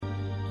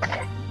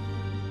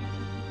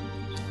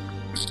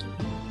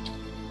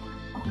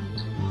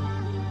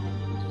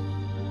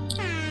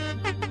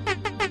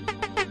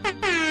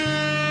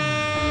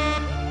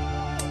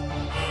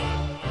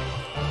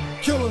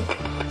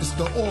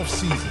off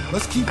season.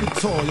 Let's keep it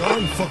tall. Y'all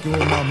ain't fucking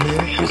with my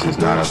man. This is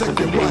not check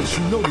your watch.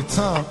 You know the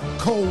time.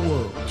 Cold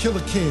World,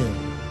 Killer Cam.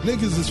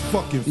 Niggas is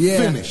fucking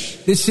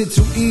finished. This shit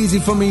too easy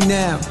for me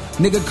now.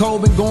 Nigga Cole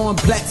been going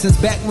black since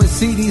back when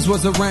CDs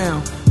was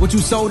around. What you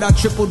sold, I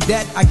tripled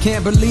that. I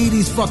can't believe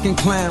these fucking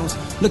clowns.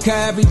 Look how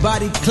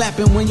everybody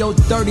clapping when your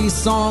 30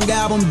 song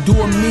album do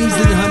a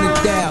measly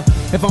 100 down.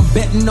 If I'm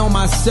betting on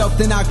myself,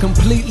 then I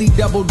completely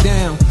double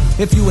down.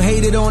 If you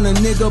hated on a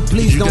nigga,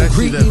 please don't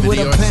greet me with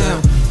a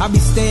pound. I be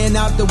staying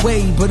out the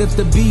way, but if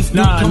the beef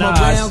do come around,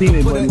 I've seen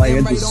it, put but an like,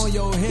 M I right just on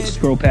your head.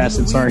 scroll past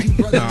it, sorry.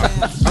 Nah,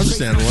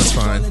 understandable, that's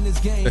fine.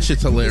 That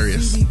shit's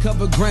hilarious. Jeezy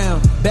cover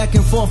ground. Back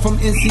and forth from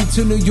NC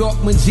to New York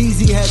when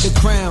Jeezy had the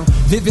crown.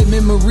 Vivid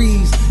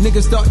memories.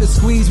 Niggas start to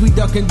squeeze, we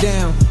ducking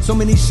down. So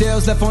many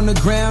shells left on the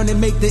ground and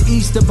make the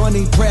Easter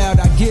Bunny proud.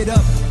 I get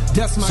up.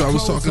 So I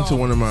was talking to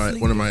one of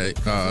my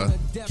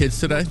kids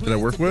today that I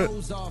work with,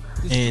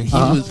 and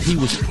he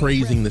was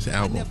praising this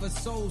album,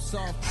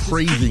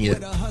 praising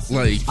it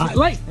I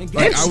like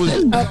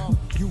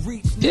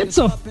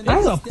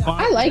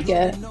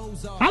it.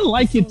 I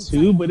like it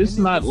too, but it's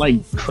not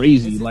like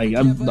crazy. Like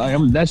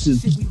I'm that's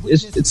just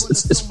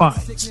it's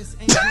fine.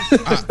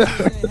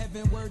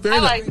 I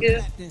like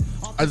it.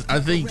 I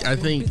think.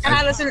 And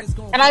I listen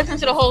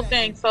to the whole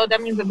thing, so that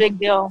means a big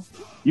deal.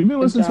 You've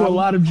been listening to a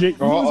lot of Jake.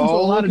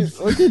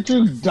 Look at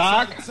you,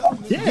 Doc.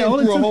 Yeah, all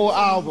through a whole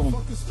album.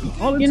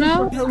 All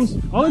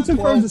it took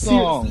for him to see.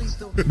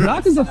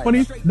 Doc is the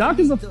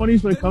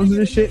funniest when it comes to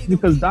this shit,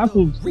 because Doc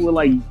will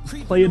like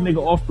play a nigga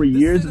off for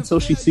years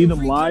until she see them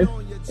live,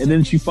 and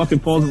then she fucking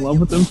falls in love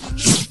with them.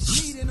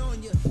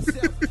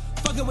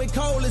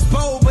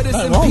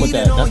 Nothing wrong with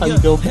that. That's how you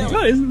feel.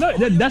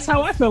 No, that's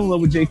how I fell in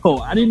love with J.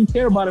 Cole. I didn't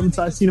care about him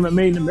until I seen him at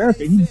Made in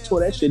America. He tore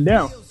that shit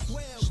down.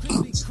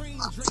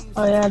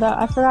 Oh yeah,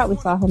 I forgot we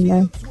saw him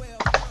there.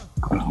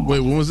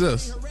 Wait, when was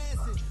this?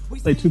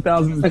 Like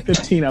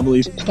 2015, I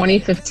believe.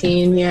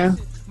 2015, yeah.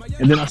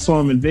 And then I saw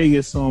him in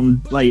Vegas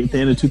like at the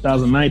end of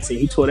 2019.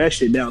 He tore that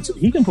shit down. So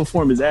he can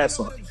perform his ass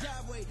off.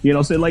 You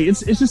know, so like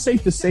it's just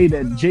safe to say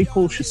that J.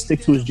 Cole should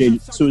stick to his day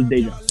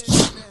job.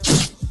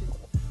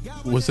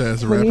 What's that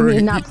as a What do rapper? you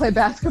mean, not play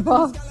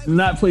basketball?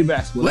 Not play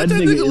basketball. Let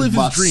that nigga live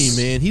his dream,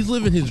 man. He's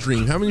living his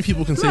dream. How many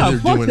people can say they're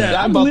doing that?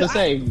 I'm about to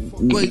say,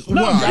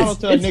 shout out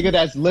to a nigga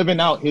that's living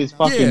out his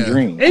fucking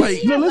dream.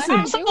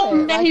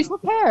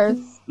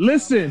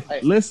 Listen.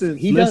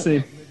 He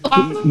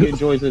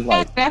enjoys his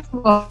life.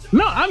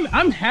 No,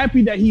 I'm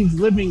happy that he's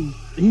living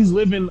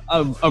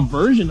a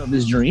version of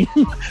his dream,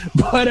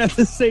 but at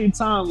the same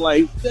time,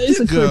 like it's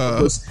a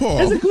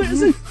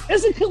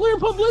clear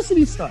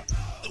publicity stunt.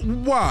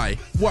 Why?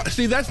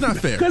 See, that's not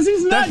fair. Because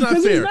he's not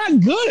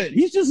good.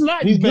 He's just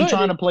not. He's been good.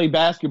 trying to play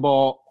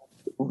basketball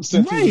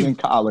since he was in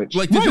college.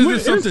 Like this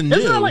is something new.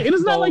 It's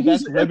not like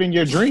that's he's living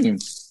your dream.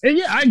 And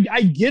yeah,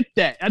 I get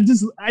that. I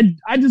just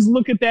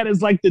look at that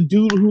as like the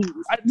dude who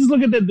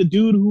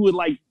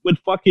would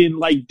fucking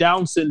like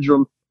Down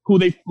syndrome, who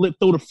they flip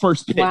through the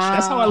first pitch. Wow,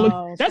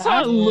 that's how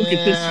I look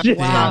at this shit.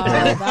 Wow,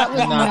 that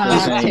was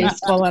not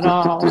tasteful at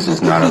all. This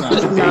is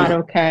not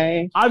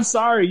okay. I'm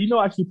sorry. You know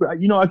I keep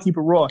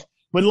it raw.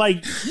 But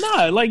like,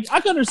 nah, like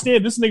I can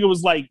understand this nigga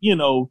was like, you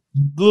know,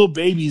 little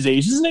baby's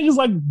age. This nigga's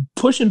like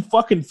pushing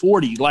fucking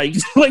 40. Like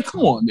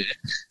come on, man.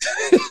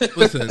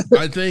 Listen,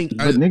 I think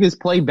niggas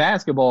play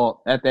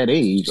basketball at that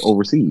age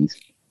overseas.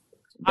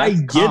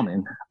 That's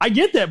common. I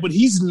get that, but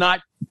he's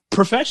not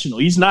professional.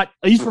 He's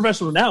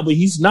professional now, but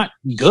he's not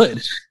good.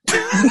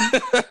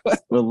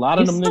 A lot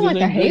of them niggas like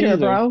a hater,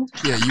 bro.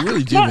 Yeah, you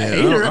really do, Not man. a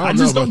hater. I'm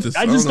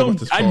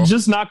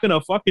just not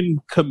gonna fucking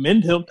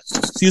commend him.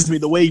 Excuse me,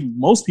 the way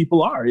most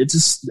people are. I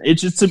just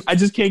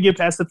can't get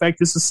past the fact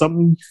this is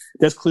something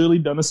that's clearly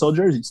done to sell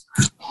jerseys.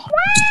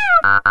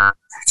 I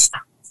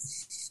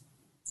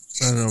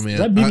don't know, man. Is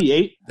that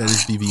BB-8? That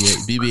is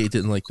BB-8. BB-8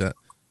 didn't like that.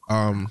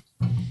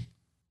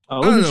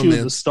 Look at you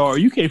as a star.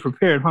 You came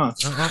prepared, huh?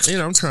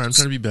 I'm trying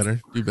to be better,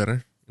 do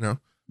better.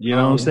 You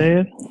know what I'm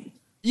saying?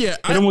 Yeah,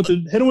 hit him with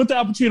the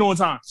Al Pacino one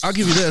time. I'll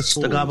give you this.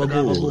 The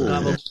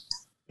gabagool.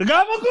 The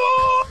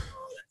gabagool.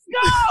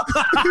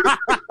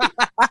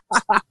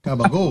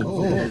 Gabagool.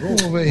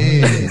 Go over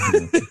here.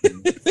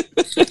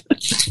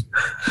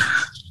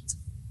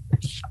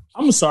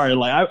 I'm sorry.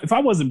 Like, if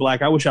I wasn't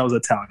black, I wish I was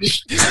Italian.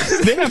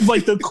 They have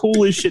like the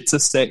coolest shit to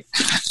say.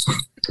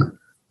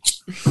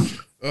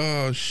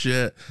 Oh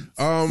shit.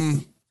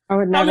 I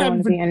would never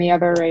want to be any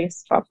other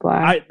race but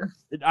black.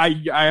 I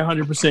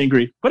 100%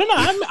 agree. But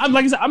I'm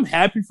like I said, I'm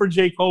happy for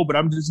J. Cole, but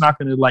I'm just not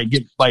gonna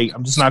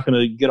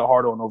get a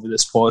hard on over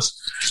this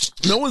pause.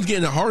 No one's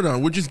getting a hard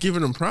on. We're just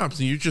giving him props,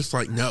 and you're just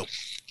like, no.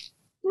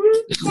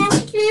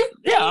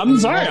 Yeah, I'm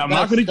sorry. I'm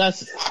not gonna.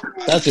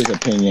 That's his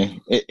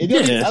opinion. I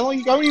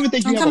don't even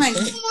think you have a point.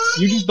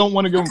 You just don't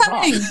want to give him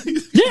props.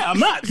 Yeah, I'm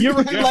not. You're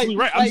absolutely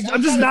right.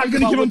 I'm just not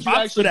gonna give him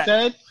props for that.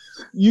 Said,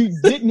 you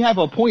didn't have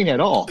a point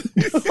at all.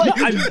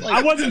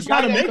 I wasn't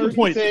trying to make a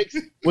point.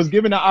 Was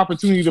given the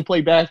opportunity to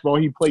play basketball.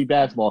 He played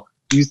basketball.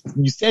 You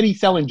said he's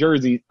selling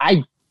jerseys.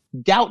 I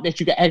doubt that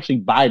you can actually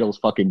buy those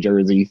fucking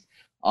jerseys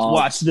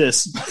Watch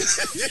this.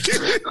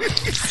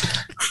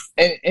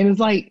 and it's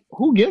like,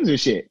 who gives a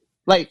shit?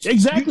 Like,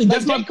 exactly.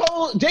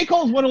 J.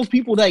 Cole's one of those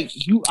people that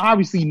you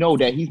obviously know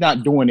that he's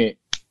not doing it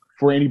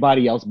for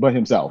anybody else but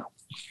himself.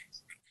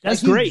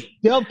 That's like, great.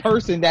 The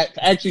person that's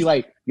actually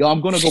like, yo,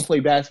 I'm going to go play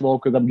basketball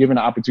because I'm given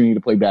the opportunity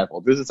to play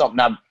basketball. This is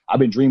something I've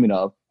been dreaming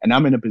of, and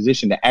I'm in a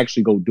position to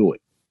actually go do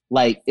it.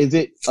 Like, is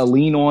it a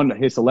lean on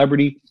his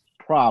celebrity?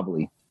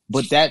 Probably.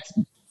 But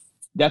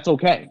that's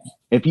okay.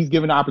 If he's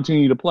given the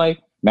opportunity to play,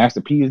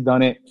 Master P has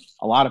done it.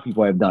 A lot of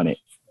people have done it.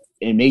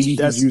 And maybe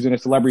he's using a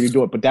celebrity to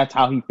do it, but that's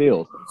how he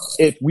feels.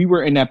 If we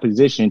were in that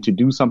position to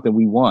do something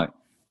we wanted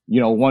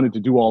to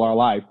do all our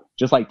life,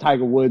 just like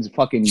Tiger Woods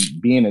fucking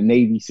being a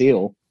Navy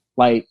SEAL,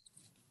 like,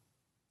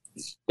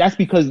 that's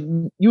because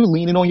you're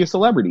leaning on your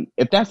celebrity.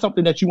 If that's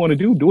something that you want to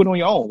do it on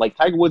your own. Like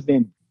Tiger Woods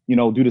didn't,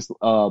 do this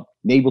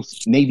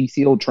Navy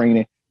SEAL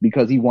training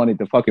because he wanted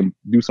to fucking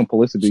do some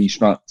publicity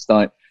stunt.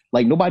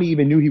 Like nobody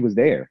even knew he was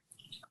there.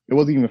 It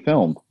wasn't even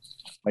filmed.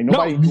 Like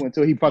nobody knew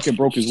until he fucking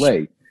broke his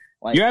leg.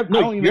 Like, go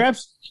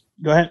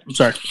ahead. I'm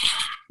sorry.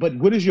 But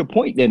what is your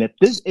point then? You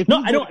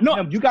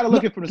got to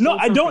look at from the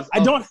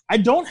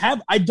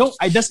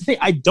that's the thing.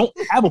 I don't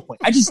have a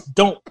point. I just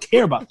don't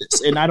care about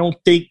this, and I don't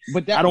think.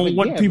 I don't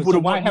want people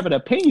to have an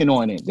opinion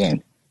on it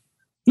then.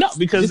 No,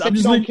 because I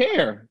just don't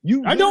care.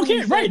 I don't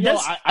care. Right?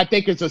 I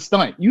think it's a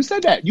stunt. You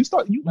said that.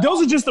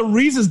 Those are just the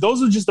reasons.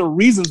 Those are just the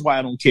reasons why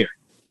I don't care.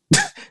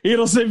 You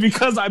know what I'm saying?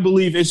 Because I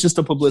believe it's just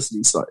a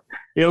publicity stunt.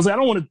 You know what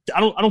I'm saying?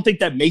 I don't think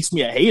that makes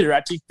me a hater.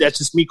 I think that's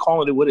just me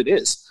calling it what it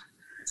is.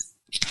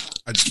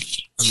 I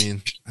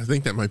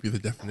think that might be the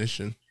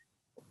definition.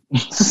 No,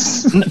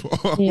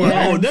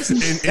 that's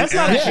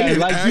not a hater.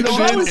 You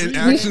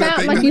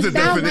sound like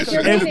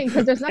you're hating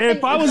because there's nothing.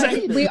 If I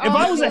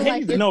was a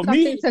hater, no,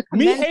 me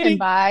hating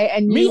by,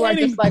 and you are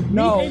just like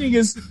no.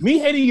 Me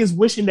hating is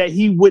wishing that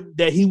he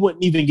wouldn't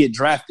even get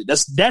drafted.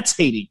 That's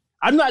hating.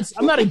 I'm not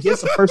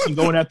against a person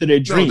going after their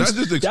dreams. No, that's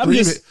just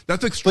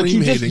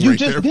extreme hating right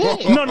there. No.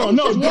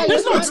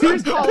 There's no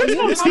tears. There's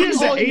no tears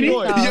to hating.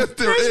 Yes,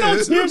 there's no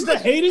tears to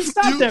hating.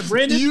 Stop that,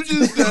 Brandon. You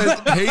just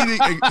said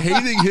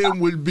hating him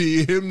would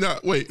be him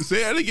not. Wait,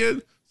 say that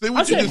again. Say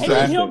what you just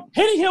said.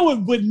 Hating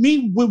him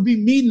would be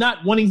me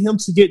not wanting him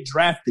to get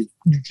drafted.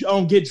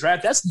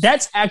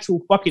 That's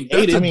actual fucking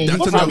hating.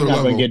 That's another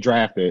level. Going to get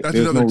drafted. That's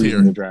another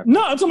tier.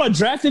 No, I'm talking about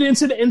drafted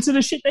into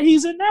the shit that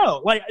he's in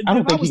now. Like I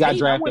don't think he got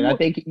drafted.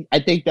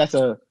 I think that's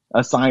a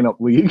sign up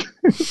league.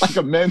 It's like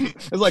a men's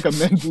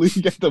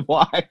league at the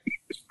Y.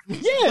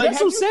 Yeah, that's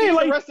what I'm saying.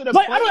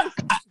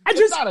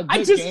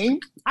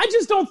 I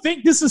just don't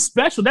think this is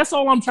special. That's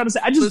all I'm trying to say.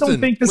 I just don't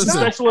think this is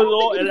special at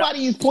all.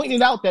 Everybody is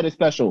pointing out that it's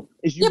special.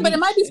 But it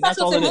might be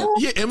special to him.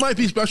 Yeah, it might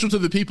be special to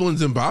the people in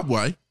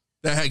Zimbabwe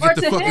that get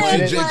the fucking see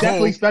J. Cole.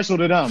 Definitely special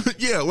to them.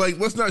 Yeah, like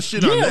let's not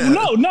shit on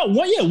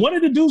that. One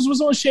of the dudes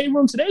was on Shade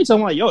Room today, so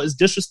I'm like, yo, it's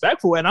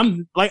disrespectful, and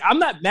I'm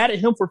not mad at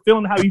him for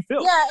feeling how he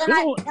feels. Yeah,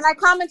 and I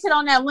commented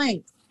on that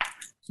link.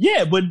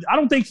 Yeah, but I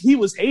don't think he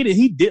was hated.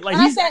 He did like.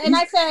 I said,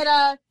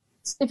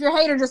 if you're a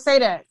hater, just say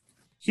that.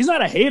 He's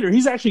not a hater.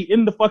 He's actually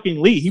in the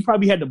fucking league. He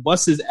probably had to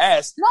bust his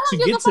ass to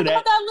get to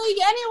that. League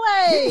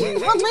anyway.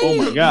 What league? Oh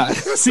my god!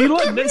 See,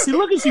 look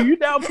at you. You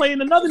now playing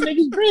another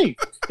nigga's dream.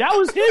 That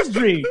was his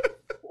dream,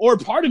 or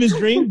part of his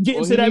dream.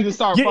 Getting to that. Need to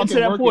start fucking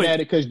working point.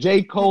 At it because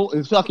J. Cole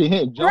is fucking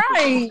him.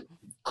 Right.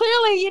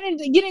 Clearly, you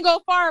didn't go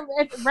far.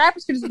 If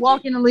rappers could just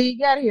walk in the league,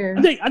 get out of here.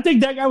 I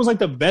think that guy was like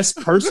the best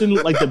person,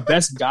 like the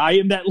best guy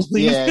in that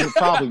league. Yeah,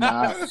 probably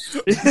not.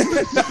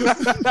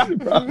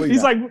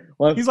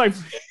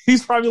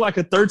 He's probably like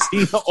a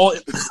 13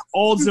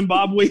 all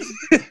Zimbabwe.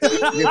 Get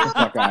the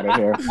fuck out of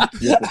here.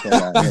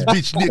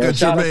 Bitch nigga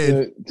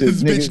Jermaine.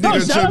 This bitch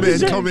nigga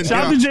Jermaine coming.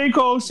 Shout out to J.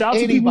 Cole. Shout out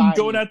to people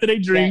going after their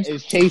dreams. That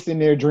is chasing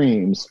their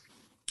dreams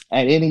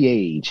at any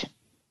age.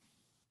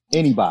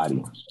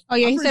 Anybody. Oh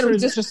yeah, he said it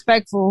was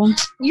disrespectful.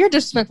 You're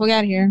disrespectful. Get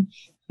out of here.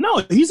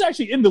 No, he's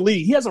actually in the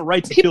league. He has a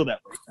right to feel that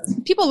way.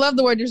 People love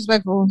the word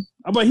disrespectful.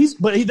 But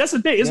that's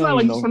the thing. It's not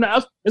like he's from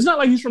the. It's not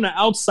like he's from the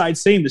outside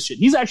saying this shit.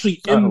 He's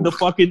actually in the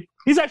fucking.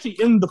 He's actually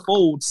in the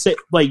fold.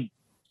 I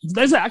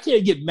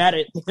can't get mad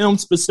at him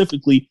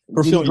specifically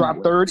for feeling.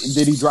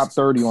 Did he drop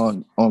 30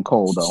 on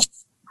Cole though?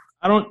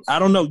 I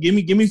don't know. Give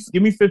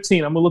me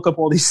 15. I'm gonna look up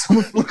all these.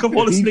 I'm gonna look up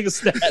all this nigga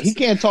stats. He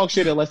can't talk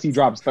shit unless he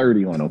drops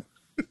 30 on him.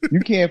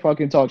 You can't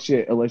fucking talk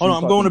shit unless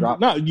y'all talk.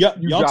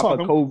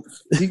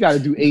 He got to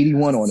do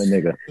 81 on a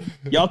nigga.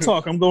 Y'all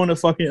talk. I'm going to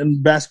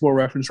fucking Basketball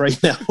Reference right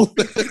now.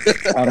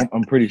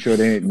 I'm pretty sure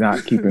they ain't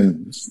not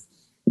keeping.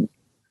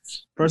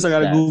 First, I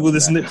gotta Google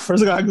this.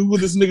 First, I gotta Google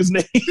this nigga's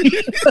name.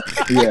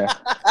 Yeah.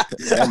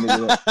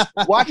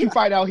 Watch you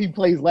find out he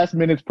plays less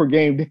minutes per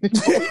game. He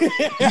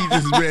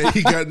just mad.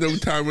 He got no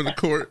time on the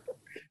court.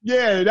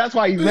 Yeah, that's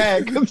why he's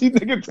mad because he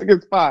nigga took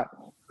his spot.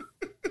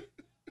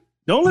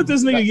 Don't let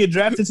this nigga get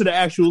drafted to the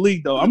actual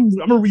league, though. I'm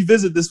gonna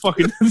revisit this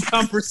fucking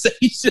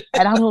conversation.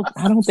 And I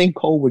don't think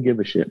Cole would give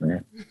a shit,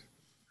 man.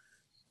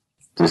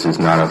 This is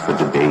not up for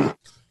debate.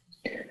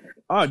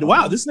 Oh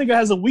wow, this nigga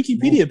has a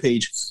Wikipedia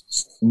page.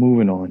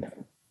 Moving on.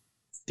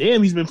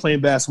 Damn, he's been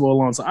playing basketball a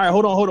long time. All right,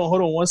 hold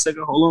on 1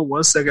 second. Hold on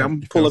 1 second. I'm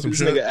going to pull up this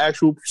nigga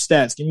actual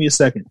stats. Give me a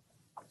second.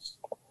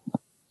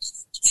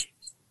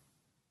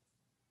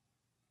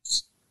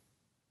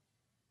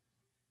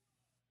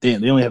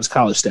 Damn, they only have his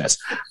college stats.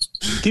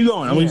 Keep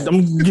going.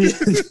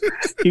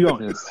 Keep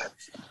going.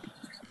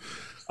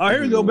 All right,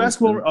 here we go.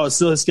 Basketball. Oh,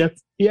 still his skip.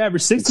 He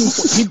averaged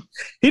 16.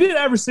 He did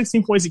average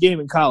 16 points a game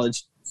in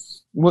college.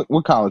 What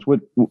college? What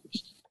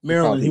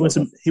Maryland. He went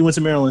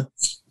to Maryland.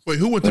 Wait,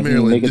 who went to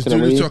Maryland? This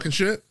dude is talking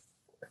shit?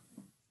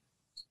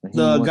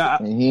 The guy.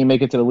 And he didn't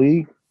make it to the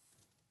league?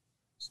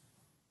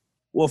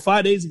 Well,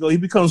 5 days ago, he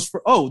becomes...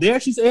 they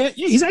actually say...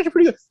 Yeah, he's actually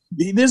pretty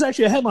good. There's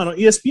actually a headline on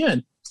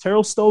ESPN.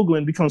 Terrell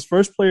Stoglin becomes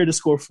first player to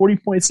score 40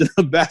 points in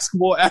a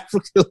basketball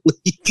Africa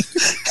League.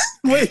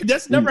 Wait,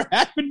 that's never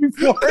happened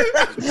before.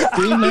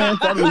 See, man,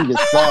 that league is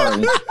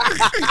sorry.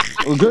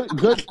 Well,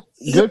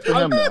 good for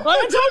him, though. Like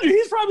I told you,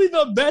 he's probably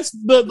the best...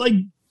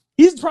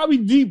 He's probably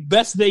the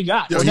best they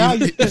got. Yo,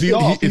 is he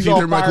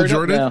their Michael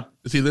Jordan?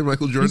 Is he their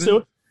Michael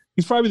Jordan?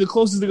 He's probably the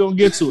closest they're gonna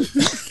get to it.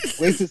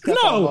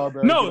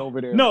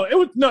 No.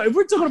 If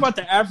we're talking about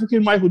the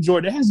African Michael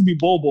Jordan, it has to be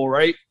Bobo,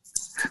 right?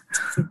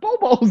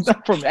 Bobo's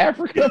not from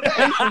Africa.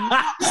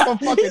 He's from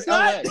fucking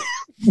LA.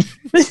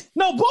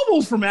 No,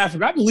 Bobo's from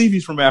Africa. I believe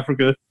he's from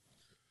Africa.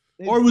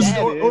 His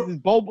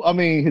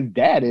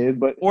dad is,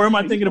 but or am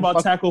I thinking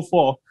about Taco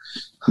Fall?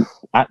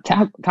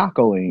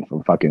 Taco ain't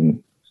from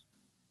fucking.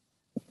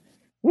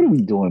 What are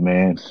we doing,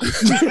 man?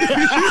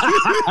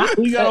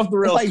 We got off the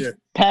rails here.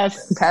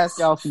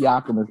 Pascal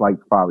Siakam is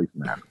probably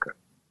from Africa.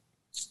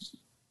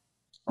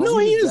 No,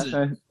 he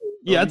isn't.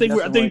 Yeah, I think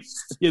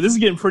this is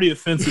getting pretty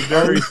offensive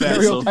very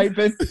fast.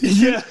 Stereotyping.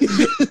 Yeah,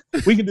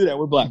 we can do that.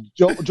 We're black.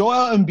 Joel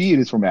Embiid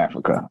is from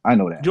Africa. I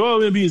know that.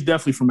 Joel Embiid is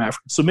definitely from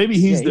Africa. So maybe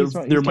he's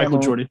their Michael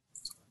Jordan.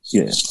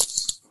 Yeah,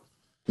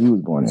 he was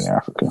born in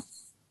Africa.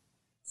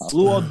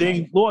 Luol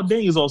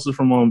Deng is also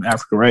from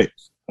Africa, right?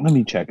 Let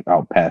me check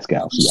out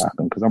Pascal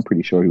Siakam because I'm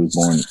pretty sure he was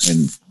born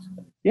in.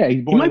 Yeah,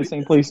 he's born in the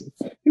same place.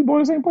 He was born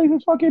in the same place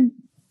as fucking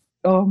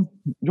Joel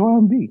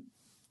Embiid.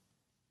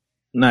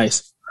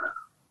 Nice.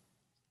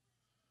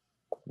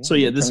 Yeah, so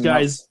yeah, this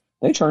guy's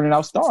they churning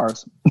out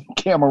stars.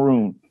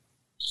 Cameroon.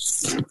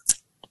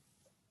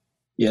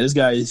 Yeah, this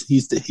guy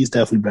he's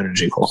definitely better than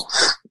J. Cole.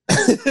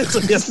 So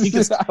yes, he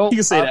can say that. He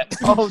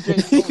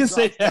can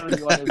say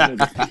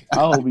that. I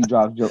hope he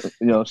drops.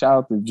 Shout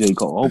out to J.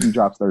 Cole. I hope he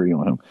drops 30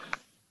 on him.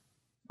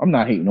 I'm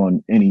not hating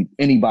on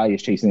anybody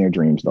is chasing their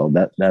dreams though.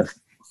 That's going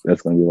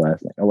to be the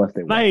last thing. Unless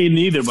they. I ain't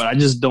either, but I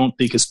just don't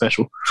think it's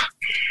special.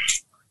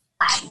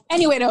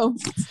 Anyway, though.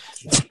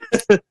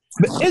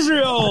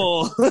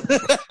 Israel.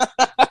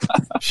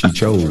 She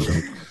chose.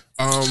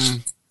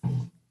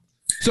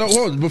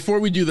 So before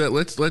we do that,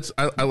 let's.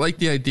 I like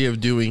the idea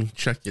of doing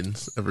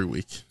check-ins every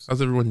week.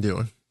 How's everyone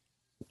doing?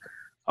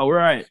 Oh, we're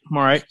all right. I'm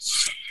all right.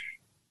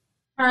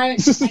 All right.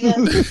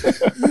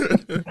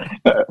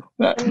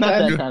 Not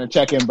that kind of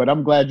check-in, but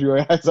I'm glad you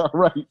guys are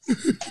right.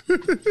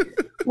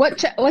 What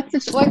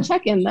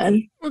check-in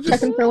then?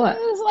 Check-in for what?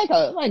 It's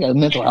like a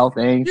mental health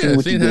thing. Yeah,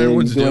 what you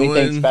did,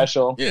 anything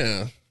special.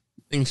 Yeah.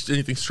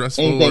 Anything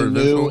stressful anything or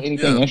new,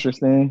 anything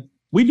interesting.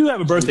 We do have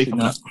a birthday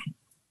coming up.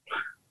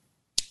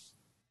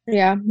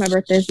 Yeah, my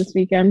birthday's this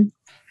weekend.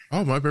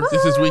 Oh, my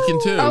birthday's this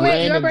weekend too. Oh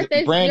wait,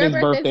 Brandon's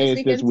birthday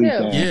is this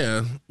weekend.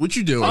 Yeah. What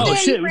you doing? Oh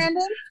shit.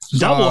 Brandon?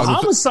 Double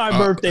homicide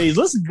birthdays.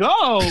 Let's go.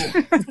 Are you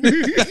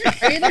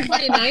the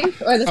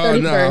 29th or the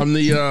 31st? No, I'm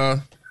the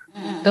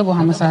double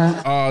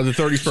homicide. The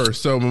 31st,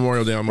 so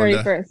Memorial Day on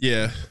Monday. 31st.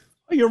 Yeah.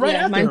 Oh, you're right.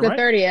 Yeah, mine's the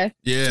 30th.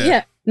 Yeah.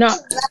 Yeah. No.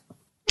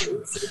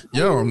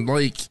 Yo, I'm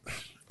like,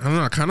 I don't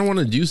know. I kind of want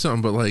to do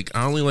something, but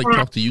I only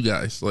talk to you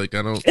guys. I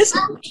don't.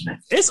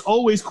 It's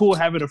always cool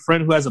having a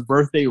friend who has a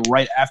birthday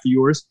right after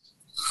yours,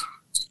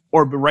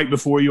 or right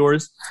before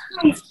yours.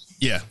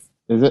 Yeah.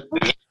 Is it?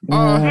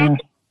 I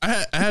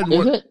had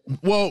one.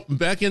 Well,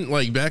 back in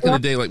the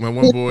day, my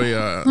one boy,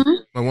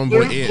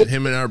 Ant,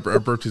 him and our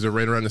birthdays are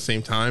right around the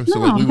same time. So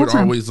we would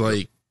always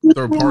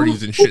throw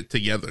parties and shit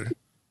together.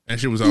 That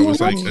shit was always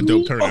a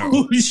dope turnout.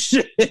 Oh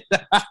shit!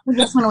 We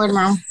just went away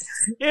tomorrow.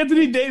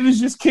 Anthony Davis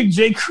just kicked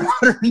Jay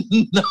Crowder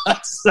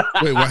nuts.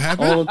 Wait, what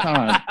happened? All the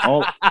time.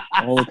 All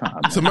the time.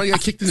 Man. Somebody got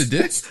kicked in the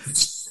dick?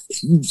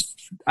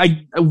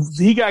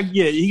 He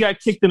got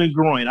kicked in the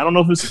groin. I don't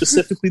know if it's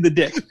specifically the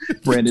dick,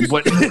 Brandon,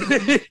 but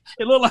it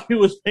looked like it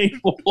was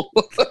painful.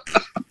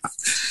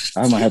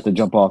 I might have to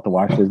jump off to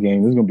watch this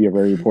game. This is gonna be a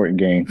very important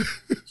game.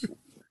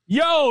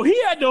 Yo,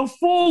 he had the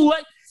full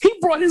leg. He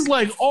brought his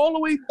leg all the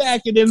way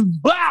back and then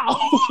bow.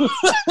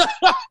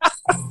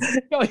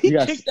 Yo, he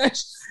kicked that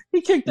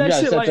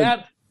shit like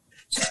Adam.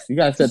 You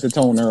gotta set the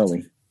tone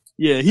early.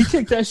 Yeah, he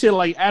kicked that shit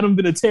like Adam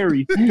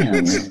Vinatieri.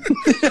 Damn,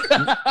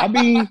 I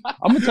mean,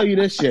 I'm gonna tell you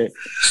this shit.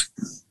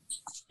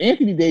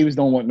 Anthony Davis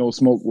don't want no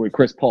smoke with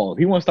Chris Paul. If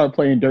he want to start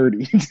playing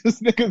dirty, this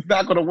nigga's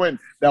not gonna win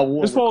that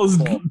war. Chris Paul is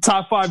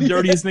top 5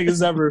 dirtiest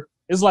niggas ever.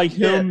 It's like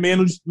him,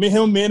 Manu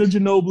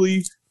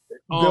Ginobili,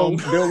 Bill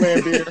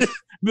Laimbeer.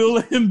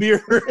 Bill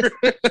Laimbeer.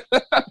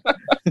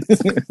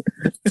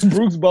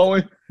 Bruce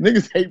Bowen.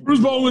 Niggas hate Bruce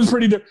Bowen was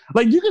pretty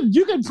like you could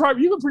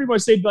pretty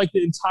much say like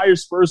the entire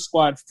Spurs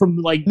squad from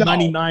like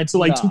 99 to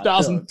like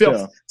 2005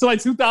 to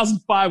like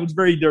 2005 was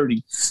very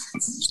dirty.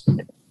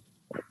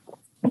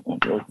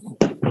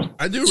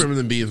 I do remember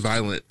them being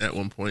violent at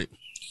one point.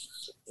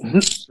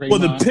 Well,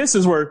 the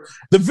Pistons were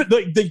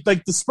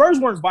the Spurs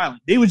weren't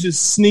violent. They were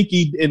just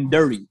sneaky and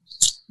dirty.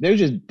 They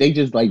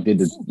just like did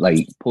the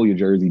like pull your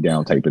jersey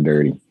down type of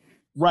dirty.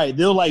 Right,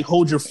 they'll like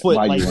hold your foot,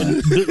 like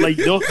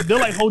they'll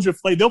like hold your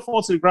foot. They'll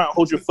fall to the ground,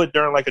 hold your foot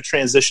during like a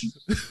transition.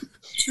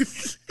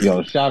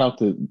 Yo, shout out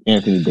to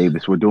Anthony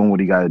Davis. We're doing what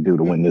he got to do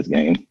to win this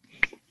game.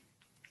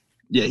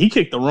 Yeah, he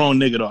kicked the wrong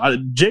nigga though.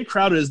 Jay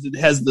Crowder has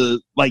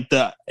the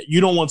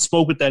you don't want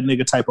smoke with that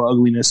nigga type of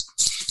ugliness.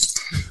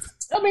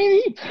 I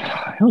mean,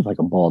 it was like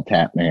a ball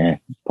tap, man.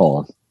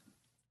 Pause.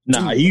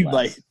 Nah, he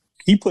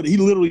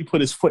literally put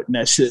his foot in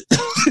that shit.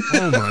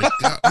 Oh my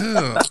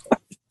god.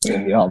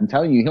 Yeah, I'm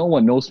telling you, he don't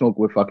want no smoke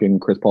with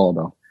fucking Chris Paul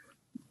though.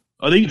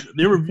 Oh,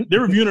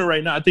 they're reviewing it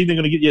right now. I think they're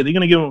gonna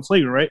give him a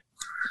flagrant, right?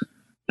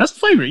 That's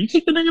flagrant. You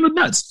kick the nigga in the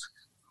nuts.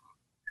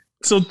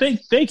 So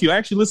thank you. I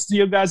actually listened to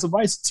your guys'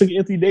 advice. Took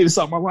Anthony Davis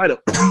out my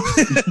lineup.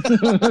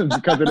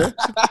 Because of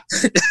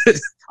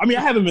that? I mean,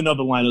 I have him in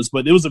other lineups,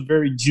 but it was a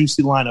very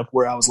juicy lineup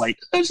where I was like,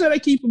 should I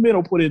keep him in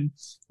or put in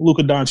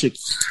Luka Doncic?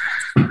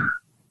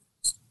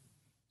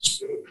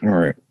 All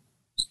right.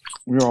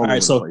 We're all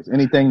right. So place.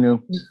 Anything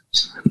new?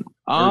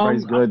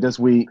 Everybody's good this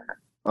week.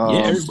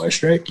 Yeah, everybody's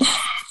straight.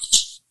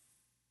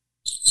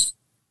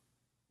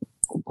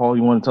 Paul,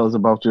 you want to tell us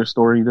about your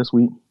story this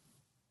week?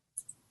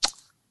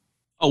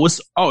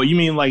 Oh, you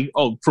mean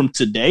from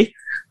today?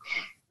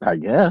 I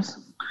guess.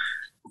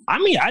 I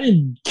mean, I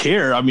didn't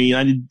care. I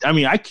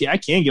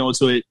can't get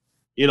into it.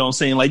 You know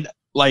what I'm saying?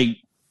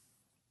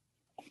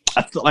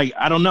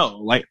 I don't know.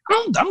 Like,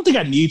 I don't think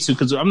I need to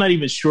because I'm not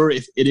even sure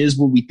if it is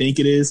what we think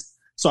it is.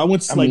 So I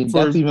went to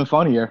that's even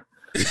funnier.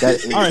 All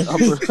right,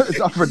 it's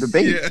up for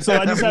debate. Yeah. So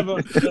I just have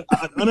an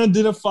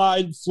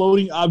unidentified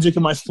floating object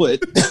in my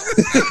foot.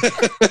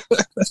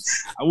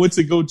 I went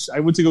to go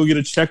get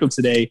a checkup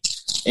today,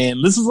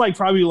 and this is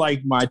probably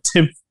my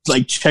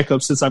 10th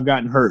checkup since I've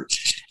gotten hurt.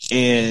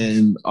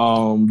 And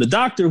the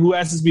doctor who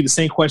asks me the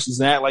same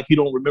questions and act like you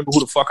don't remember who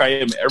the fuck I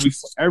am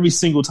every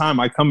single time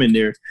I come in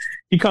there.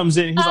 He comes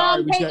in. He's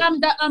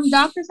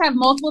doctors have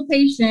multiple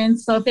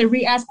patients, so if they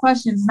re-ask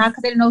questions, not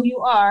because they don't know who you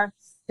are.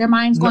 Their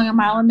mind's going a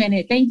mile a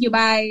minute. Thank you.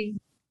 Bye.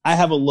 I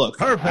have a look.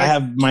 Perfect. I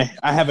have my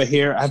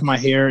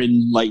hair,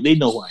 and they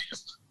know who I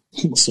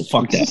am. So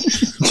fuck that.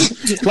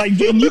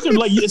 And you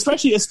can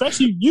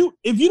especially you.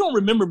 If you don't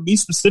remember me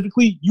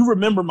specifically, you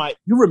remember my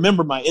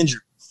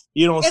injury.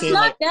 You know what I'm saying?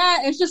 It's not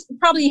that. It's just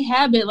probably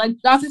habit.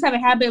 Doctors have a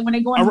habit when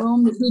they go in a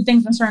room to do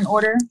things in a certain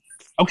order.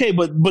 Okay,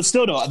 but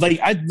still though,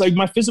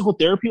 my physical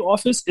therapy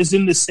office is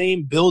in the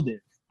same building.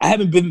 I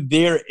haven't been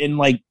there in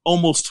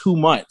almost 2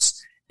 months.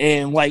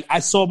 And I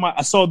saw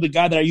the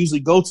guy that I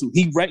usually go to.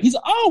 He's like,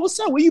 oh, what's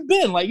up? Where you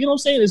been? You know what I'm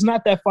saying? It's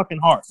not that fucking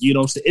hard. You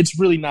know what I'm saying? It's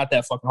really not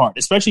that fucking hard.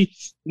 Especially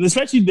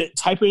the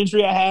type of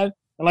injury I have.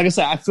 And like I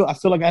said, I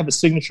feel like I have a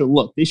signature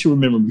look. They should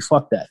remember me.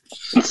 Fuck that.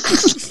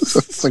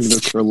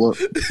 Signature look.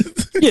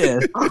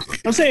 Yeah.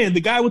 I'm saying the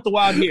guy with the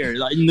wild hair.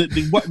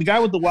 The guy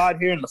with the wild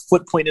hair and the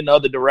foot pointing in the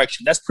other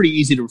direction. That's pretty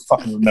easy to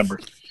fucking remember.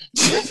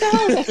 What the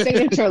hell is a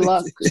signature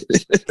look?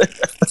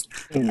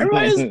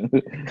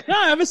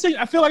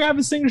 I feel like I have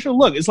a signature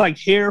look. It's like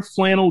hair,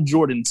 flannel,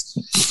 Jordans.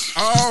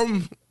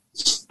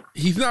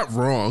 He's not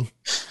wrong.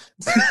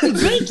 That's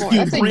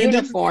a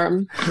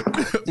uniform.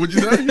 What'd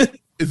you say?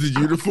 Is it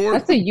uniform?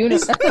 That's a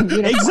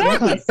uniform.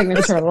 Exactly. That's a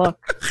signature look.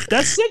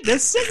 That's it.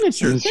 That's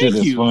signature. This shit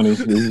is funny.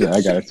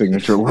 I got a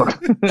signature look.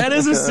 That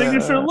is a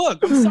signature look.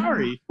 I'm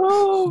sorry.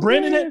 Oh,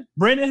 Brandon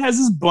has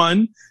his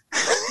bun.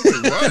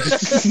 What?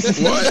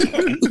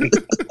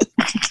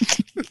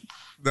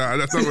 Nah,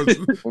 that's not what.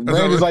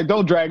 Brandon's like,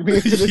 don't drag me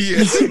into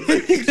this.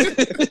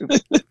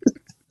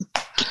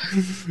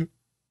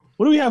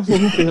 What do we have for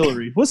Hoopah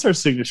Hillary? What's her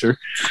signature?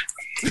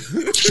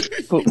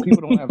 People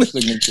don't have a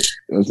signature.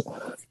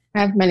 I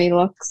have many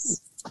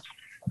looks.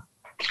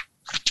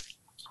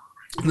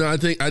 No, I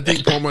think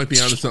Paul might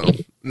be onto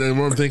something. The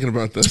more I'm thinking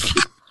about this.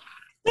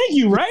 Thank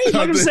you, right?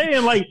 I'm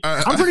saying,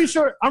 I'm pretty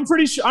sure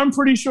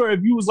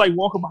if you was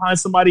walking behind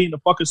somebody in the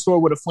fucking store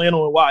with a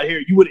flannel and wild hair,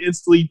 you would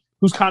instantly,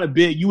 who's kind of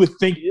big, you would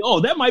think,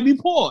 oh, that might be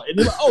Paul. And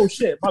they're like, oh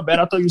shit, my bad.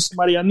 I thought you was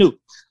somebody I knew.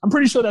 I'm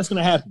pretty sure that's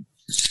gonna happen.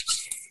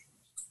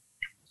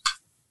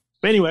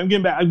 But anyway, I'm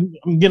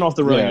getting off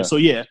the road here. So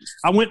yeah,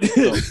 I went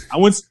to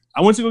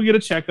go get a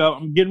checkup.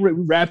 I'm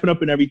wrapping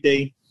up and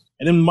everything.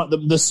 And then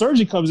the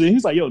surgeon comes in.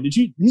 He's like, yo, did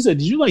you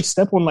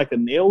step on a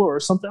nail or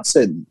something? I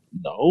said,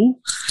 no.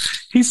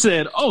 He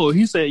said,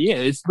 yeah,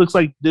 it looks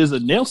like there's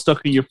a nail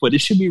stuck in your foot. It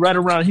should be right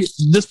around here,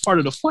 this part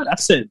of the foot. I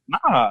said,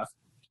 nah.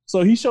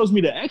 So he shows me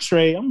the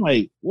x-ray. I'm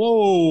like,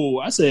 whoa.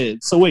 I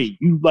said, so wait,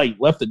 you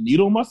left a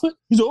needle in my foot?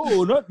 He's like,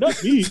 oh, not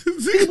me.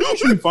 That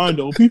should be fine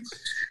though.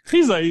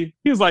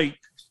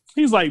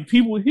 He's like,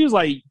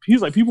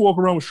 people walk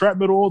around with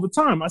shrapnel all the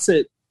time. I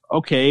said,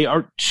 okay,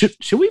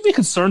 should we be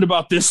concerned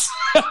about this?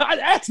 I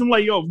asked him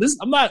like, yo,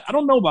 I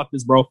don't know about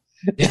this, bro.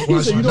 He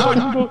said, you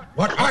know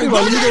what?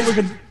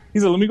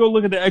 Let me go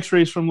look at the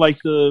X-rays from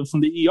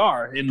the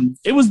ER, and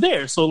it was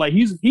there. So like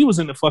he was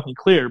in the fucking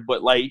clear,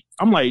 but like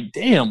I'm like,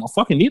 damn, a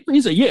fucking needle.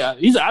 He said, yeah.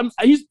 He's like,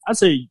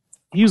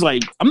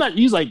 I'm not.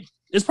 He's like,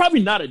 it's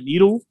probably not a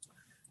needle.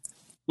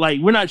 Like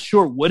we're not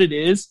sure what it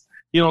is.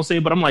 You know what I'm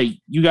saying? But I'm like,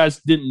 you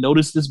guys didn't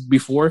notice this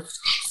before,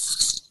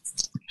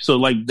 so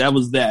like that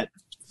was that.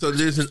 So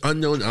there's an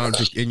unknown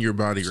object in your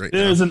body right now.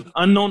 There's an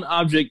unknown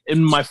object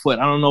in my foot.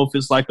 I don't know if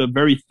it's like a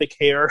very thick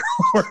hair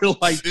or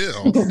like I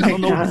don't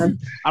know.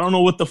 I don't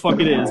know what the fuck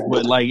it is,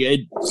 but like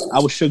I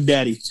was shook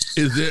daddy.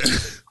 Is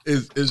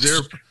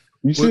there?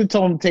 You should have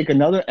told him to take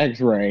another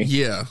X-ray.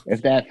 Yeah.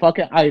 If that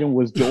fucking item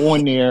was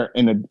on there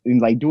and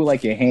like do it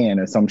like your hand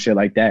or some shit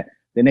like that,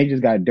 then they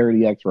just got a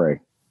dirty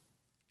X-ray.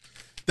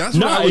 That's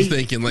what I was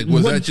thinking. Like,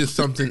 was that just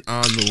something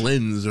on the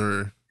lens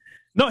or?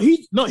 No,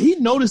 he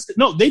noticed it.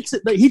 No,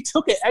 he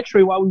took an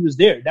X-ray while we was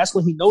there. That's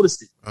when he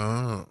noticed it.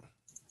 Oh.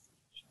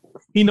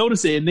 He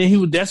noticed it, and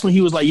then that's when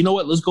he was like, you know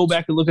what? Let's go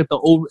back and look at the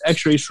old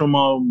X-rays from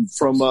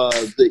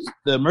the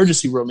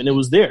emergency room, and it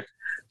was there.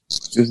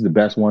 This is the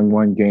best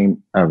 1-1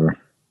 game ever.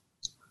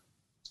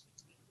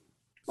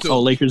 So,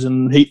 Lakers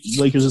and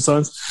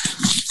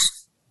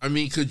Suns. I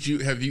mean,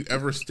 have you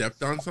ever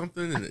stepped on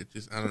something and it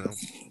just, I don't know.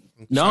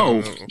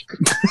 No.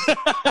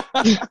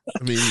 I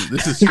mean,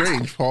 this is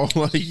strange, Paul.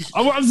 Like,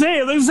 I'm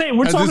saying,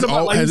 we're talking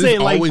about like has it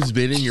always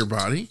been in your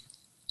body?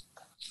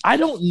 I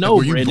don't know,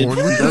 like, Brandon. He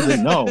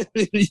doesn't know.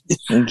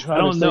 I'm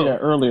trying to say that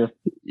earlier.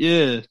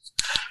 Yeah.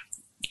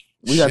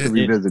 We have to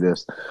revisit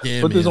this.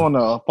 Yeah, Put this on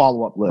the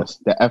follow-up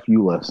list, the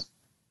FU list.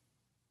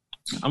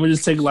 I'm gonna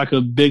just take like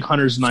a big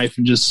hunter's knife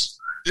and just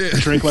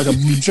drink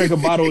a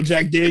bottle of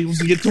Jack Daniels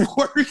and get to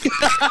work.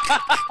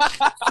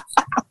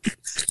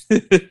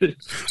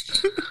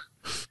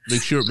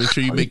 Make sure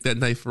you make that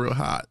knife real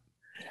hot.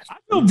 I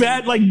feel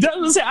bad. Like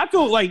I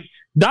feel like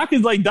Doc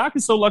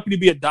is so lucky to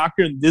be a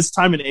doctor in this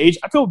time and age.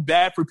 I feel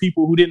bad for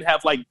people who didn't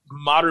have like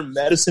modern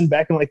medicine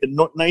back in like the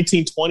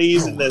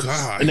 1920s and the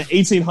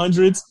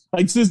 1800s.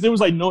 Like since there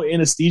was like no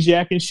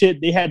anesthesiac and shit,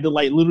 they had to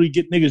like literally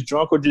get niggas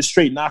drunk or just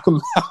straight knock them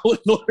out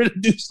in order to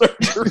do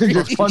surgery.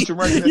 Just punch them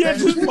right in the head.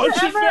 Just punch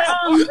them.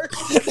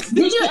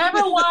 Did you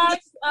ever watch?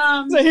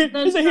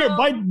 He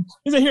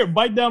said, here,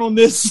 bite down on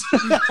this.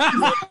 Did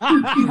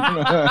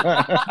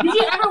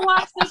you ever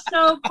watch this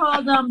show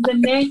called The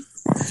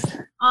Knicks?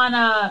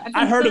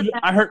 I heard of it.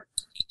 I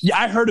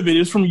heard of it. It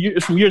was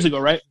from years ago,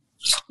 right?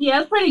 Yeah,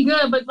 it's pretty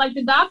good. But like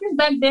the doctors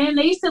back then,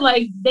 they used to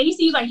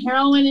use like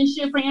heroin and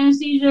shit for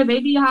anesthesia.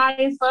 They be high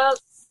as fuck.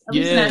 At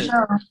least in that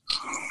show.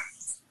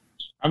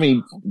 I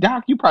mean,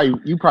 Doc, you probably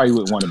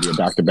wouldn't want to be a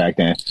doctor back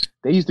then.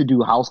 They used to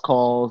do house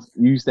calls.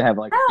 You used to have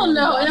like I don't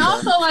know. And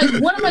also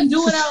like what am I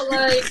doing without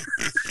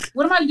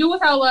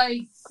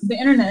like the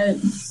internet?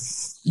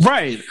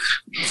 Right.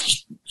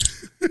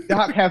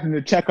 Doc having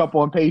to check up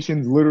on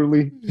patients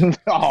literally.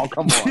 Oh,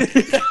 come on.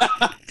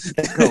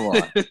 Come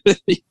on.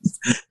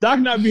 Doc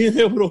not being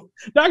able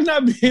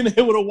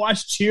to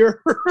watch Cheer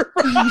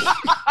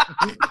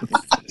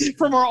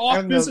from our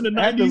office in the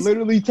 90s. Had to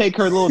literally take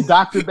her little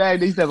doctor bag.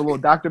 They used to have a little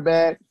doctor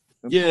bag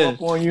and pull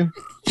up on you.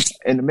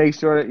 And to make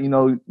sure that,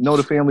 know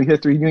the family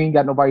history. You ain't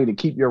got nobody to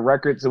keep your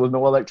records. There was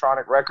no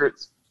electronic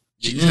records.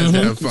 You just have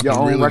to have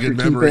fucking really good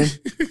memory.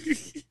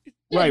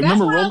 Yeah, right, that's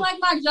why I like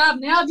my job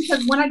now,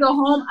 because when I go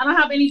home, I don't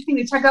have anything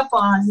to check up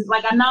on.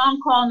 Like, I know I'm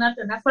calling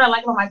nothing. That's what I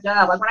like about my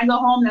job. Like, when I go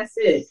home, that's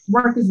it.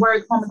 Work is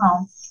work, home is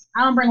home.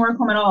 I don't bring work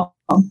home at all.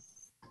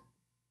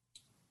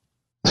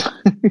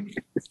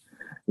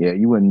 Yeah,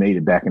 you wouldn't made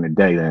it back in the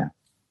day then.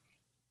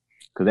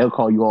 Because they'll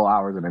call you all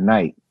hours of the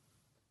night.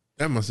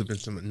 That must have been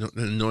some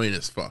annoying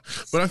as fuck.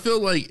 But I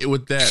feel like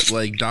with that,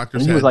 like,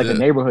 doctors he was like a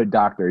neighborhood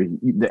doctor.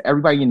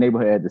 Everybody in the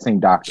neighborhood had the same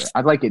doctor. I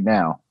like it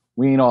now.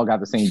 We ain't all got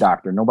the same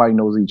doctor. Nobody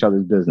knows each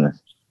other's business.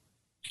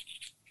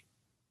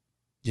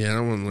 Yeah, I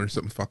don't want to learn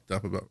something fucked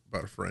up about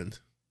a friend.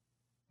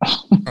 I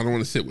don't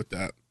want to sit with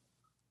that.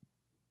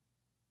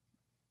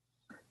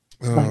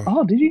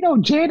 Like, did you know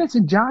Janice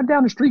and John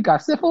down the street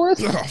got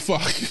syphilis? Oh,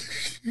 fuck.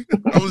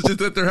 I was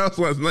just at their house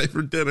last night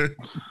for dinner.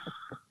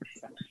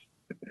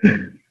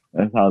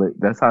 That's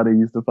how they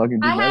used to fucking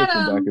do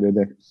medicine back in the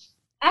day.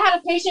 I had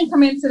a patient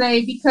come in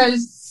today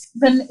because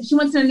she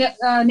went to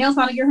the nail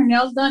salon to get her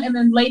nails done, and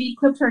then lady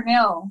clipped her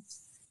nail.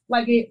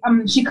 Like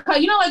she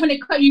cut. Like when they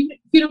cut you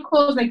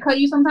cuticles, they cut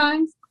you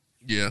sometimes.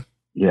 Yeah.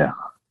 Yeah.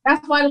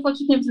 That's why the fuck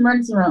she came to the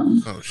emergency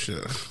room. Oh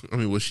shit! I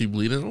mean, was she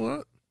bleeding a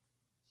lot?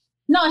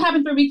 No, it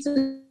happened 3 weeks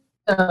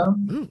ago.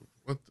 Ooh,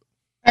 what?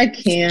 I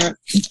can't.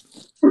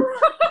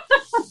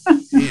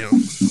 Damn.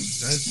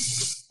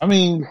 I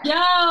mean,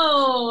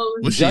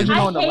 judging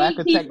on the lack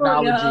of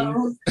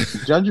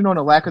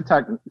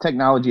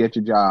technology at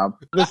your job,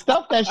 the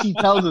stuff that she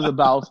tells us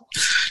about,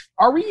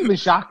 are we even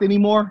shocked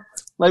anymore?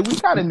 Like, we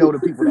kind of know the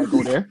people that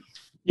go there.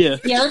 Yeah,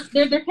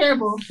 they're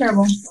terrible.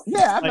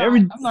 Yeah,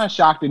 I'm not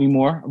shocked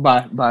anymore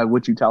by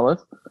what you tell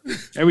us.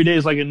 Every day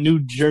is like a new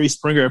Jerry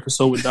Springer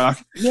episode with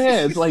Doc.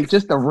 Yeah, it's like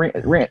just a rant.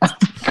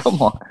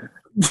 Come on.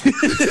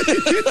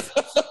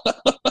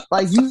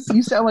 Like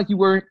you sound like you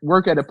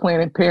work at a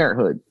Planned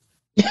Parenthood.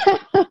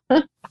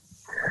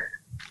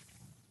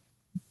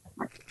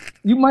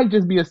 You might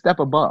just be a step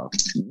above.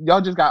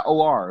 Y'all just got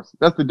ORs.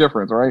 That's the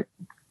difference, right?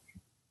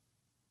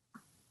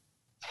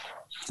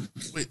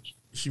 Wait,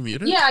 she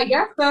muted? Yeah, I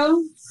guess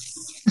so.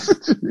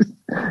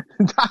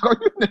 Doc, are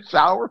you in the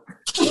shower?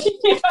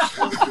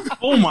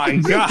 Oh my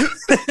god!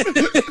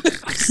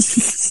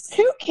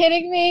 Are you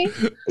kidding me?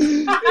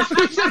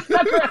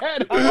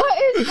 What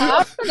is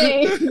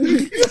happening?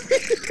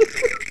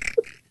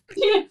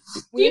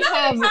 We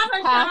have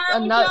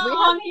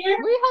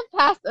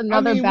passed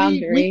another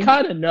boundary. We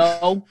kind of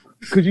know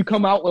because you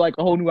come out with like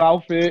a whole new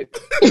outfit,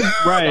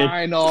 right?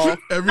 Sign off.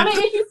 I mean,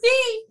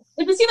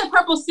 if you see the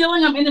purple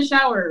ceiling, I'm in the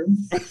shower.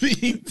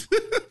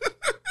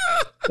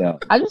 Yeah.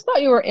 I just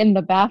thought you were in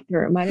the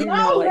bathroom. I didn't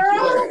know like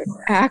you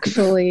were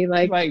actually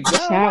like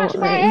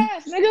showering.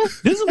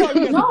 This is why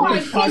we got the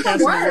greatest podcast in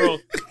the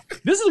world.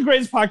 This is the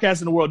greatest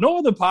podcast in the world. No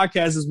other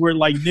podcast is where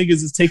like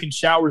niggas is taking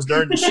showers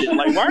during the shit.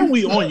 Like, why aren't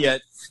we on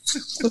yet?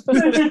 Because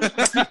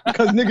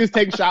niggas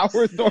take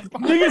showers during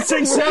podcasts. Niggas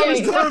take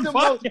showers during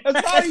podcasts.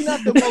 That's probably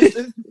not the most.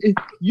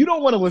 You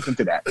don't want to listen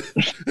to that.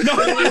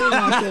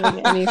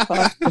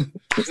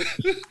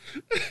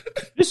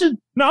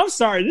 I'm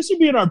sorry. This should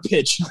be in our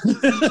pitch.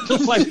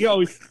 Like, yo,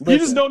 you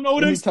just don't know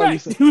what to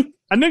expect.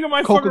 A nigga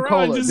might fuck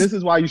around. This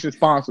is why you should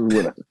sponsor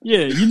with us. Yeah,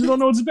 you just don't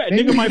know what to expect.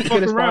 Nigga might fuck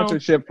get a around.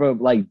 Sponsorship from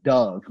like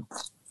Dove.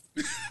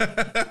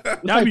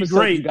 That'd be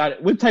great.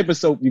 What type of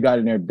soap you got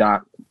in there,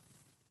 Doc?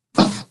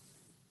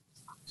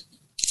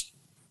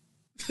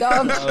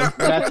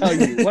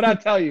 What I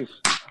tell you?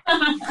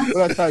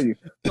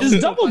 It's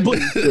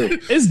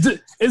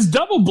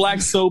double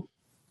black soap.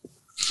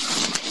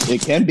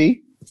 It can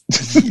be.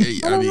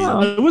 I mean,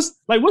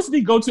 what's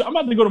the go-to? I'm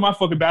about to go to my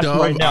fucking bathroom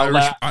Dove, right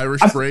now.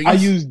 Irish Springs. I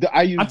use.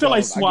 I feel Dove.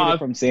 like Suave. I get it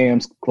from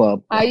Sam's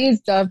Club. I use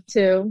Dove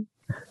too.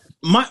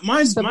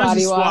 Mine's a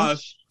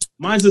Suave.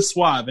 Mine's a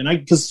Suave, and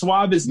because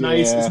Suave is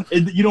nice.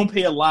 You don't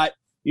pay a lot.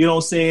 You know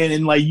what I'm saying?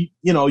 And like you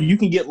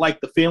can get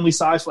like the family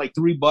size for like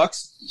 $3.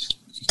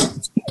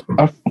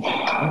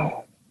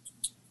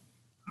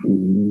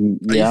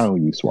 Yeah, I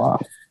don't use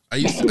Suave.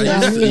 I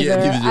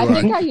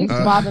think I used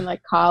Suave in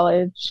like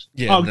college.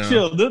 Yeah,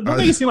 chill. Don't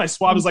make it seem like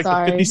Suave is like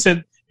the 50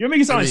 cent. You're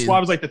making it sound like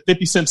Suave is like the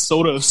 50 cent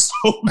soda of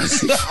soap. I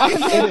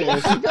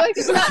feel like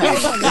it's not.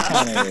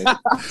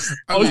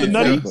 It's the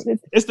nutties.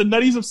 It's the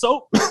nutties of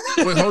soap.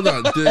 Wait, hold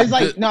on. It's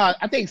like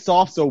I think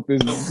soft soap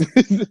is. I was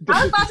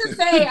about to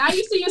say I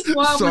used to use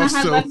Suave when I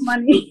had less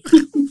money.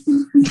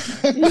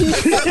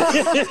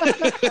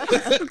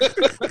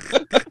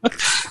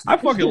 I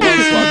fucking love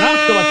Suave. Now I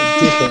feel like a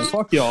dickhead.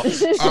 Fuck y'all.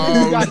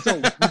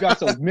 You got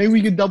soap. Maybe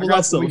we could double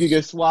up. So we could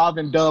get Suave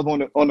and Dove on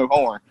the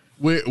horn.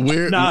 I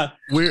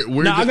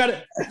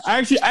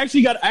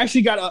actually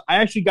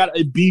got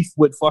a beef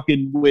with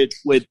fucking with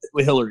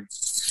Hillary,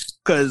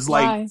 because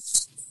like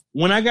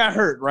when I got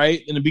hurt,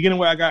 right in the beginning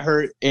where I got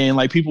hurt and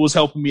like people was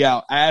helping me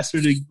out, I asked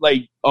her to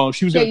like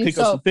she was gonna pick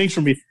up some things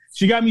for me.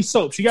 She got me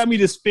soap. She got me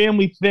this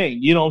family thing.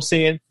 You know what I'm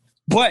saying?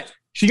 But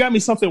she got me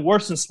something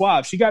worse than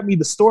Suave. She got me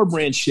the store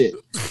brand shit.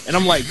 And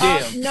I'm like,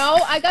 damn. No,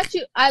 I got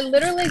you. I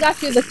literally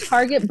got you the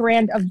Target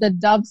brand of the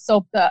Dove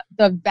soap, the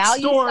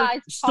value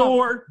size.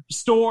 Store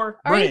brand.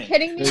 Are you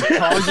kidding me? The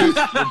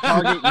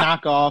Target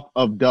knockoff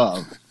of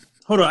Dove.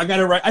 Hold on, I got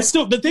it right.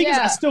 The thing is,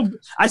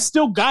 I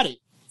still got it.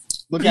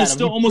 Look at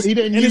him. He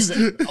didn't use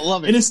it. I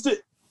love it. And it's still.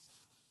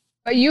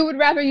 But you would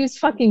rather use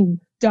fucking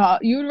Dove.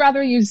 You would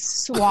rather use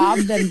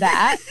Suave than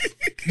that?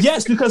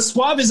 Yes, because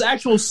Suave is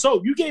actual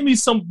soap. You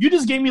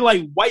just gave me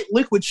like white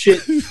liquid shit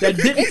that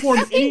didn't form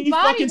any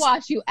body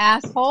wash, you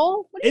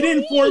asshole. What do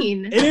you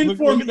mean? It didn't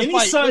form any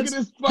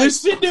suds.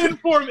 This shit didn't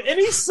form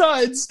any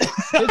suds.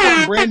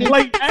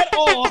 Like at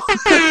all.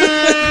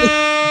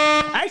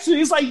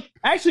 Actually, it's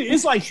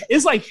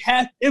like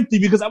half empty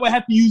because I would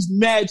have to use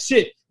mad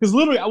shit. Because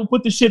literally, I would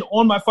put the shit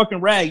on my fucking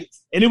rag,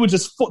 and it would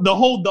just the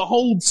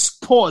whole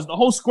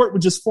squirt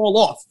would just fall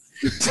off.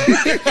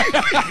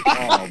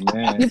 Oh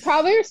man! You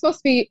probably are supposed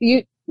to be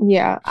you.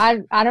 Yeah,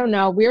 I don't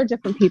know. We're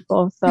different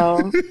people,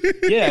 so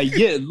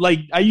yeah.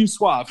 Like I use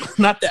Suave,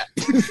 not that.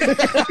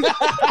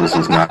 This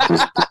is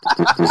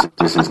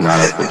not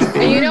a debate.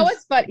 And you know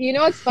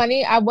what's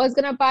funny? I was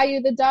gonna buy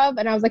you the Dove,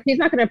 and I was like, he's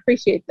not gonna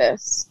appreciate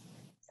this.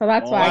 So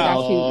that's why I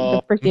got you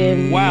the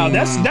freaking. Wow,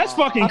 that's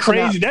fucking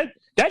crazy.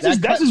 That's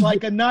just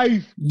like a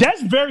knife.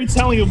 That's very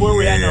telling of where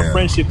we're at in our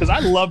friendship, because I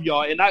love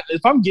y'all, and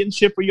if I'm getting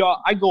shit for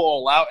y'all, I go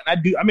all out,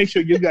 and I make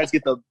sure you guys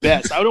get the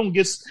best. I don't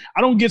get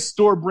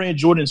store brand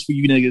Jordans for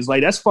you niggas.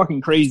 Like that's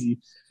fucking crazy.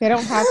 They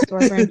don't have store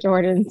brand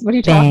Jordans. What are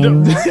you talking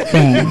about?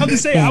 I'm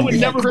just saying, I would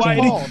never buy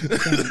any.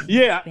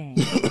 Yeah,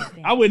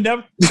 I would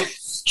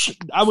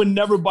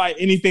never buy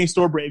anything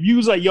store brand. If you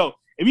was like, yo,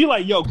 If you're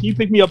like, yo, can you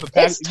pick me up a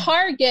pack? It's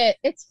Target.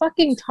 It's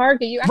fucking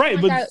Target. You act right,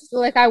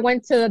 like I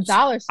went to the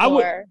dollar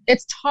store.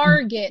 It's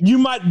Target. You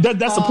might.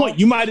 That's the point.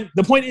 You might.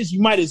 The point is, you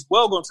might as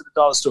well go to the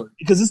dollar store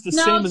because it's the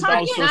same as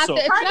dollar store.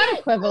 It's not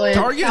equivalent.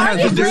 Target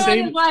has the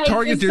same.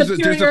 Target,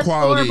 there's a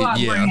quality.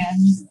 Yeah,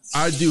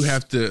 I do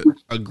have to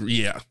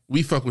agree. Yeah,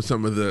 we fuck with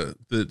some of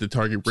the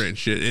Target brand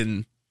shit,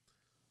 and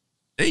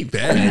it ain't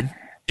bad.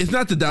 It's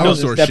not the dollar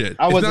store shit.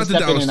 I was not the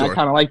dollar store. I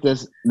kind of like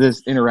this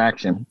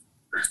interaction.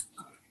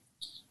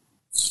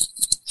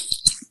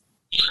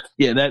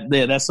 Yeah,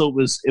 that soap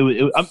was.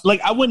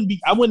 Like I wouldn't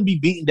be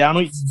beating down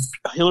on you,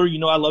 Hillary. You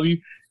know I love you.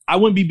 I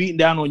wouldn't be beating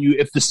down on you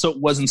if the soap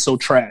wasn't so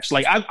trash.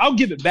 Like I'll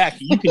give it back.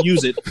 You can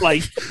use it.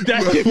 Like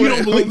that, if you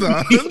don't believe me.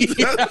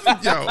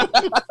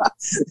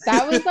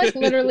 That was like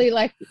literally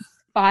like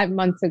 5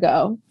 months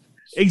ago.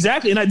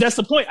 Exactly, and that's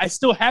the point. I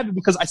still have it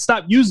because I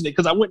stopped using it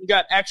because I went and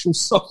got actual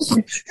soap.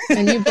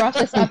 And you brought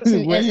this up to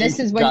me, and this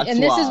is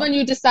when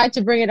you decide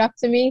to bring it up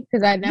to me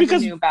because I never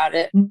knew about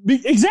it.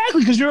 Exactly,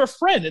 because you're a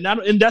friend,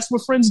 and that's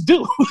what friends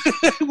do.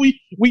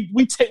 we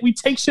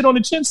take shit on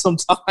the chin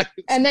sometimes.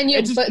 And then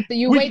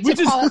you wait to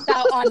call us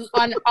out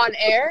on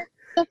air.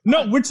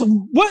 No,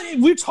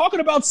 we're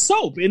talking about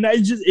soap, and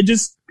it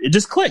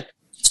just clicked.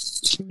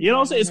 You know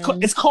what I'm saying?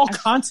 It's called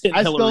content.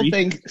 I Hillary. still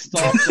think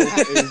soft soap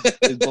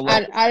is below.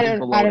 I don't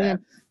know.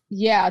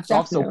 Yeah,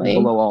 soft definitely. Soap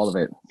is below all of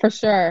it for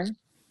sure.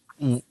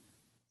 So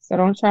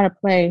don't try to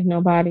play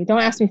nobody.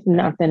 Don't ask me for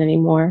nothing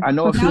anymore. I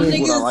know a few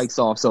people that like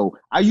soft soap.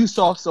 I use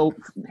soft soap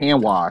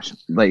hand wash,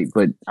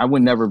 but I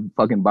would never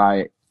fucking buy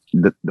it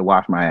to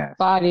wash my ass.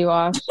 Body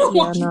wash.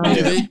 Yeah, no.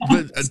 They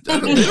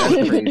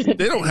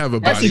don't have a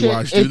body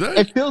wash, do they?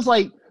 It feels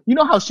like, you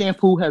know how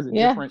shampoo has a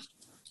different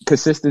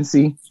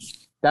consistency?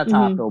 That's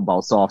how I feel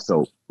about soft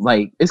soap.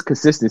 Like, its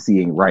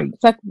consistency ain't right.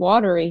 It's like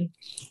watery.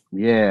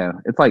 Yeah.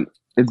 It's like,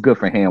 it's good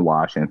for hand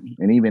washing.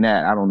 And even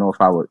that, I don't know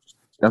if I would,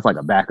 that's like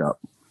a backup.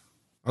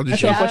 I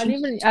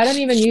don't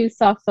even use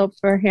soft soap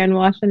for hand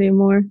wash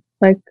anymore.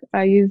 Like,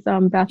 I use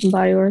Bath and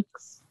Body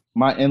Works.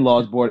 My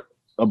in-laws bought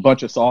a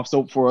bunch of soft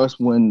soap for us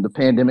when the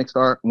pandemic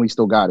started, and we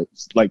still got it.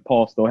 Like,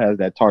 Paul still has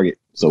that Target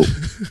soap.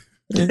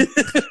 Can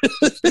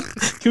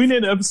we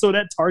name the episode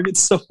that Target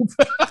soap?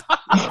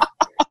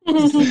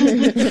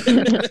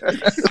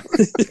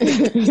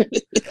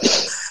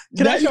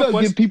 That's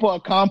gonna give people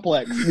a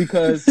complex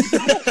because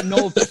I don't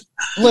know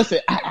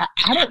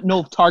I don't know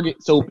if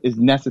Target soap is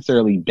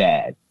necessarily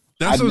bad.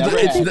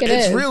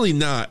 It's really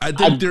not. I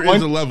think there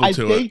is a level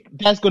to it. I think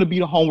that's going to be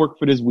the homework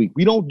for this week.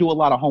 We don't do a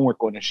lot of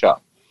homework on the show.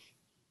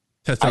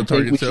 Test out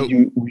Target soap.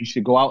 We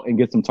should go out and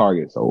get some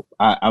Target soap.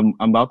 I'm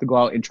about to go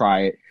out and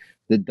try it.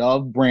 The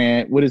Dove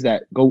brand. What is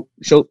that? Go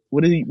show.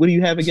 What do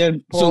you have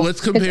again, Paul? So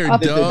let's compare Dove.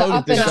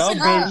 The Dove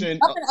version.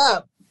 Up and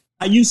up.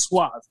 I use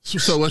Suave.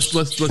 So let's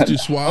do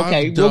Suave.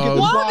 Okay, Dove.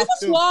 Well, isn't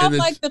Suave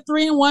like the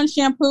 3-in-1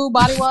 shampoo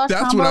body wash?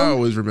 That's combo? what I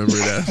always remember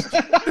it as.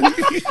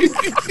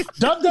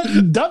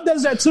 Dove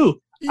does that too.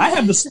 I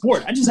have the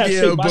Sport. I just have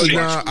straight body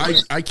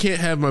wash. I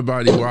can't have my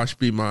body wash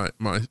be my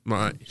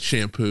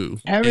shampoo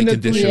and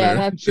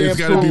conditioner. It's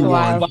got to be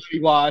one.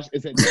 Body wash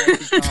is a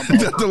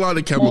that's a lot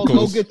of chemicals.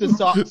 Go get the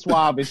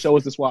Suave and show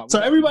us the Suave. So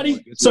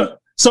everybody, Doc,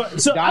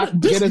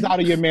 get us out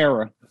of your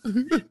mirror.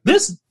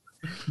 The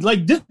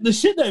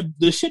shit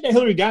that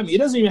Hillary got me, it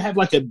doesn't even have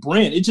like a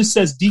brand. It just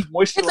says deep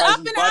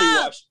moisturizing body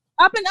wash.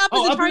 Up and up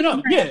is a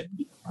brand. Yeah.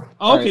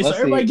 Okay, so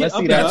everybody get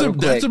up.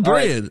 That's a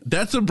brand. Right.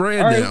 That's a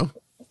brand now.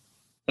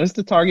 That's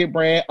the Target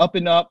brand. Up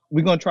and Up.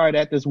 We're gonna try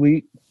that this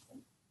week.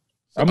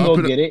 I'm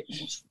gonna get it.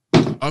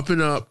 Up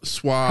and Up,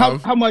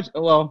 Suave. How much?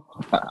 Well,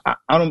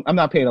 I'm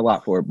not paying a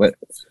lot for it, but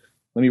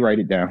let me write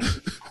it down. I'm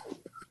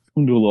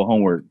gonna do a little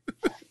homework.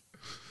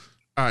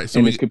 All right,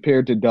 so it's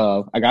compared to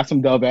Dove. I got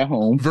some Dove at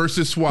home.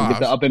 Versus Suave.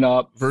 Get the Up and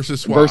Up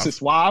versus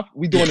Suave.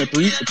 We doing a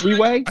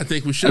three-way? I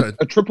think we should.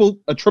 A triple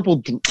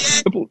threat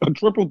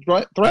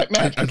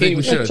match. I think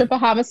we should. Triple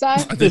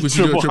homicide. I think we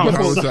should do a triple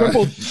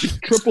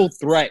homicide. Triple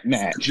threat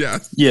match.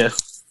 Yeah.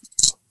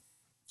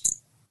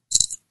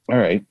 All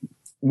right.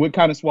 What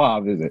kind of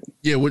Suave is it?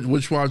 Yeah.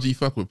 Which Suave do you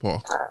fuck with,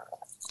 Paul?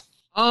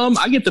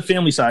 I get the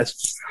family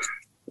size.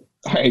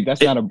 All right,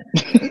 that's not a.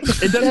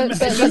 It doesn't.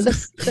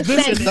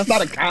 That's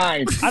not a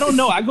kind. I don't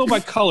know. I go by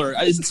color.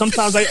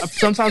 Sometimes I'm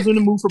in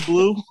the mood for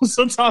blue.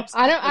 Sometimes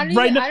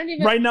right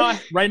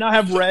now I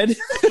have red.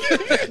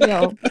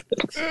 Yo,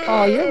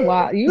 oh, you're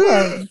wild. You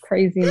are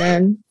crazy,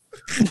 man.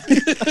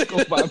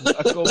 Go by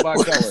color.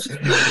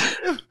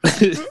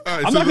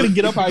 Right, I'm not gonna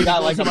get up. I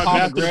got like a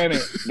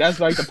pomegranate. That's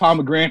like the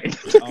pomegranate.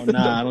 Oh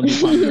nah, I don't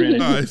do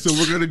pomegranate. All right, so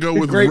we're gonna go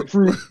with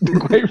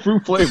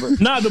grapefruit flavor.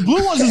 Nah, the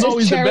blue ones is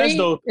always the best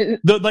though.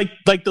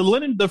 The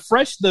linen,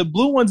 the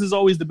blue ones is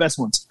always the best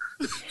ones.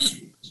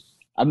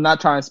 I'm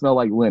not trying to smell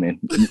like linen,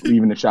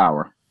 even the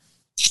shower.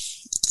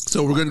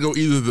 So we're gonna go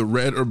either the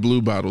red or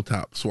blue bottle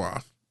top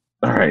Suave.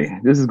 All right,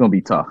 this is gonna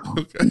be tough.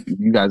 Okay,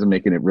 you guys are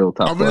making it real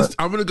tough.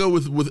 I'm gonna go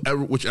with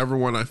whichever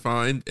one I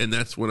find, and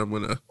that's what I'm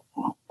gonna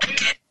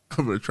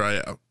try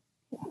out.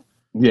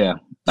 Yeah,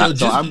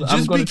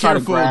 just be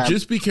careful.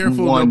 Just be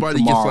careful.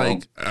 Nobody gets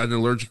like an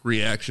allergic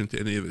reaction to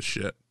any of this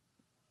shit.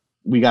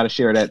 we got to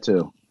share that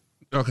too.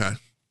 Okay.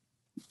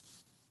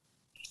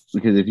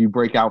 Because if you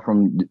break out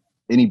from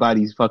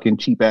anybody's fucking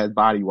cheap ass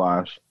body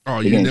wash,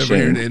 you never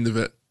hear the end of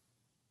it.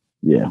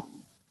 Yeah. All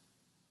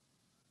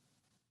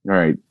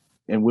right.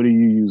 And what do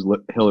you use,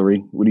 Hillary?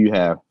 What do you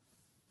have?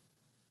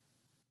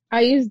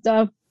 I use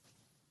Dove.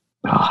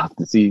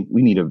 See,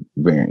 we need a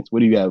variance. What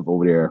do you have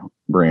over there,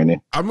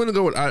 Brandon? I'm gonna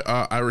go with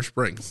Irish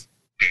Springs.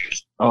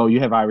 Oh,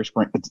 you have Irish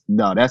Springs.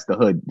 No, that's the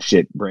hood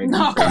shit, Brandon.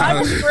 No,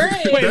 Irish Springs.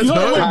 Wait,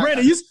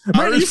 Brandon, you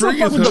still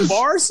fuck with the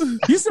bars?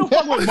 You still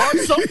fuck with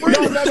bars? So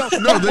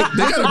No, they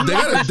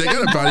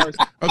got a body.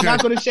 Okay. I'm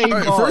not gonna shave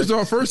bars.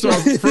 First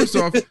off,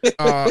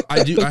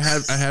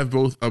 I have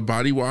both a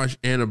body wash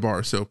and a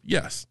bar soap.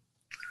 Yes,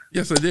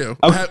 I do.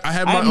 Okay. I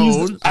have my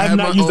own. I have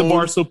not used the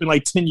bar soap in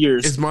like 10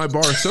 years. It's my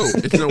bar soap.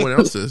 It's no one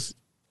else's.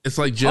 It's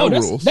like jail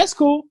rules. That's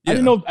cool. Yeah. I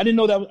didn't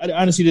know that. I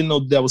honestly didn't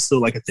know that was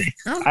still like a thing.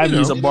 I haven't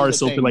used a bar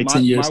soap in like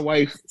 10 years.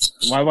 My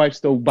wife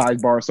still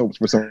buys bar soaps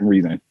for some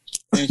reason.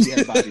 And she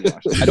has body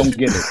wash. I don't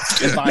get it.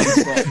 It's body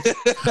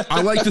soap.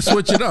 I like to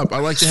switch it up. I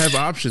like to have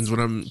options when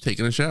I'm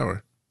taking a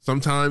shower.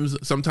 Sometimes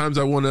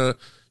I want to,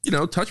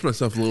 touch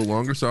myself a little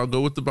longer, so I'll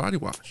go with the body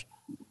wash.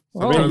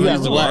 You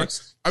guys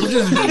relax. I'm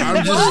just talking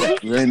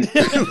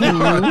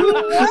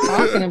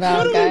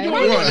about,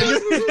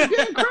 guys.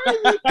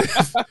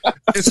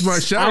 It's my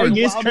shower. I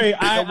guess crazy.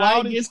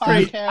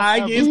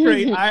 I'm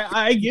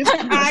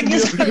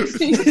just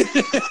saying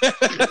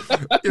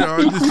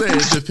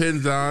it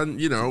depends on,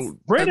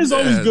 Brandon's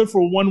always good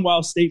for one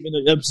wild statement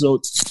in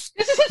episodes.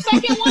 This is his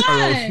second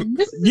one.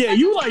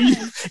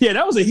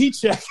 That was a heat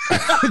check.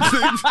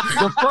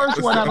 The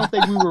first one, I don't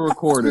think we were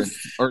recording.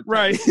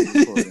 Right.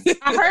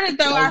 I heard it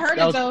though.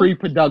 That was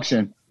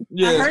pre-production.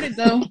 Yeah. I heard it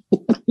though.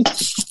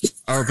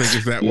 I don't think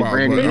it's that wild.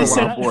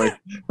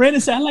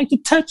 Brandon said, I like to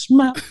touch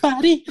my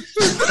body.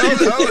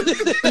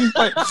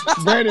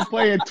 Brandon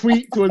playing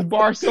tweet to his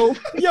bar soap.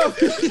 Yo.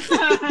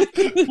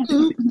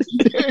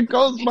 There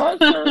goes my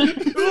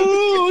shirt.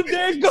 Ooh,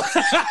 there it goes.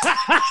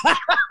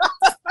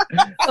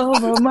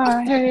 Over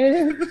my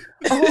head.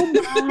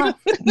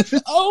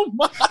 Oh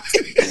my.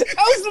 That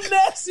was the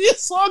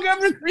nastiest song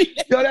ever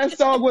created. Yo, that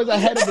song was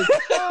ahead of its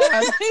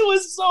time. It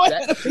was so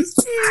ahead of its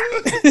time.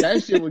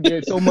 That shit would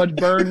get so much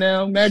burn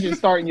now. Imagine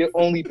starting your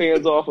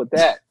OnlyFans off with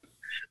that.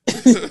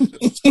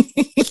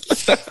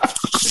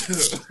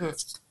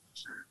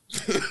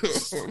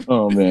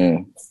 Oh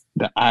man,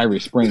 the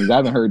Irish Springs. I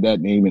haven't heard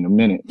that name in a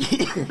minute.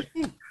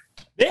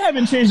 They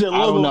haven't changed their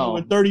logo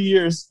in 30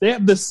 years. They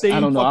have the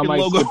same fucking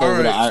logo. Skip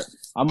over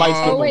I might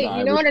skip over wait,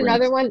 you know what?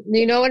 Another one.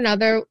 You know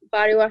another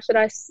body wash that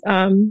I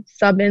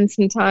sub in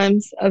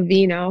sometimes?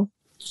 Aveeno.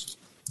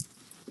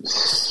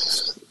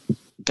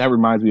 That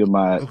reminds me of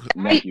my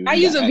nephew. I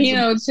use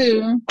Aveeno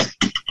too.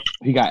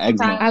 He got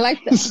eczema. I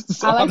like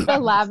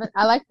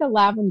the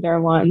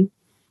lavender one.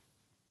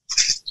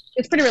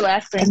 It's pretty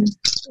relaxing.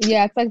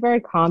 Yeah, it's like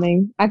very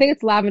calming. I think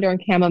it's lavender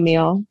and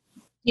chamomile.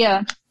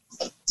 Yeah.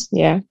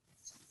 Yeah.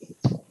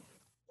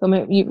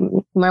 So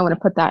you might want to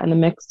put that in the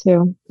mix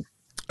too.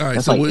 All right,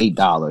 that's so like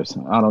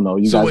 $8. I don't know.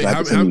 You guys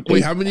have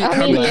to how many are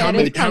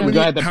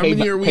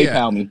we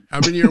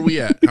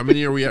at? How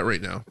many are we at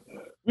right now?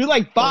 We're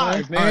like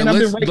 5, man.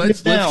 Right,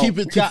 let's keep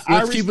it to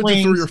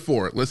 3 or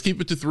 4. Let's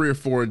keep it to 3 or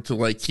 4 to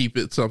like keep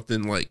it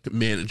something like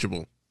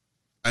manageable.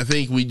 I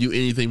think we do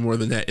anything more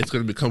than that, it's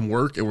going to become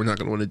work, and we're not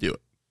going to want to do it.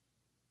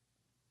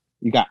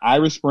 You got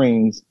Irish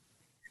Springs,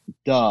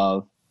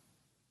 Dove,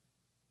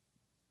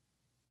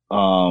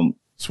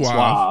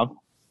 Suave,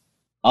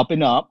 Up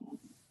and Up.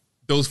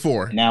 Those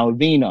 4. Now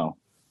Aveeno.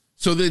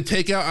 So then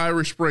take out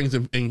Irish Springs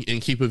and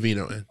keep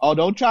Aveeno in. Oh,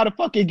 don't try to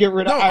fucking get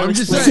rid of Irish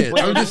Springs.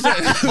 I'm just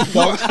saying.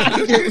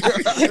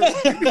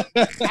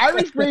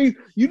 Irish Springs,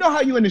 you know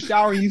how you in the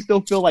shower and you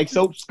still feel like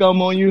soap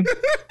scum on you?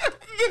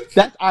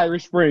 That's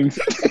Irish Springs.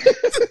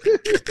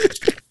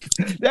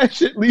 That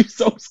shit leaves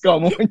soap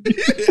scum on you.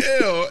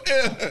 Ew.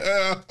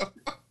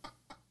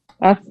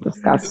 That's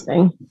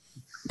disgusting.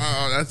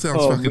 Oh, that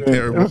sounds fucking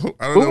terrible.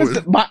 I don't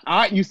know. My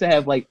aunt used to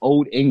have like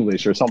Old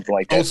English or something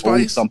like that. Old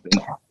Spice? Old something.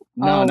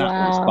 No,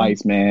 not Old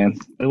Spice, man.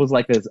 It was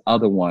like this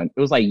other one. It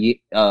was like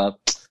no,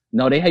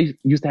 they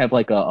used to have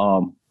like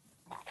a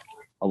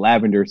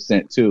lavender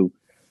scent too.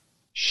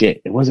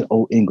 Shit, it wasn't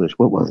Old English.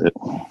 What was it?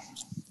 I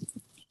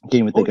can't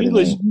even think of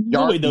English. the name.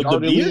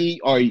 Yardley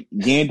or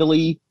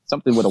Yandley,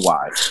 something with a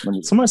Y.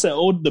 Somebody said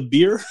the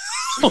beer.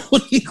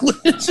 Old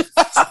English.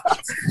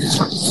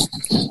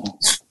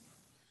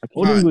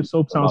 Old English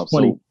soap sounds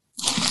funny.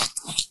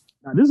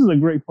 Now, this is a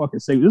great fucking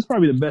segment. This is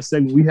probably the best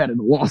segment we had in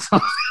a long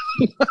time.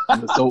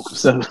 soap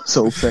segment.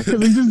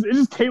 It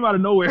just came out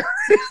of nowhere.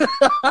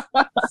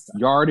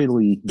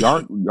 Yardley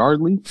body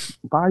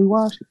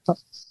wash.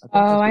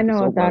 I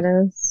know what that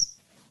is.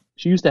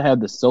 She used to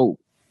have the soap,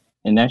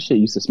 and that shit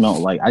used to smell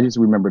like. I just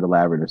remember the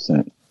lavender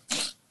scent.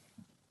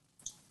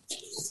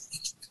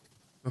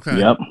 Okay.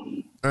 Yep.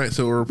 All right,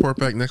 so we'll report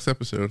back next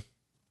episode.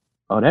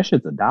 Oh, that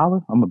shit's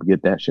 $1? I'm gonna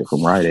get that shit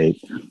from Rite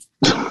Aid.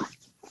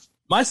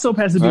 My soap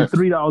has to be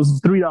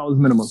 $3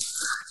 minimum.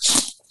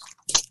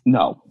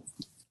 No.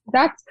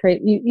 That's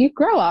crazy. You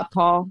grow up,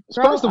 Paul.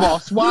 First of all,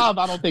 Suave,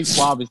 I don't think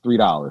Suave is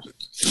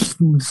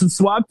 $3.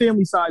 Suave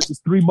family size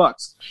is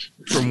 $3.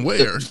 From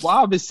where?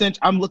 Suave Essentials.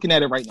 I'm looking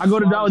at it right now. I go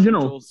to Dollar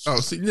General. Oh,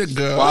 see,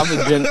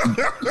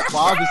 nigga.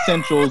 Suave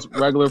Essentials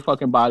regular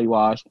fucking body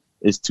wash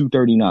is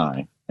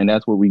 $2.39, and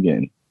that's what we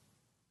getting.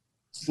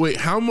 Wait,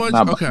 how much?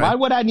 Now, okay. Why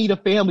would I need a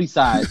family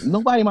size?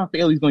 Nobody in my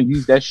family is going to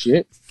use that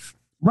shit.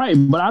 Right,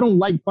 but I don't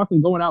like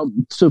fucking going out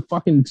to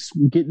fucking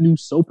get new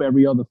soap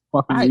every other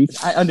fucking week.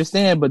 I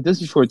understand, but this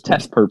is for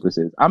test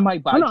purposes. I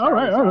might buy all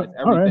right.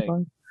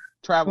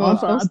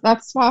 Travel.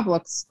 That Suave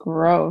looks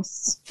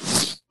gross.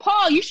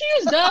 Paul, you should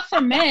use Dove for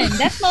Men.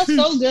 That smells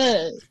so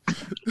good.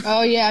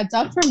 Oh yeah,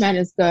 Dove for Men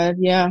is good.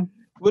 Yeah.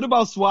 What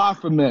about Suave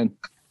for Men?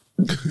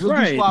 We'll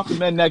do Suave for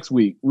Men next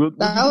week.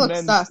 That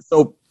looks sus.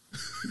 Soap.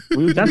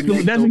 That's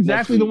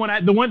exactly the one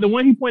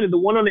he pointed. The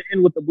one on the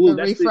end with the blue.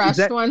 The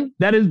refreshed one.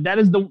 That is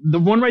the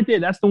one right there.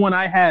 That's the one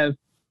I have.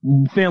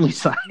 Family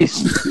size.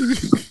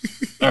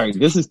 All right,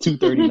 this is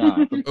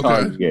 $2.39 from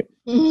Target.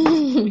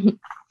 I'm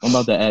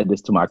about to add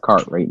this to my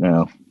cart right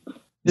now.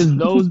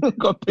 Those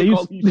they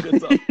used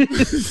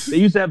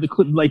to have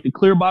the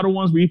clear bottle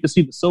ones where you could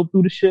see the soap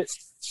through the shit.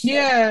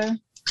 Yeah.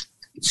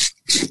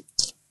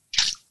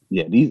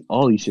 Yeah,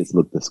 all these shits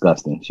look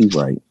disgusting. She's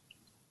right.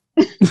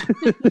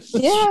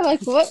 Yeah,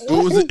 like what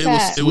was it?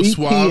 That? It was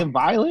Suave and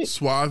Violet.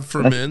 Suave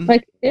for Men.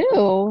 Like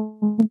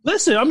ew.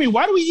 Listen, I mean,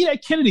 why do we eat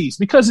at Kennedy's?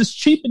 Because it's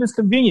cheap and it's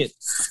convenient.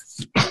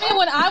 I mean,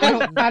 when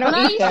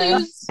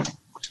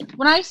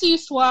I used to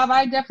use Suave,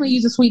 I definitely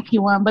used a sweet pea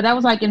one, but that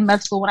was like in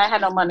med school when I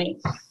had no money.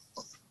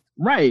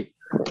 Right.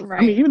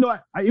 I mean, even though I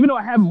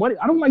have money,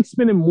 I don't like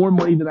spending more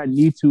money than I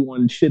need to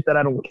on shit that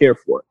I don't care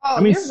for. Oh,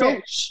 I mean, you're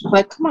rich.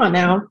 Like, come on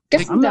now.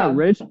 I'm not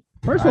rich.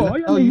 First of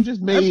all, you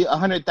just made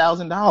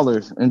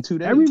 $100,000 in 2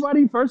 days.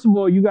 Everybody, first of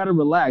all, you got to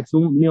relax.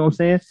 You know what I'm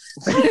saying?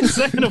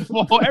 Second of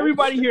all,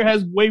 everybody here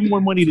has way more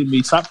money than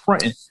me. Stop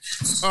fronting.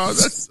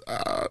 That's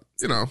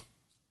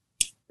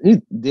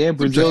Damn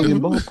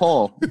Brazilian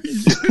Paul.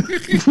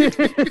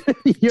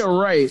 You're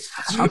right.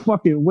 I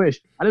fucking wish.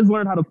 I just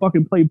learned how to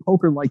fucking play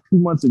poker like 2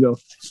 months ago.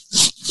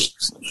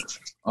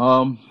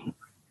 All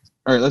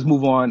right, let's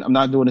move on. I'm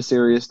not doing the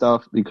serious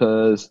stuff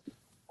because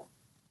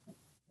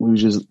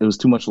it was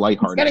too much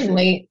lighthearted. It's getting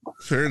late.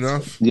 Fair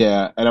enough.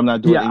 Yeah, and I'm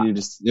not doing any of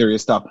this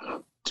serious stuff.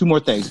 2 more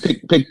things.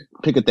 Pick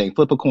a thing.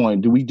 Flip a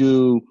coin. Do we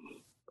do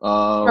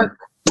twerk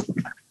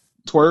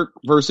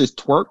versus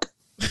twerk?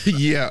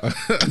 Yeah.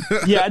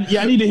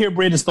 I need to hear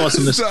Brandon's thoughts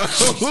on this.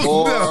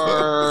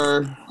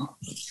 Or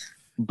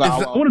I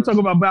want to talk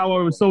about Bow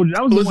Wow and Soldier.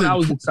 That was the one I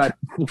was excited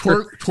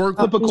for. Twerk.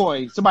 Flip a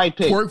coin. Somebody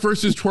pick. Twerk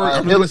versus twerk.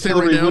 I'm going to say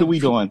right now. What are we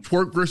doing?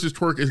 Twerk versus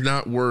twerk is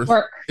not worth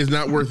it. It's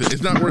not worth it.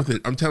 It's not worth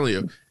it. I'm telling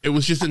you. It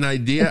was just an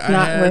idea I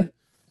had.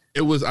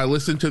 I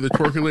listened to the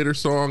Twerkulator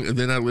song and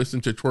then I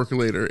listened to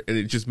Twerkulator and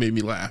it just made me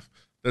laugh.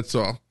 That's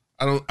all.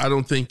 I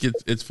don't think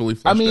it's fully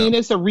fleshed out.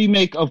 It's a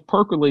remake of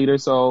Percolator,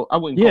 so I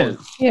wouldn't call it.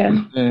 Yeah.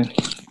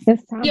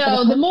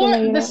 Yo,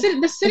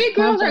 the city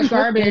girls are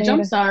garbage.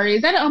 I'm sorry.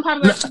 Is that an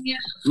unpopular opinion?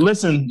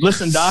 Listen,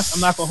 Doc. I'm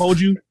not gonna hold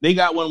you. They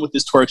got one with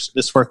this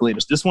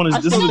Twerkulator. This one is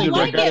a good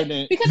record.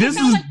 This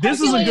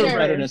is a good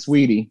better than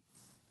Sweetie.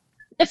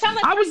 It sounds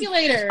like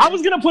Percolator. I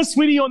was gonna put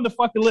Sweetie on the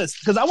fucking list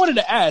because I wanted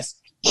to ask: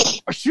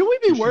 should we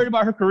be worried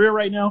about her career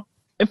right now?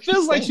 It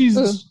feels like she's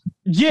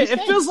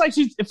It feels like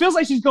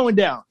she's going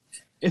down.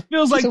 It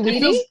feels like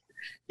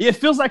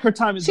her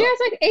time is. She has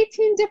like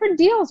 18 different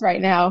deals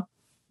right now.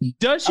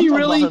 Does she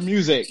really? Her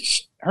music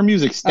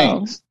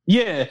stinks. Oh.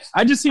 Yeah,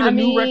 I just seen a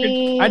new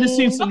record. I just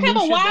seen some. Okay,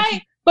 but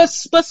why? But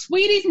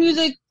Sweetie's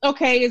music,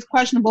 is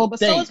questionable. But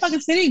so is fucking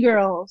City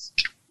Girls.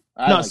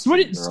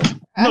 City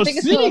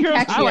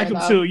Girls. I like them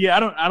too. Yeah, I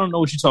don't know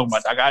what you're talking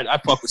about. I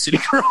fuck with City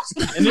Girls.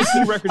 And this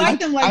new record,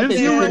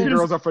 City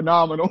Girls are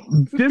phenomenal.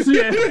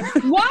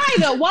 Why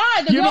though?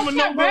 Why the girls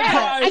can't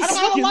rap? I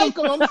don't like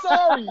them.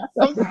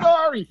 I'm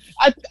sorry.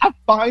 I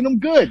find them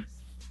good.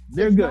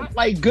 They're good. Not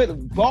like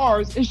good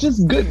bars. It's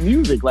just good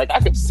music. Like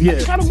I can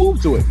kind of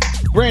move to it.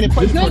 Brandon,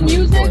 play good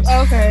music.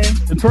 Okay.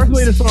 The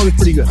Twerkulator song is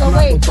pretty good. So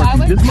wait,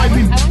 this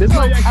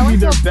might actually be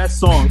their best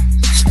song.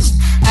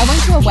 I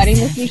went to a wedding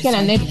this weekend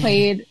and they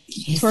played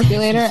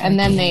Twerkulator and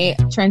then they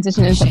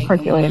transitioned into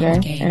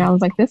Percolator and I was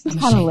like, this is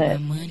kind of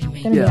lit.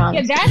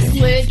 Yeah, that's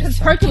lit because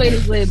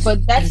Percolator's lit,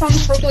 but that song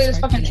Percolator's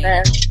fucking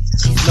trash.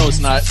 No, it's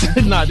not.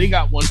 Nah, they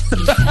got one.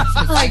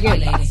 I like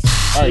it.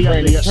 All right,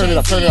 Brandon, turn it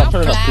up,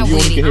 because you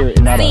only can hear it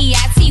and not us.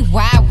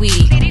 C-I-T-Y with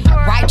it.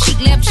 Right cheek,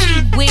 left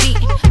cheek with it.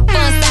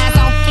 Fun size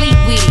on fleet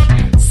with it.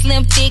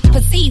 Slim, thick,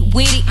 petite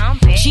with it.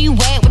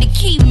 G-Wag with the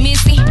key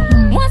missing.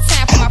 One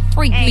time for my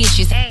freak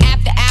bitches.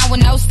 After hour,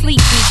 no sleep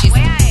bitches.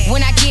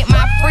 When I get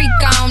my freak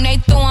on, they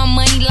throwing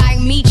money like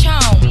me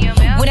chong.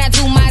 When I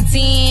do my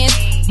dance,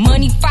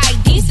 money fight,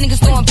 these niggas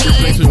throwing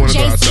pins.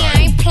 JC,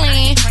 I ain't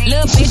playing.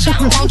 Little bitch, I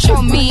want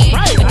your man.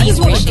 But these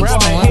rich niggas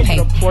throwing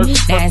paper.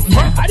 That's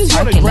not I just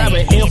want to grab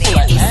a handful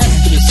of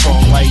ass for this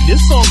song. Like, this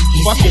song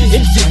fucking,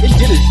 it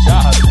did its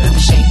job, man.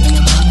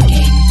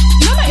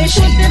 No, know my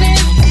issue with it is,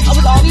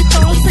 with all these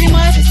songs pretty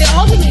much, they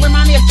all just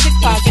remind me of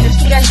TikTok and it's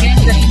stupid ass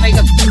games that you make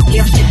up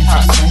damn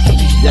TikTok.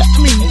 Yeah,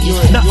 I mean,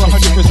 you're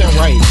 100%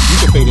 right. You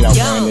can fade it out,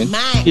 Brandon.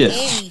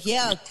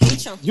 Yeah.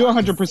 You're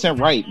 100%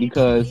 right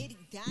because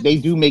they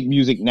do make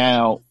music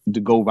now to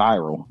go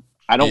viral.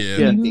 I don't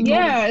think they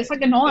Yeah, it's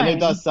like annoying. And it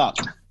does suck.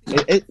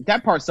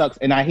 That part sucks,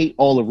 and I hate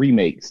all the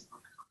remakes.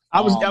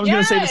 I was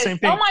gonna say the same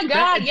thing. Oh my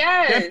god,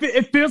 yes.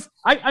 It feels.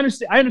 I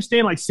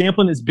understand. Like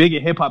sampling is big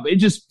in hip hop. It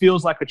just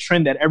feels like a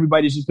trend that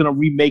everybody's just gonna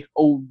remake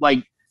old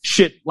like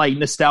shit, like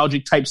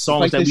nostalgic type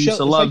songs that we used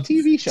to love. Like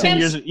TV shows. 10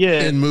 years,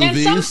 and movies. And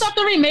some stuff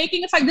they're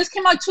remaking. It's like this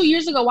came out 2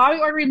 years ago. Why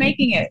are we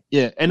remaking it?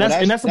 Yeah, and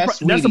that's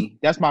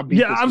my beef.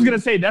 Yeah, I was gonna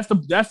say that's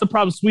the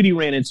problem Sweetie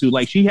ran into.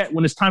 Like she had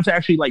when it's time to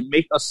actually like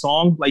make a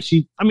song. Like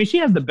she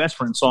has the Best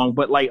Friend song,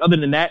 but like other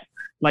than that,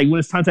 like when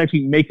it's time to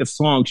actually make a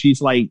song,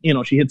 she's like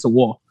she hits a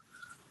wall.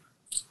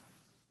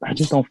 I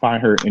just don't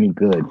find her any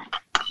good.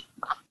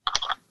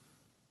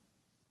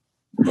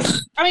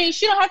 I mean,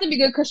 she don't have to be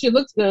good because she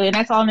looks good, and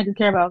that's all niggas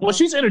care about. Well,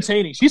 she's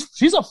entertaining.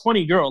 She's a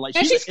funny girl. Like,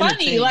 and she's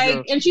funny, like,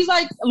 girl. And she's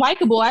like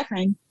likable. I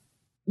think.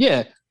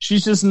 Yeah,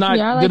 she's just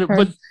not good.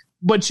 Like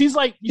but she's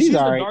like she's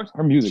all the right. dark.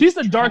 Her music. She's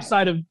the dark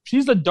side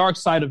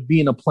of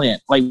being a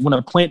plant. Like when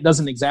a plant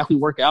doesn't exactly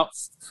work out.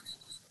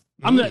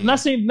 I'm not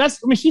saying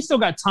that's. I mean, she's still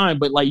got time,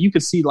 but like you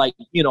could see, like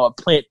a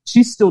plant.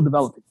 She's still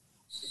developing.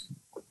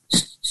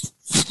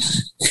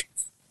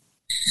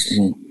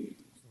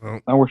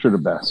 I wish her the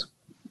best.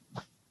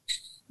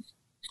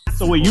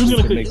 So wait, you was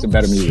gonna make some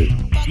better music.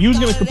 You was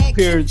gonna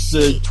compare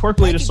the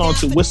Twerkulator song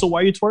to Whistle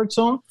While You Twerk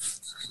song?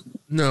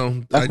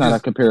 No, that's not a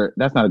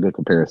good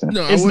comparison.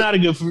 No, it's not a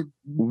good.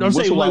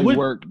 Whistle While You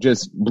Work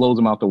just blows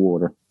them out the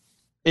water.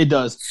 It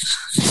does.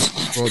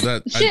 Well,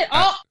 that shit.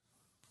 All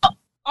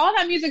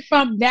that music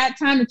from that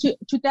time, the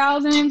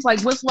 2000s,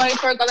 like Whistle While You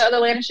Twerk, all the other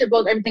Atlanta shit,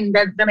 blows everything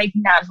that they're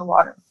making out of the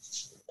water.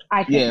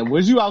 I think. Yeah,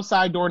 was you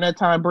outside during that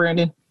time,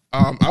 Brandon?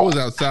 I was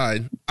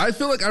outside. I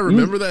feel like I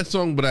remember that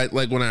song, but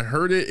when I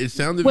heard it, it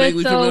sounded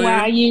vaguely familiar. Whistle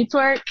While You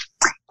Twerk.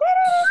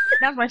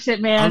 That's my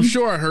shit, man. I'm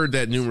sure I heard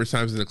that numerous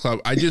times in the club.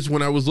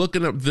 when I was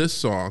looking up this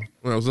song,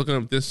 I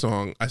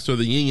saw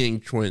the Ying Yang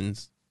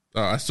Twins.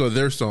 I saw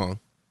their song.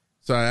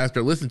 So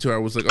after I listened to it, I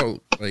was like, oh,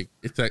 like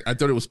it's like, I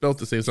thought it was spelled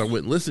the same, so I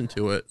went and listened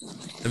to it.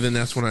 And then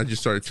that's when I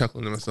just started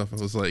chuckling to myself. I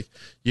was like,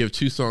 you have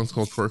two songs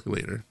called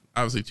Twerkulator.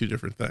 Obviously two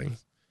different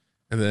things.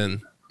 And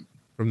then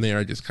from there,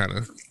 I just kind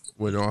of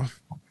went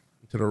off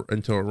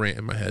until it ran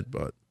in my head.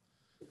 But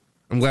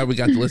I'm glad we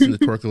got to listen to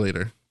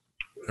Twerkulator.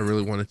 I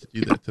really wanted to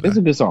do that today. It's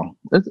a good song.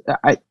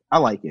 I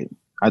like it.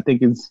 I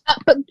think it's.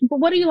 But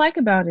what do you like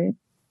about it?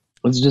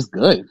 It's just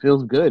good. It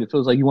feels good. It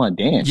feels like you want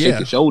to dance, shake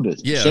your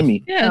shoulders,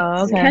 shimmy.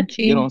 Yeah,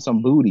 catchy. Get on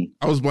some booty.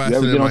 I was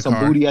blasting. You ever get on some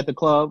booty at the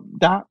club,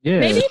 Doc? Yeah.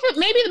 Maybe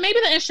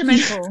the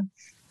instrumental.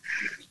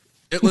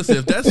 Listen,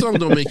 if that song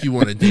don't make you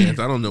want to dance,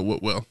 I don't know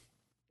what will.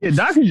 Yeah,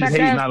 Doc is just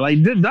hating now.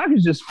 Like Doc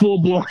is just full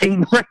blown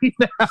hating right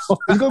now.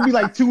 It's gonna be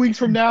like 2 weeks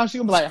from now.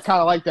 She's gonna be like, I kind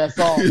of like that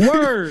song.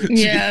 Word.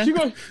 Yeah. She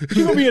gonna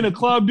be in a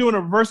club doing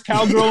a reverse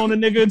cowgirl on the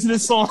nigga to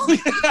this song.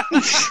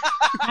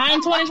 Not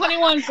in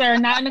 2021, sir.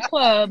 Not in the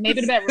club.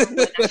 Maybe the bedroom.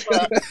 But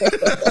not the club.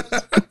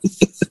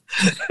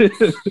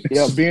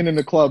 Yeah, being in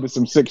the club is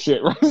some sick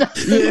shit right now.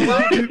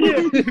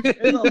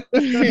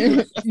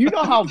 You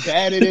know how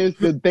bad it is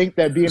to think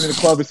that being in the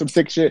club is some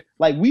sick shit?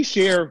 Like, we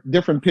share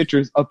different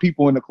pictures of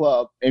people in the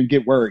club and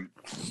get worried.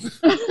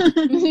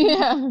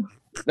 Yeah.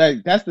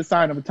 Like, that's the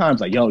sign of the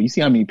times. Like, yo, you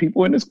see how many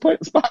people in this spot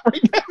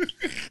right now?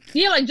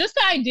 Yeah, like, just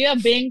the idea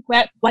of being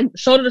like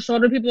shoulder to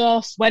shoulder, people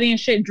all sweaty and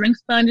shit,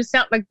 drinks done, just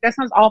sound like that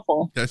sounds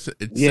awful.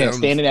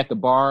 Standing at the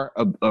bar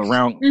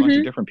around a bunch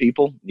of different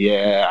people.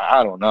 Yeah,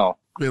 I don't know.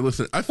 Man,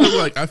 listen, I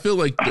feel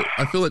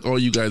like all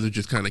you guys are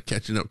just kind of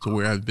catching up to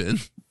where I've been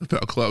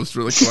about clubs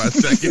for like the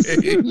last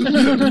decade.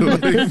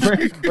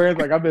 Brand's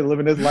like, I've been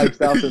living this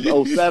lifestyle since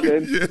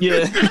 2007. Yeah.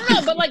 I don't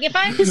know, but like if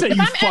I'm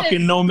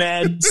fucking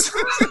nomads.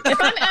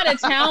 If I'm out of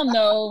town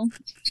though,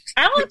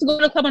 I don't have to go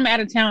to the club when I'm out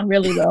of town,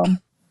 really though.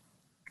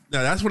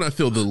 Now that's when I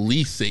feel the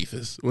least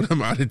safest, when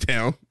I'm out of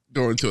town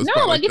going to a spot.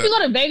 No, like if you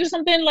go to Vegas or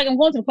something, like I'm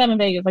going to the club in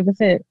Vegas, like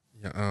that's it.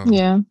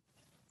 Yeah.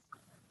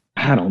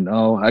 I don't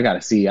know. I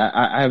gotta see.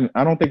 I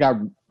don't think I've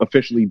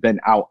officially been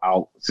out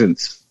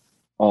since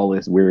all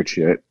this weird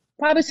shit.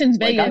 Probably since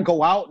Vegas. Like, I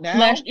go out now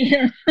last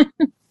year. I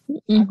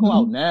go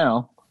out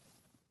now,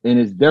 and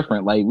it's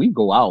different. Like, we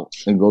go out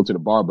and go to the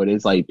bar, but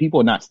it's like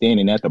people are not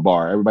standing at the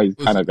bar. Everybody's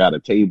kind of got a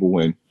table.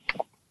 And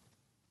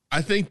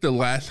I think the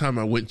last time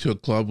I went to a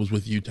club was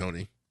with you,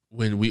 Tony,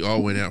 when we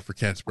all went out for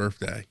Kat's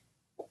birthday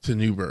to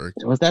Newburgh.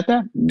 Was that?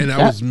 And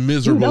I was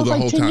miserable the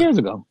whole 10 time. Years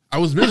ago. I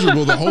was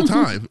miserable the whole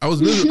time. I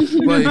was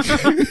miserable.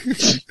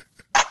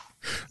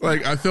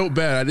 Like I felt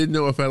bad. I didn't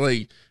know if I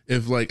was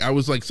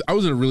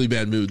in a really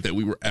bad mood that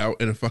we were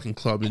out in a fucking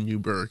club in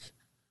Newburgh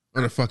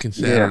on a fucking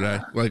Saturday.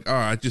 Yeah. Like,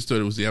 I just thought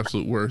it was the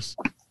absolute worst.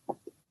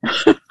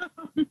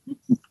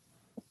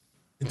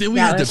 Then we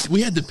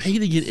had to pay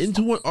to get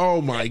into one.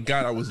 Oh my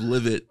god, I was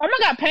livid. Oh my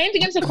god, paying to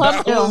get into the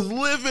club. I was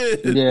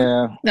livid.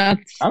 Yeah, I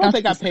don't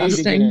think I paid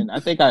to get in. I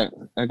think I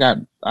got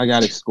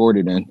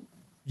escorted in.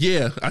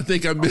 Yeah, I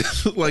think I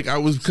missed. Like I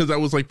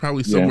was like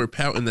probably somewhere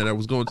pouting that I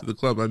was going to the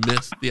club. I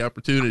missed the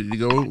opportunity to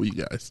go in with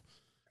you guys.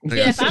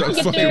 If I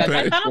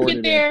don't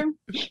get there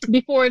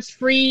before it's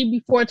free,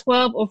 before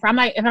 12, or if I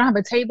don't have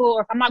a table,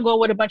 or if I'm not going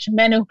with a bunch of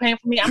men who are paying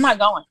for me, I'm not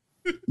going.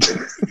 I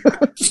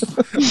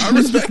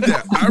respect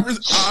that. I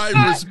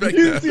respect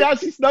you that. See how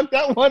she snuck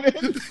that one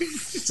in?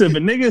 So if a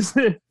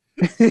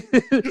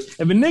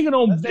nigga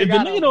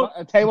don't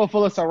a table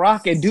full of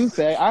Ciroc and Douce,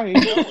 I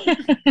ain't going.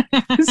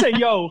 She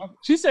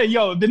said,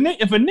 yo,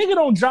 if a nigga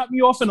don't drop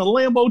me off in a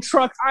Lambo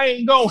truck, I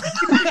ain't going.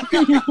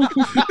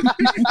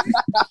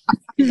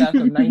 That's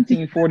from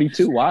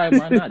 1942. Why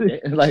am I not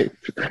there? Like,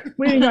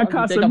 we ain't got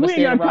costume. We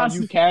ain't got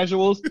costume. You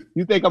casuals?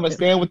 You think I'm gonna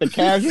stand with the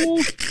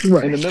casuals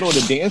in the middle of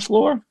the dance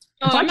floor?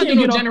 If I can't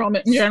get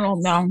general,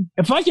 no.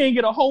 If I can't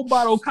get a whole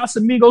bottle of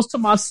Casamigos to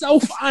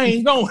myself, I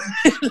ain't going.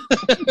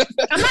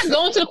 I'm not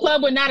going to the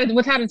club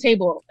without a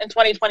table in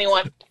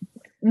 2021.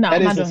 No,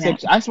 I'm not doing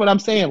that. That's what I'm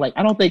saying. Like,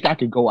 I don't think I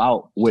could go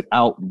out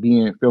without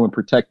feeling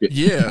protected.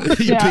 Yeah,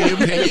 Use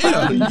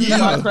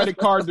my credit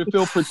card to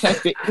feel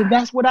protected. And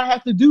that's what I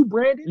have to do,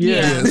 Brandon.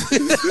 Yeah.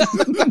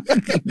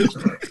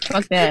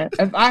 Fuck that.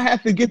 If I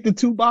have to get the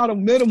 2-bottle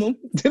minimum,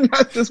 then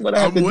that's just what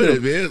I have to do. I'm with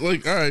it, man.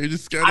 Like, all right, you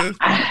just gotta.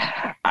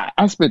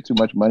 I spent too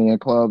much money in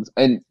clubs,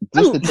 and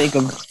just to think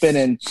of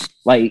spending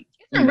like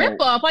it's a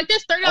ripoff. Like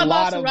this $30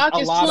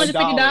 Ciroc is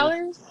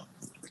 $250.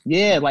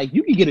 Yeah, like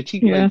you can get a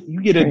cheap,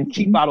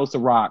 cheap bottle of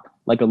Ciroc,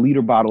 like a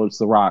liter bottle of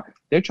Ciroc.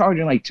 They're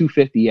charging like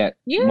 $250 at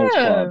most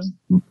clubs,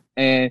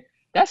 and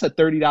that's a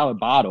 $30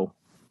 bottle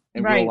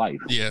in real life.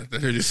 Yeah,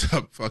 they're just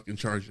up fucking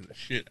charging the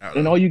shit out.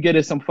 And all you get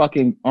is some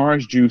fucking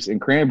orange juice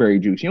and cranberry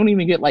juice. You don't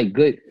even get like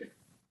good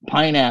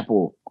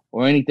pineapple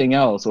or anything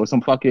else, or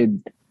some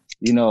fucking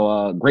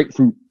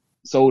grapefruit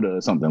soda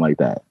or something like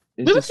that.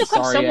 It's we went to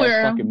club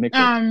somewhere.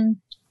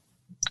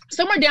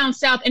 Somewhere down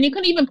south, and you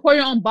couldn't even pour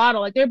your own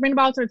bottle. Like they would bring the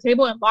bottle to the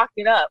table and lock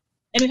it up,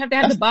 and you have to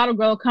have the bottle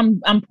girl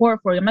come pour it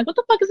for you. I'm like, what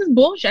the fuck is this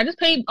bullshit? I just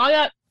paid all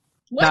that.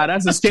 Nah,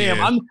 that's a scam.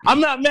 Yeah. I'm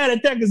not mad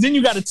at that because then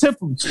you got to tip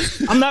them.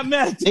 I'm not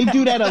mad at that. They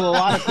do that at a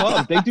lot of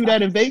clubs. They do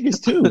that in Vegas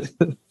too.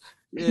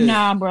 Yeah.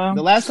 Nah, bro.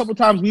 The last couple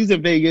times we was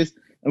in Vegas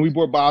and we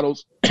bought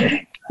bottles,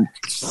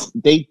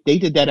 they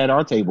did that at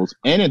our tables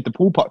and at the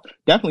pool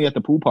definitely at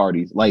the pool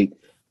parties. Like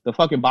the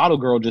fucking bottle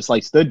girl just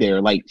like stood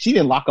there, like she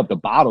didn't lock up the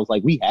bottles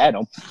like we had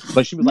them,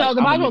 but she was like,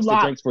 the bottle was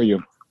locked. Drinks for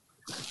you.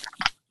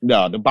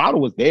 No, the bottle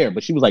was there,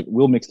 but she was like,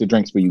 we'll mix the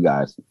drinks for you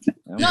guys.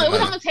 No, it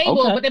was on the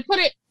table, but they put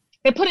it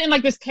in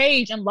like this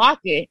cage and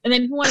locked it, and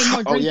then if you wanted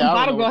more drinks, the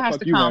bottle girl has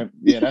to come.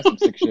 Yeah, that's some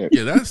sick shit.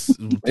 Yeah,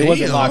 it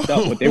wasn't locked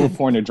up, but they were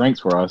pouring the drinks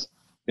for us.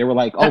 They were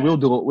like, "Oh,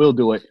 we'll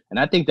do it," and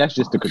I think that's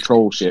just the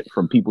control shit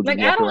from people. Like,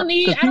 I don't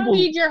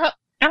need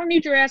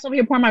your ass over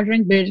here pouring my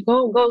drink, bitch.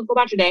 Go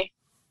about your day.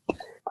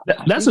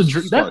 That's a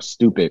dream. That's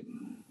stupid.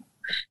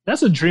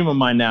 That's a dream of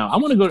mine now. I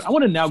want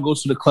to now go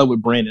to the club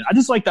with Brandon. I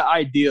just like the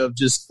idea of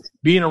just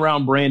being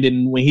around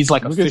Brandon when he's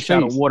like a fish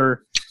out of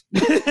water.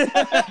 He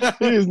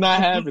is not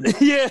having it.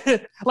 Yeah,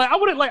 I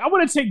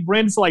want to take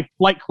Brandon to like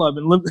Flight Club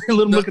and let him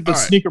look at the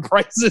sneaker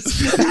prices.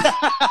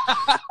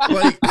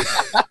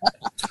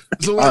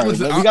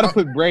 Listen, we got to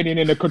put Brandon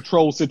in a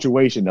control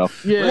situation though.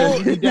 Yeah,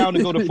 he's down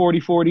to go to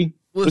 40-40.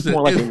 It's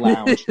more like a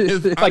lounge.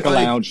 It's like a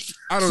lounge.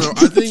 I don't know.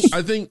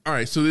 I think. All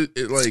right. So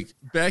it like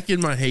back in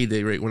my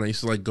heyday, right, when I used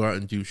to like go out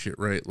and do shit,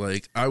 right?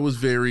 Like I was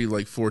very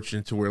like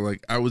fortunate to where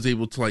like I was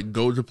able to like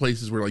go to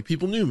places where like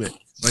people knew me.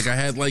 Like I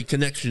had like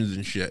connections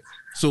and shit.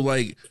 So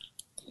like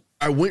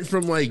I went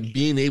from like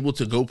being able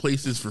to go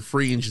places for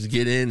free and just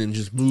get in and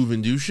just move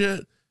and do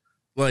shit.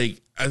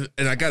 Like I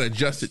got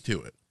adjusted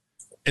to it.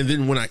 And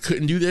then when I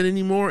couldn't do that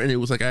anymore, and it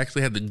was like I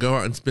actually had to go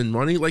out and spend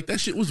money, like that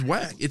shit was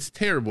whack. It's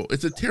terrible.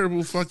 It's a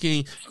terrible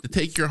fucking to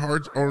take your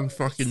hard-earned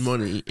fucking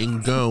money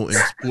and go and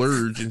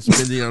splurge and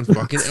spend it on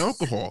fucking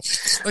alcohol.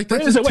 Like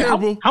that's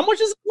terrible. How much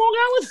is Long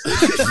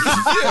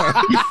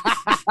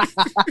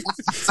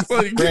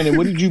Island? Brandon,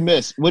 what did you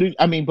miss? But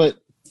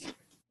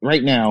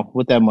right now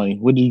with that money,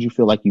 what did you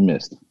feel like you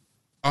missed?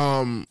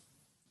 What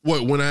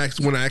when I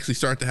actually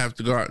start to have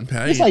to go out and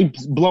pay? It's like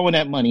blowing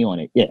that money on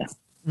it. Yeah.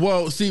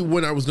 Well, see,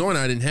 when I was going,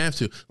 I didn't have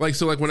to. Like,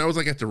 so, like, when I was,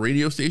 like, at the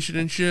radio station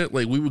and shit,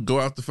 like, we would go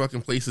out to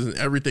fucking places and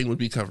everything would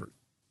be covered.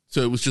 So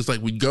it was just,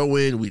 like, we'd go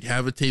in, we'd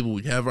have a table,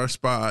 we'd have our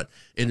spot,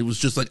 and it was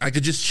just, like, I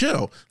could just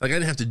chill. Like, I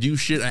didn't have to do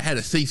shit. I had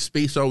a safe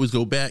space to always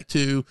go back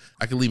to.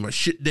 I could leave my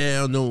shit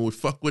down. No one would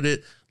fuck with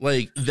it.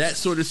 Like, that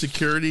sort of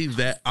security,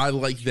 that I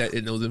like that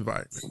in those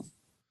environments.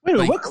 Wait a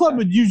minute, what club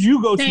would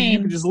you go to? You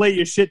can just lay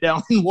your shit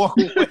down and walk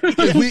away.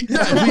 If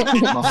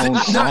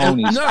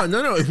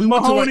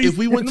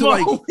we went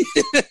to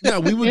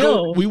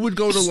we would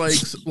go to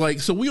like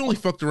so we only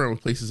fucked around with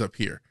places up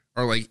here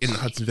or like in the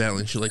Hudson Valley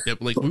and shit like that.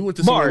 But like we went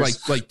to somewhere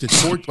like to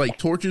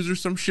torches or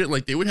some shit.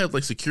 Like they would have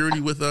like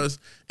security with us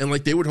and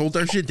like they would hold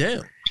our shit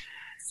down.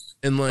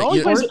 And like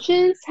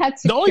torches had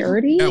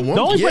security. The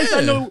only place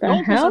I know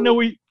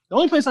The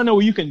only place I know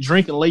where you can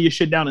drink and lay your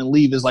shit down and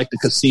leave is like the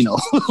casino.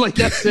 Like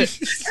that's it.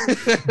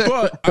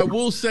 But I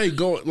will say,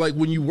 like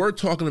when you were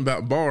talking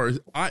about bars,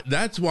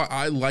 that's why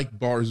I like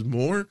bars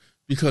more,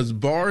 because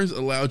bars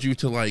allowed you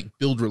to like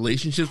build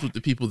relationships with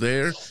the people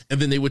there, and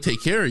then they would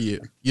take care of you.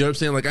 You know what I'm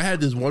saying? Like I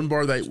had this one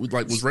bar that was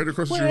right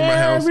across the street from my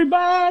house.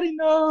 Everybody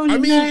knows. I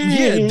mean,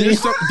 yeah, there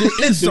is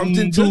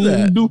something to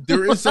that.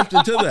 There is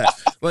something to that.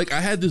 Like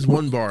I had this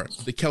one bar,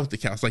 the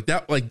Celtic House. Like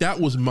that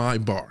was my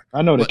bar.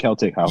 I know the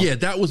Celtic House. Yeah,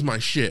 that was my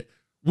shit.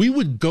 We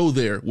would go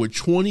there with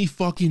 $20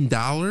 fucking,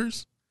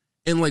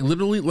 and like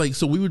literally, like,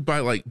 so we would buy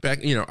like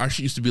back. You know, our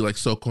shit used to be like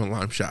SoCo and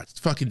lime shots. It's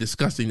fucking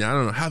disgusting. Now I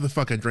don't know how the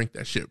fuck I drank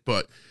that shit,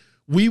 but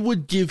we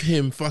would give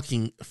him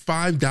fucking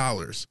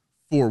 $5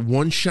 for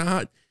one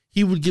shot.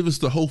 He would give us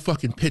the whole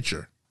fucking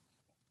pitcher,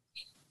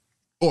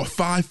 or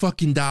 $5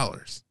 fucking.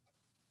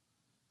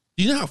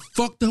 You know how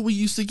fucked up we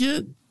used to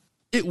get?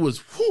 It was,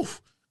 whew.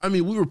 I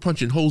mean, we were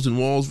punching holes in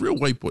walls, real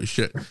white boy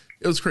shit.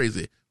 It was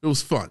crazy. It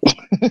was fun.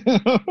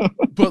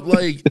 But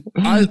like,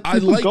 I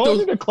like going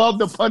to the club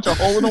to punch a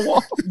hole in the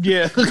wall.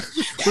 Yeah.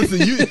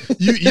 Listen,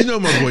 you know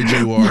my boy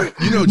Jay War.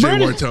 You know Jay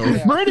War Tone.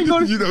 Brandon go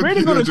to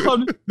the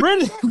club.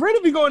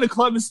 Brandon be going to the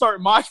club and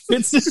start mosh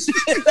pits and shit.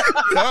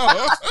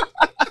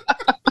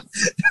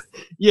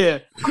 Yeah.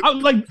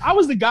 I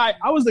was the guy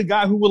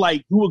who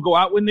would go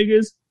out with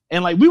niggas,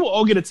 and like we would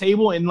all get a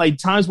table, and like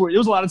there was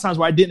a lot of times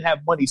where I didn't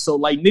have money, so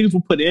like niggas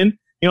would put in.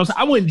 You know, so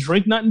I wouldn't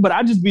drink nothing, but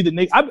I'd just be the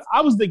nigga.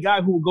 I was the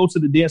guy who would go to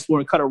the dance floor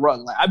and cut a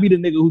rug. Like I'd be the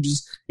nigga who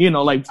just, you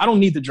know, like I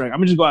don't need to drink. I'm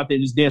gonna just go out there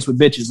and just dance with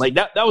bitches. Like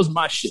that was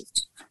my shit.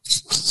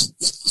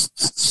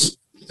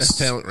 That's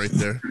talent right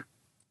there.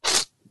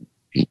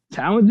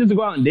 Talent just to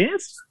go out and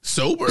dance?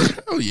 Sober?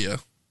 Hell yeah.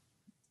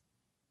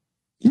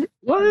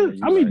 Well,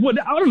 I mean,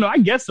 I don't know. I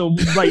guess so.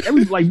 Like,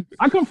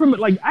 I come from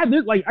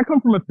I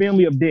come from a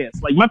family of dance.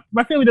 Like,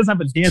 my family doesn't have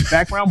a dance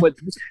background, but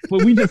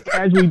we just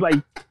casually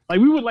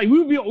we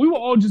would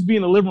all just be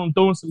in the living room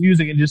throwing some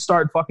music and just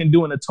start fucking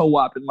doing a toe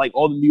wop and like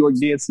all the New York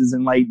dances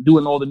and like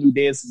doing all the new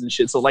dances and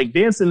shit. So like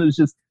dancing is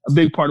just a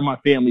big part of my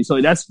family.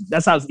 So that's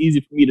how it's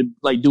easy for me to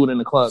like do it in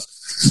the club.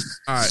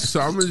 All right, so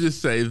I'm gonna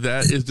just say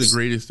that is the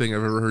greatest thing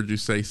I've ever heard you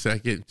say.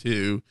 Second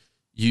to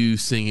you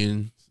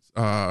singing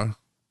the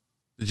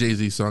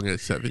Jay-Z song at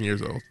 7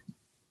 years old.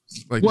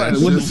 Like what?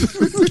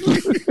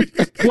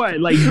 What?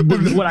 Like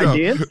what I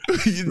dance?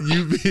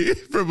 You be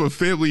from a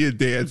family of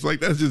dance.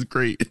 Like that's just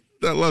great.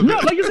 I love it. No,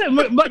 like I said,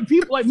 but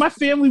people like my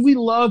family, we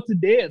love to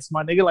dance,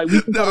 my nigga. Like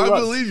we can I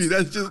believe you.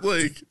 That's just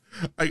like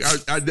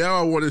I now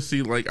I want to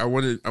see like I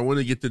want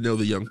to get to know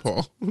the young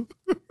Paul.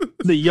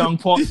 The young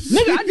Paul,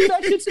 nigga, I do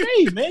that shit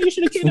today, man. You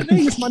should have came to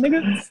Vegas, my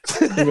nigga.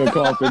 You're gonna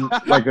call up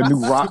like a new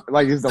rock,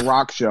 like it's the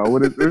rock show.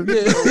 What is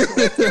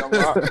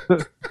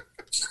it?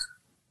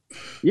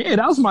 Yeah,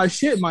 that was my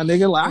shit, my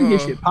nigga. Like I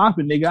get shit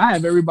popping, nigga. I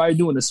have everybody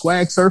doing the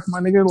swag surf,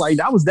 my nigga. Like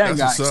that was that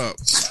That's guy.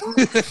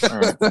 What's up?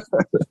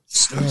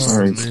 All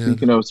right.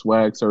 Speaking of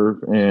swag surf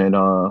and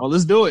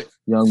let's do it.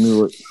 Young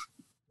Newark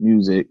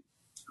music.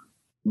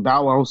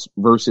 Bow Wow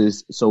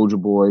versus Soulja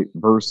Boy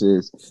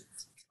versus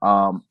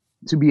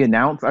to be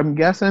announced, I'm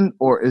guessing,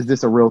 or is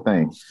this a real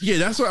thing? Yeah,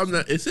 that's what I'm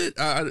not. Is it?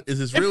 Is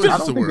this real? I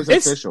don't think it's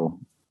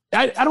official.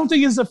 I don't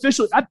think it's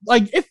official.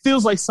 It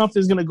feels like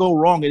something's gonna go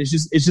wrong, and it's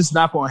just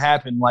not gonna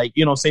happen. Like,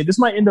 you know, say this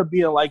might end up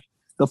being like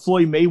the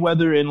Floyd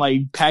Mayweather and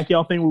like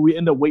Pacquiao thing, where we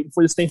end up waiting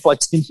for this thing for like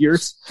 10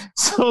 years.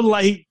 So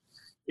like,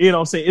 you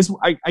know, say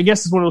I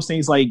guess it's one of those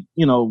things like,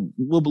 you know,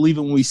 we'll believe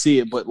it when we see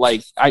it, but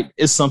like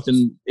it's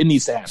something, it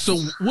needs to happen. So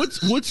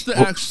what's the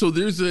actual? So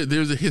there's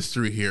a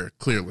history here.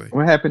 Clearly,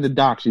 what happened to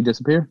Doc? She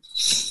disappeared.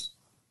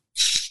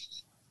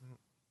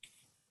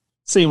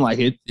 Seemed like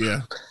it.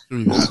 Yeah.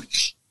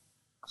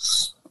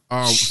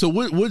 So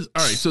what? All right.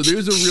 So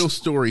there's a real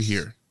story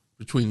here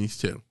between these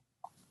two,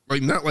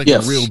 like not like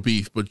a real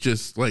beef, but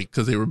just like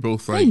because they were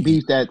both like they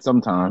beefed at some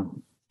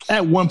time.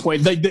 At one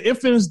point, like the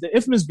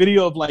infamous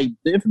video of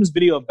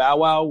Bow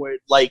Wow where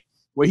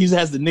he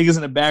has the niggas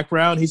in the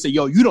background. He said,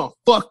 "Yo, you done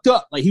fucked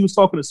up." Like he was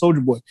talking to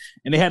Soulja Boy,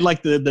 and they had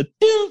like the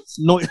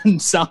noise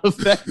sound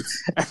effect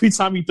every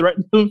time he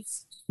threatened him.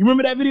 You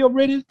remember that video,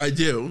 Brandon? I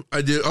do.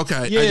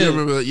 Okay, yeah. I do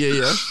remember that.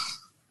 Yeah.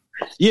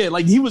 Yeah,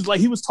 like he was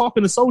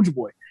talking to Soulja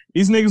Boy.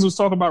 These niggas was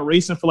talking about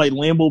racing for like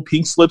Lambo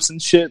pink slips and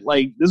shit.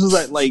 Like this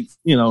was like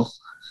you know,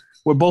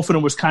 where both of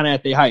them was kind of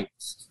at their height.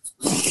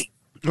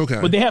 Okay,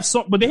 but they have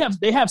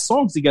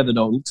songs together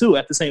though too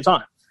at the same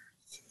time.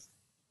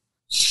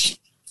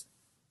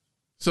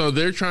 So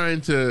they're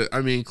trying to.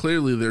 I mean,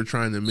 clearly they're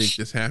trying to make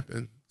this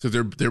happen. So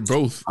they're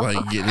both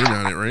like getting in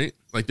on it, right?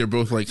 Like they're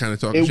both like kind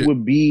of talking. It shit.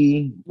 Would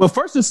be well.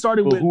 First it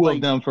started with who like,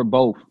 of them for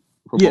both.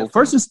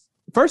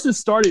 First it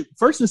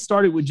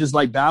started with just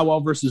like Bow Wow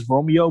versus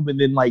Romeo, but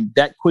then like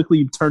that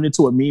quickly turned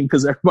into a meme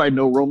because everybody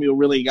know Romeo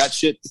really ain't got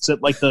shit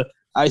except like the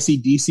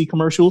ICDC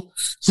commercial.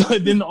 So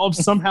then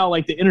somehow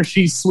like the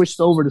energy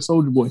switched over to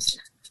Soulja Boy,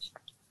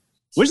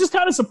 which is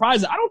kind of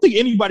surprising. I don't think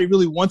anybody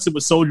really wants it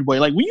with Soulja Boy.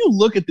 Like when you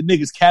look at the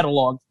niggas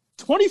catalog,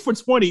 20 for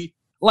 20,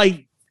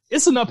 like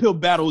it's an uphill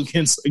battle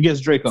against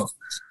Draco.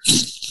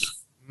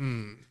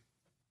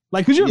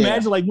 Like could you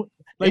imagine like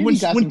Like when he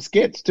got some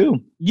skits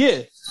too.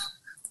 Yeah.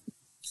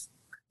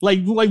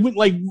 Like,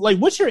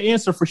 what's your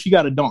answer for She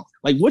Got a Dunk?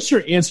 Like, what's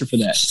your answer for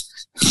that?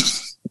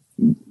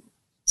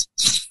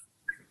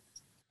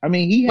 I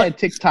mean, he had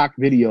TikTok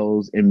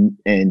videos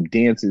and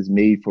dances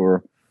made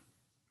for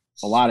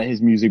a lot of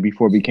his music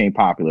before it became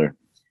popular.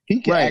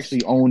 He can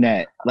actually own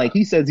that. Like,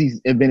 he says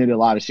he's invented a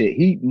lot of shit.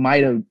 He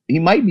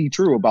might be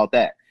true about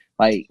that.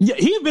 Like, yeah,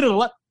 he invented a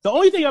lot. The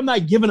only thing I'm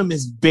not giving him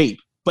is Bape.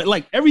 But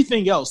like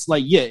everything else,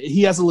 like, yeah,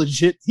 he has a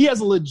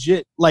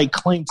legit like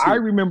claim to. I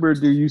remember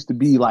there used to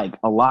be like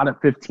a lot of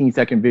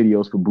 15-second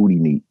videos for Booty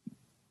Meat.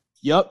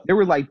 Yep. There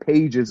were like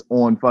pages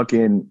on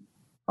fucking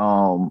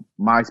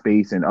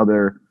MySpace and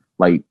other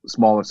like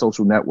smaller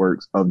social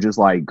networks of just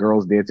like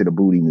girls dancing to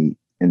Booty Meat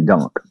and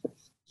dunk.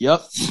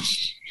 Yep.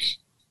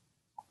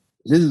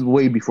 This is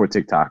way before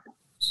TikTok.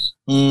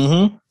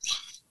 Mm-hmm.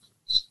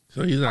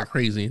 So he's not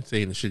crazy in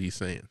saying the shit he's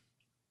saying.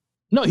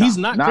 No, he's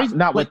not crazy.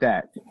 Not with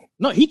that.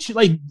 No, he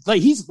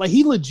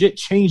legit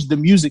changed the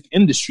music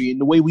industry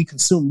and the way we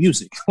consume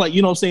music. Like,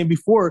 you know what I'm saying?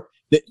 Before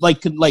that, like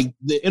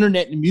the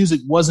internet and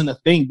music wasn't a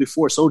thing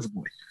before Soulja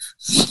Boy.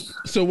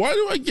 So why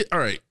do I get all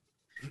right?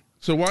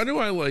 So why do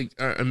I like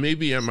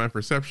maybe my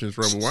perception is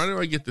wrong? Why do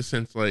I get the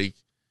sense like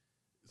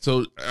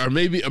so or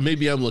maybe I'm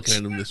looking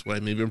at him this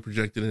way. Maybe I'm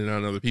projecting it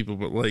on other people,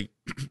 but like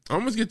I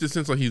almost get the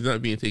sense like he's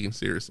not being taken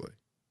seriously.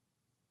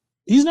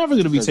 He's never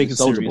going to be taken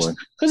serious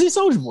because he's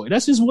Soulja Boy.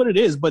 That's just what it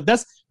is. But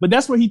that's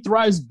where he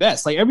thrives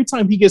best. Like every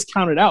time he gets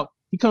counted out,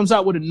 he comes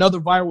out with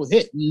another viral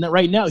hit. And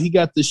right now, he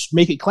got the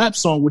 "Make It Clap"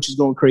 song, which is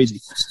going crazy.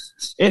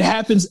 It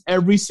happens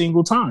every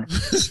single time.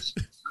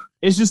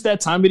 It's just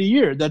that time of the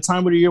year. That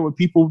time of the year where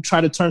people try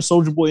to turn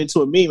Soulja Boy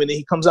into a meme, and then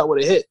he comes out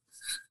with a hit,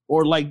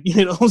 or like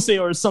you know what I'm saying,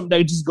 or something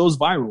that just goes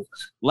viral.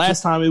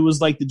 Last time it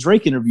was like the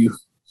Drake interview.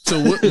 So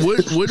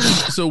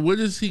what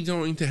is he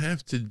going to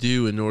have to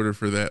do in order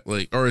for that?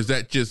 Like, or is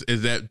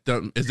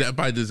that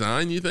by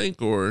design? You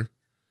think, or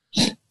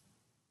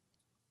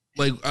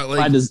by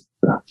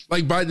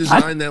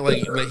design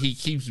that he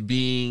keeps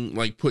being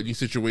like put in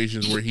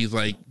situations where he's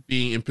like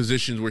being in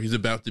positions where he's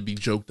about to be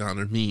joked on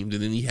or memed,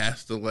 and then he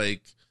has to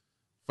like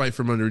fight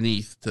from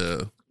underneath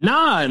to.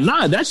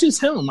 Nah, that's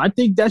just him. I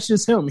think that's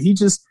just him. He's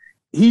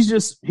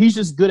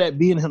just good at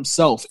being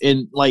himself,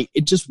 and like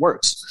it just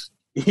works.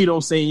 You know what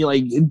I'm saying?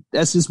 Like,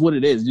 that's just what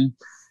it is. You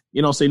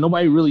know what I'm saying?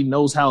 Nobody really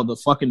knows how the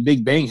fucking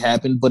Big Bang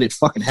happened, but it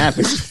fucking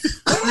happened.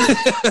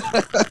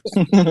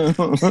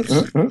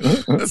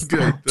 That's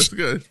good. That's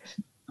good.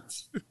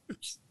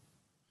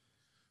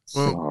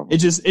 Well, it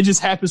just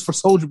happens for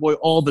Soulja Boy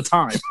all the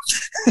time.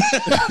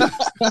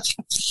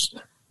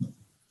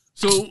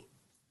 So,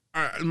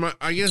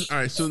 I guess, all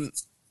right.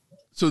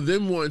 So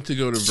them wanting to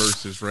go to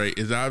Versus, right,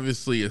 is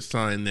obviously a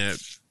sign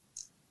that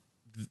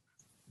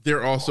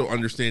they're also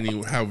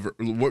understanding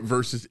what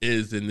Versus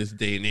is in this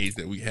day and age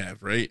that we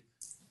have, right?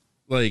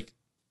 Like,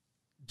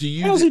 do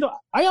you?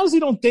 I honestly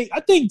don't think. I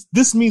think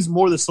this means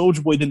more to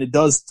Soulja Boy than it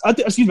does. I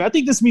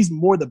think this means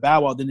more to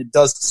Bow Wow than it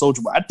does to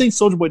Soulja Boy. I think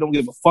Soulja Boy don't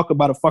give a fuck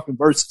about a fucking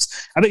Versus.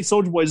 I think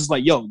Soulja Boy is just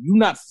like, yo, you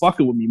not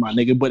fucking with me, my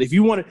nigga. But if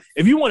you want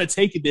to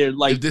take it there,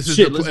 like, this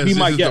shit, let's be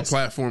my guest. The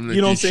platform that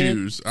you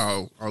choose,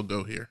 I'll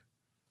go here.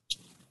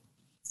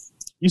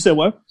 You said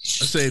what?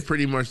 I say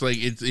pretty much like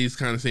he's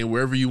kind of saying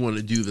wherever you want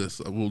to do this,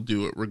 we'll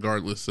do it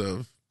regardless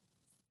of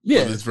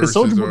because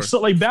so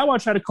like Bow Wow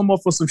tried to come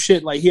up with some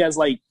shit like he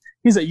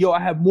said, yo,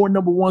 I have more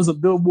number ones of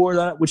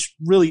Billboard, which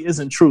really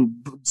isn't true.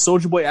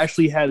 Soulja Boy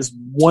actually has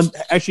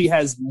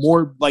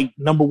more like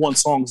number one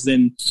songs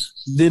than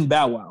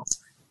Bow Wow.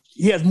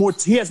 He has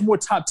more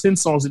top 10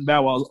 songs than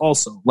Bow Wow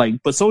also.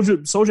 Like, but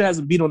Soulja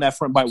hasn't beat on that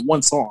front by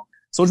one song.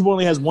 Soulja Boy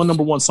only has one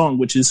number one song,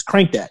 which is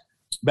Crank That.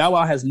 Bow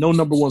Wow has no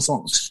number one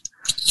songs.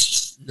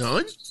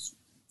 None?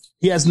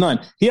 He has none.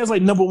 He has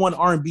like number one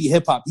R&B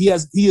hip hop. He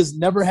has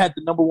never had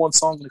the number one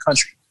song in the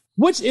country,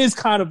 which is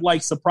kind of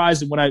like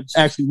surprising when I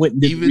actually went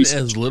and did even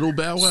research. As little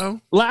Bow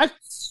Wow. Like,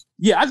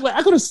 yeah,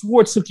 I could have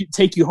swore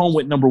Take You Home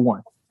went number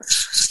one.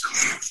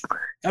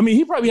 I mean,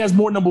 he probably has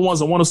more number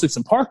ones on 106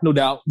 and Park, no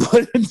doubt,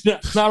 but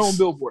not on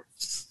Billboard.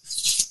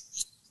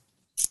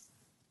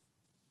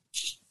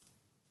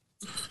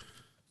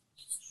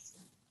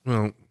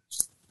 Well,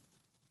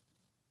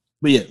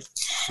 but yeah,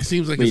 it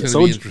seems like it's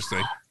going to be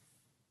interesting.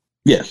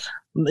 Yeah,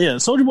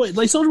 Soulja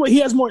Boy, he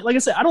has more. Like I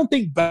said, I don't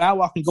think Bow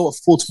Wow can go a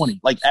full 20,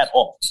 like at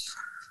all.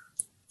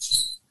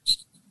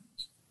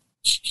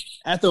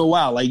 After a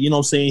while, like, you know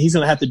what I'm saying, he's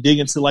gonna have to dig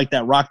into like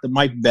that Rock the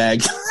Mic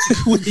bag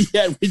with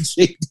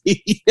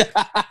JD.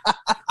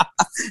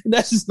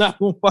 That's just not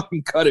gonna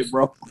fucking cut it,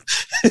 bro.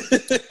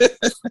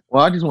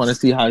 Well, I just want to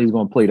see how he's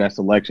gonna play that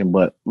selection,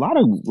 but a lot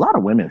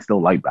of women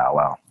still like Bow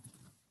Wow.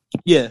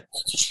 Yeah,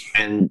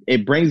 and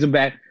it brings them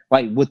back.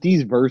 Like with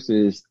these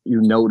verses,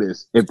 you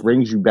notice it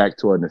brings you back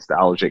to a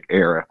nostalgic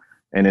era,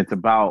 and it's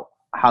about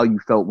how you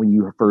felt when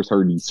you first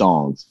heard these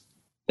songs.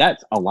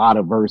 That's a lot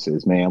of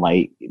verses, man.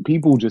 Like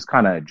people just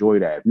kind of enjoy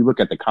that. If you look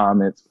at the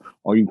comments,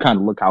 or you kind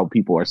of look how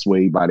people are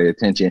swayed by their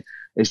attention,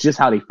 it's just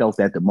how they felt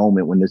at the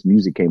moment when this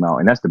music came out,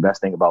 and that's the best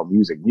thing about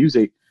music.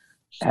 Music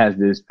has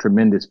this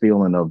tremendous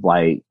feeling of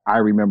like, I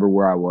remember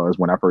where I was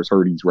when I first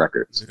heard these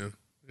records. Yeah.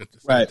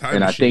 Right.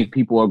 And I think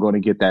people are going to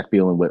get that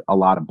feeling with a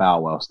lot of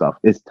Bow Wow stuff.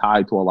 It's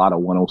tied to a lot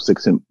of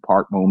 106 in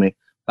Park moment.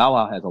 Bow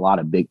Wow has a lot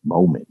of big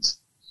moments.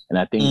 And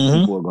I think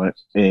people are going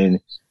to, and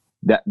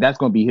that's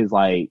going to be his,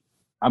 like,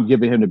 I'm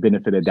giving him the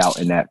benefit of doubt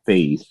in that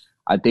phase.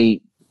 I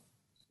think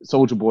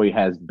Soulja Boy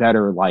has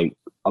better, like,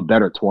 a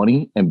better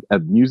 20 and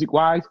music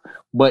wise,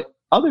 but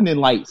other than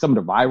like some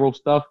of the viral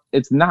stuff,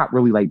 it's not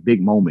really like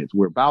big moments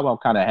where Bow Wow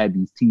kind of had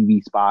these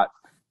TV spots.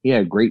 He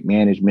had great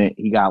management.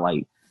 He got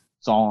like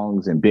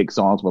songs and big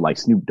songs with like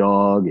Snoop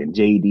Dogg and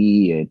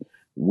JD. And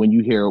when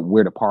you hear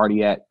Where the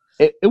Party At,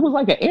 it was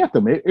like an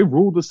anthem. It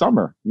ruled the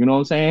summer. You know what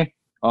I'm saying?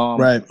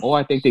 Right. Oh,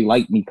 I Think They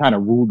Like Me kind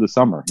of ruled the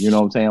summer. You know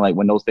what I'm saying? Like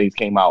when those things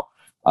came out,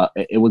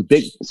 it was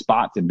big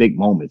spots and big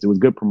moments. It was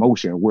good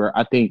promotion where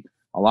I think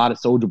a lot of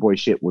Soulja Boy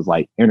shit was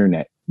like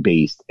internet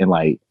based and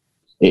like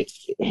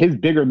his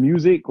bigger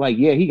music. Like,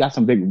 yeah, he got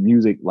some big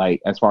music,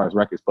 like as far as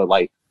records, but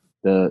like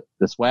the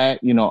swag,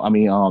 you know, I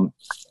mean,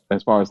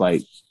 as far as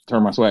like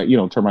turn my swag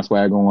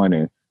on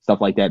and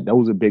stuff like that.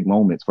 Those are big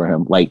moments for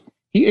him. Like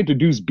he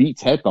introduced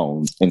Beats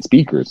headphones and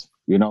speakers,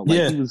 you know,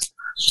 like he was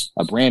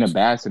a brand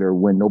ambassador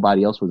when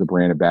nobody else was a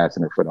brand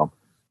ambassador for them.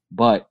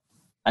 But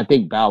I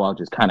think Bow Wow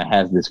just kind of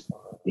has this,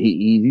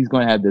 he's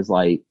going to have this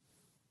like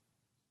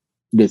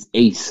this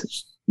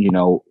ace, you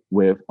know,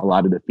 with a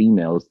lot of the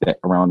females that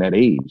around that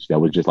age that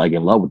was just like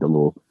in love with the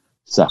little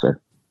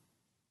sucker.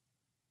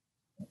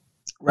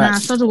 Right. Nah,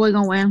 Soulja Boy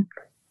gonna win.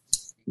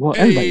 Well,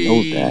 everybody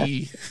knows that.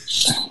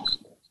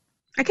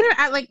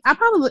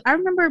 I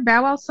remember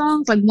Bow Wow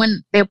songs like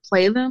when they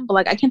play them, but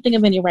like I can't think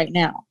of any right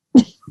now.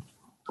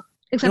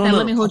 Except that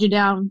Let Me Hold You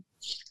Down.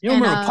 You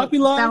don't remember Puppy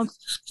Love?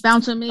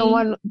 Bounce on Me.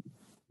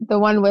 The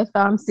one with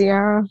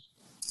Ciara.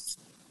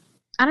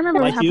 I don't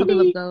remember how Puppy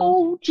Love goes.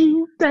 Hold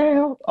you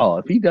down. Oh,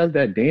 if he does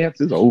that dance,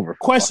 it's over.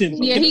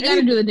 Question. Yeah, he got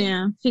to do the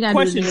dance. Do the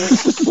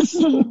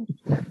dance.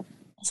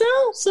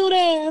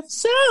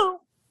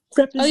 So.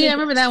 Oh yeah, I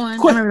remember that one.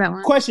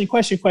 Question.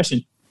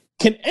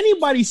 Can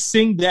anybody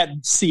sing that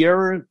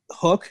Ciara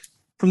hook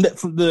from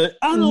the?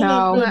 I don't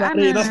know.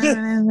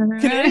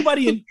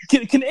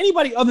 Can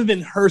anybody other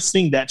than her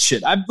sing that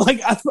shit? I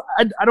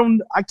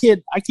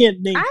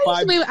can't name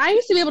five. I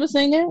used to be able to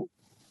sing it.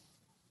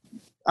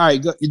 All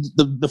right, go,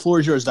 the floor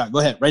is yours, Doc. Go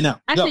ahead, right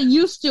now. I said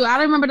used to. I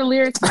don't remember the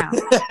lyrics now.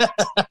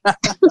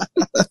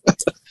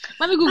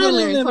 Let me Google the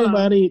lyrics.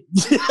 Everybody.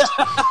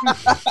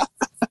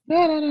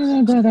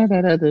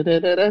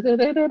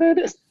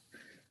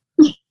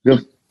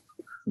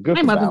 Good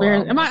I'm not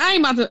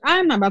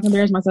about to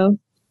embarrass myself.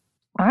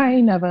 I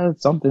ain't never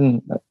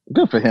something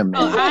good for him,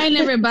 man. Oh, I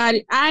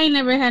ain't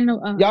never had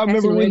no. Y'all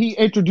remember when he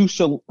introduced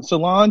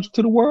Solange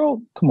to the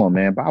world? Come on,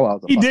 man. Bow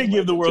Wow's he did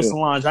give the world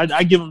Solange.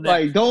 I give him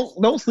that. Like,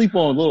 don't sleep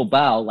on little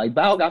Bow. Like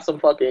Bow got some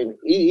fucking.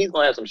 He's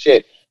gonna have some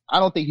shit. I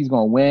don't think he's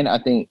gonna win. I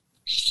think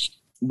he's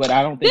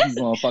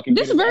gonna fucking.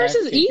 This verse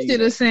is easy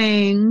to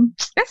sing.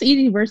 That's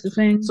easy verse to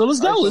sing. So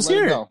let's go. Let's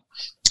hear it.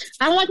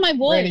 I don't like my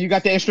voice. Brandon, you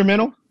got the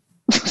instrumental?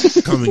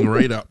 Coming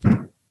right up. I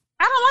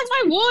don't like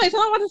my voice. I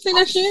don't want to sing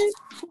that shit.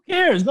 Who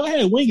cares? Go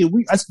ahead, wing it.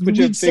 Put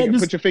your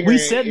finger in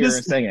your ear and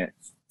sing it.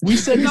 We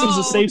said this was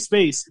a safe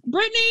space.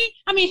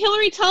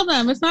 Hillary, tell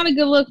them it's not a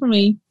good look for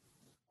me.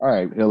 All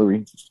right,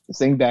 Hillary,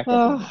 sing back.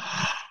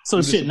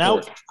 So shit.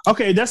 Now,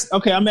 okay, that's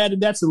okay. I'm adding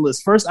that to the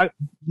list. First,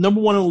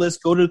 number 1 on the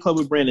list. Go to the club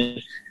with Brandon.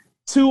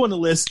 2 on the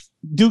list.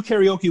 Do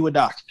karaoke with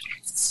Doc.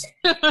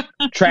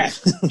 Track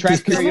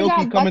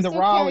karaoke coming to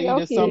Raleigh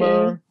this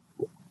summer.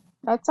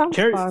 That sounds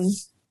fun.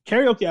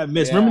 Karaoke I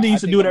miss. Remember they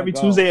used to do it every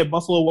Tuesday at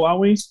Buffalo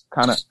Wild Wings?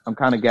 I'm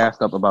kind of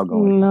gassed up about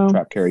going to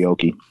trap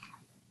karaoke.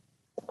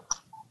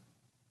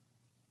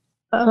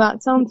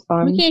 That sounds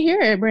fun. We can't hear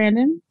it,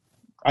 Brandon.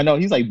 I know,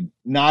 he's like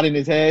nodding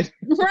his head.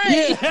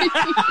 Right.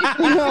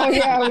 Oh,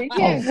 yeah, we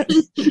can't.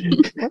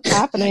 What's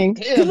happening?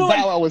 Yeah, Bow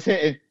Wow was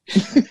hitting.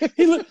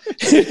 He looked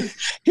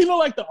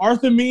like the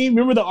Arthur meme.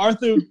 Remember the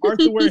Arthur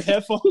wear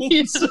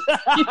headphones?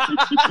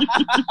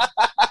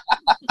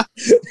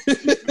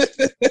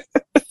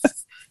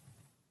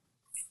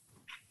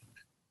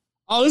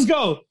 Oh, let's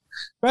go.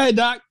 Go ahead,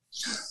 Doc.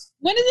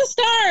 When did it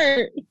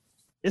start?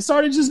 It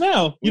started just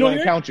now. You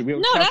don't count you.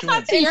 No, that's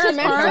not Ciara's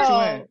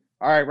part.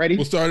 All right, ready?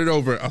 We'll start it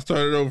over. I'll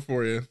start it over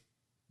for you.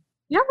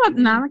 Yeah, but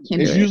no, I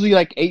can't. It's usually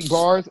like 8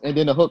 bars, and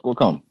then the hook will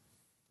come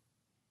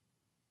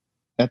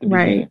at the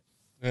beginning.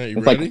 Right,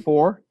 it's ready? like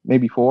 4,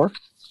 maybe 4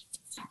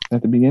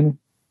 at the beginning.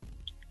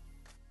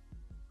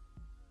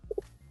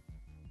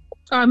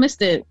 Oh, I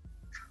missed it.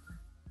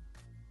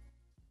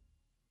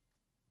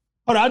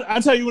 Hold on,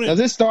 I'll tell you when. Does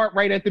it start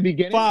right at the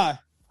beginning? 5,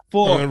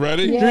 4,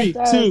 ready? 3,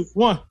 2,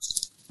 1.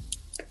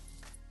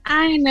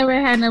 I ain't never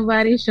had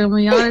nobody show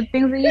me all the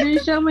things that you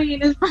didn't show me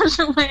in this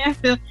special way. I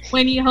feel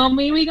when you hold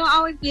me, we gonna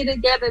always be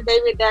together,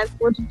 baby. That's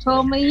what you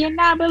told me. You're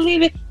not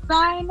believing. So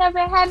I ain't never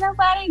had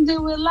nobody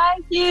do it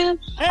like you.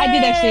 Hey! I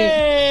did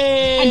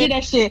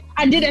that shit. Okay,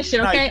 I did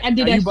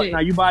that shit. Now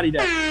you body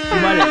that.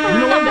 You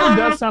know what?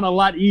 That does sound a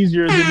lot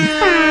easier than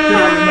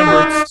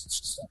I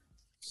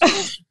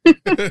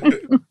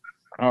remember.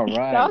 All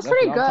right. That was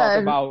pretty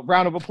good. About.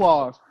 Round of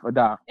applause for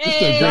Doc.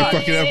 It's a great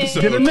fucking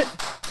episode.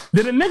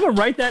 Did a nigga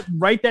write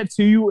that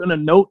to you in a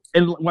note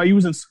and while you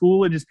was in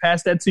school and just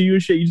passed that to you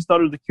and shit? You just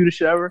thought it was the cutest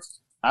shit ever?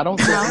 I don't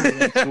think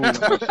that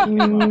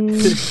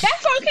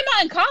song came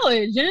out in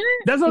college, didn't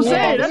it? That's what I'm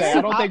saying.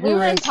 I don't think we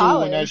were in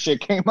school when that shit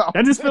came out.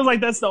 That just feels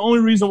like that's the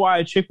only reason why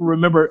a chick will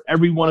remember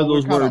every one of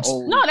those words.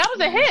 No, that was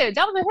a hit.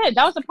 That was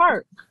the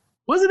part.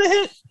 Was it a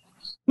hit?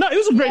 No, it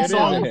was a great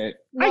song.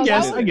 I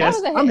guess. I'm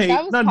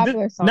hating.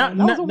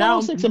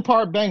 Now 6 and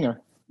part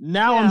banger.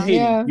 Now I'm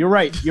hating. Yeah. You're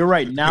right.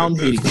 Now I'm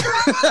hating.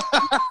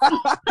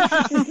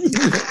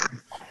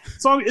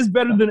 Song is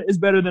better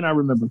than I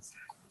remember.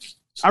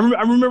 I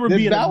remember did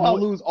being. Bow Wow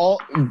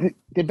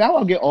did Bow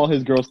Wow get all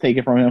his girls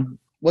taken from him?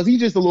 Was he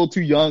just a little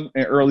too young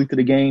and early to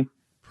the game?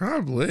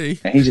 Probably.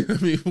 He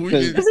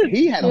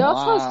had a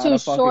lot was too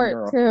of fucking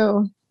short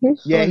girls. too.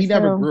 He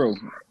never grew.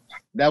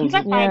 That was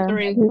like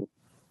 5'3".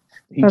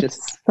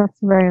 That's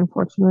very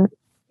unfortunate.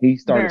 He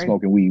started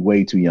smoking weed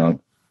way too young.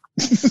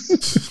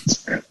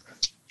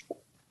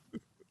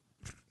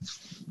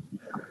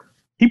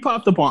 He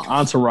popped up on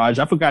Entourage.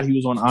 I forgot he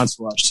was on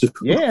Entourage too.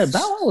 Yeah, Bow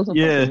Wow was a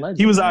fucking legend.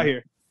 He was out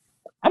here.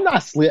 I'm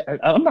not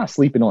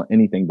sleeping on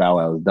anything Bow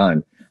Wow has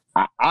done.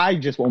 I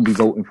just won't be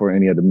voting for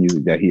any of the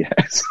music that he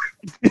has.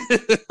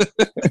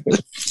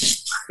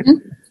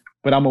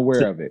 But I'm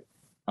aware of it.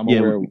 I'm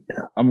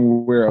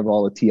aware of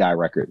all the T.I.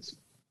 records.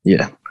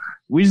 Yeah.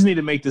 We just need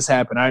to make this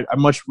happen. I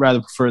much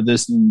rather prefer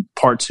this than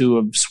part 2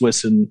 of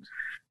Swiss and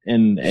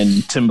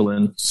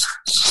Timbaland.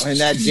 And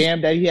that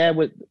jam that he had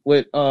with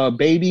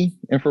Baby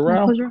and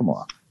Pharrell. Come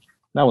on.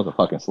 That was a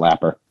fucking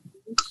slapper.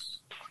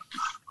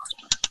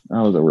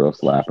 That was a real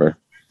slapper.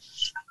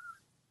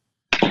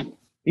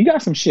 He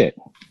got some shit.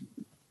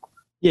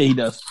 Yeah, he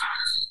does.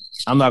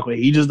 I'm not going.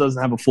 He just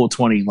doesn't have a full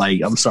 20. Like,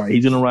 I'm sorry,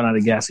 he's gonna run out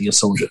of gas against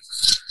Soldier.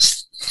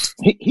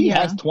 He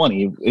has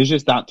 20. It's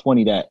just not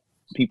 20 that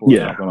people are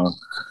talking on.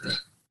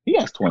 He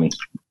has 20.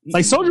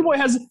 Like Soldier Boy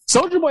has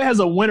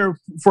a winner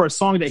for a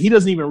song that he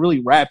doesn't even really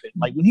rap it.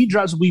 Like when he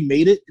drops "We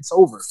Made It," it's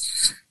over.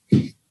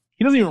 He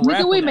doesn't even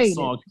rap on that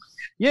song.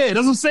 Yeah, that's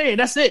what I'm saying.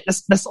 That's it.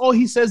 That's all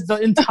he says the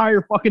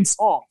entire fucking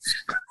song.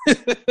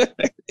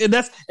 and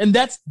that's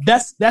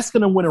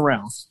gonna win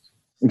around.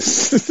 Who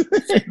was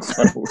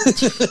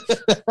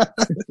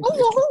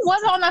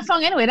on that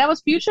song anyway? That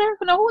was Future?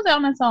 No, who was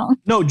on that song?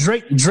 No,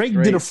 Drake did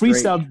a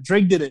freestyle.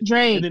 Drake did it.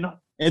 Drake.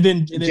 And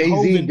then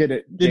Jay-Z did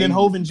it. And then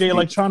Hov and Jay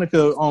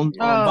Electronica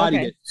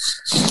bodied it.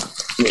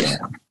 Yeah.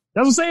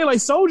 That's what I'm saying. Like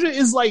Soulja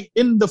is like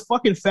in the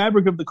fucking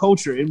fabric of the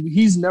culture, and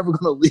he's never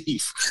gonna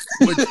leave.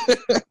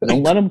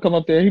 Don't let him come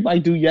up there. He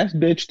might do yes,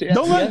 bitch to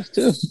yes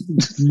too.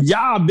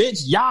 Yeah,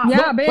 bitch.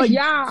 Yeah, bitch. Like,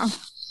 yeah.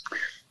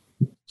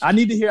 I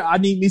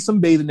need me some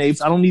Bathing Apes.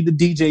 I don't need the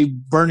DJ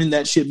burning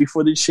that shit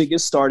before the shit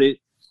gets started.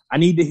 I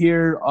need to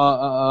hear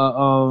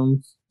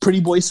Pretty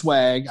Boy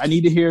Swag. I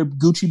need to hear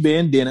Gucci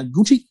Bandana.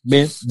 Gucci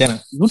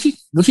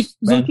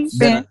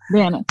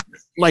Bandana.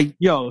 Like,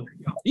 yo,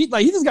 he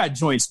just got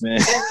joints,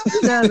 man. He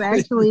does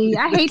actually.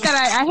 I hate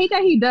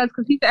that he does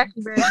because he's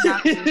actually very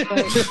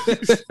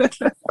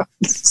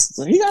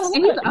so he got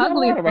he's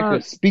ugly.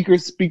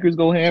 Speakers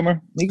go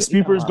hammer.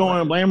 Speakers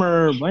going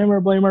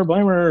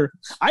blamer.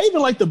 I even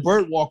like the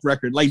Birdwalk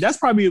record. Like that's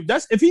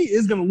if he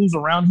is gonna lose a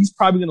round, he's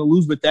probably gonna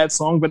lose with that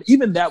song. But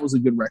even that was a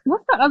good record.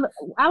 What's the other?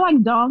 I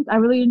like Donk. I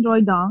really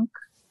enjoy Donk.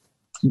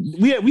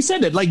 We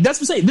said that. Like that's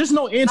what I'm saying. There's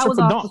no answer for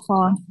Donk.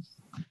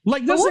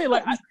 Like that's saying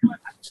like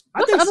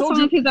I think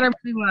Soldier that are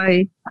pretty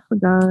like I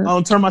forgot.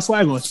 Oh, Turn My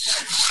Swag On.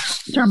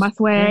 Turn My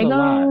Swag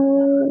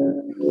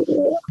On.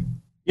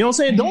 You know what I'm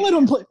saying? Don't let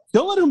him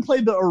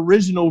play the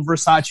original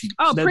Versace.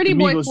 Oh, Pretty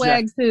Boy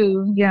Swag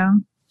too. Yeah.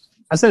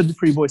 I said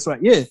Pretty Boy Swag.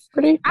 Yeah.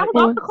 I was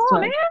off the call,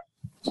 man.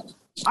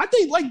 I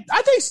think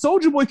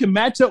Soulja Boy can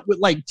match up with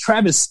like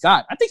Travis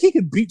Scott. I think he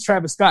could beat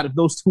Travis Scott if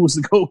those two was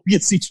to go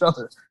against each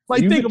other.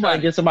 Like, think about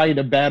it. Get somebody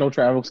to battle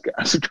Travis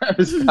Scott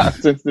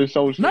since this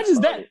show. Not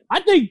just that.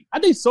 I think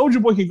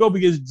Soulja Boy can go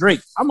against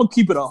Drake. I'm gonna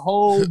keep it a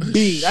whole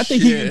beat. I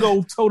think he can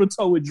go toe to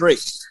toe with Drake.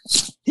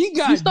 He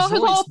stole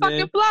his whole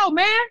fucking flow,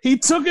 man. He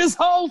took his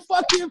whole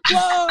fucking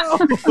flow.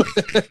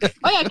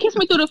 Oh yeah, Kiss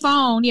Me Through the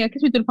Phone. Yeah,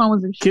 Kiss Me Through the Phone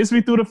was a shit. Kiss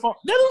Me Through the Phone.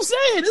 That's what I'm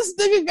saying. This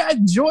nigga got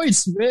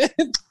joints, man.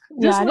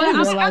 Yeah, I didn't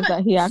realize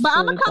that he actually. But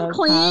I'm gonna come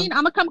clean.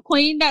 I'm gonna come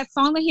clean. That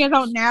song that he has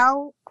out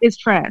now is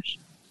trash.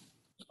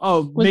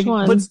 Oh, which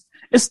one? But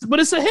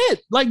it's a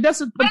hit. Like that's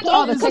the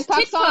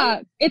TikTok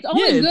song. It's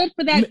only good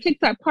for that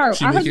TikTok part.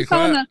 I heard the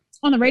song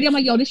on the radio. I'm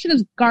like, yo, this shit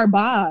is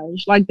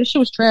garbage. Like this shit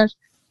was trash.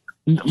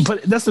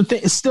 But that's the thing.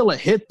 It's still a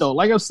hit though.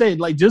 Like I said,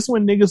 like just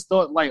when niggas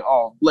thought like,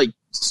 oh, like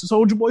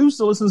Soulja Boy, who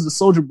still listens to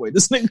Soulja Boy?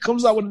 This nigga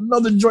comes out with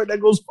another joint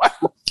that goes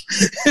viral.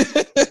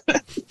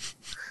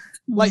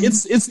 Like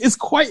it's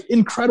quite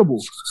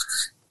incredible.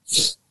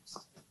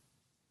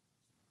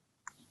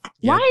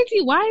 Yeah.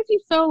 Why is he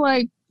so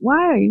like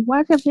why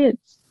does he have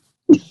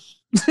hits?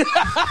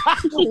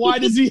 Why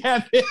does he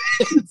have hits?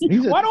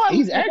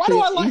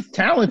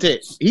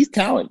 He's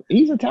talented.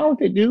 He's a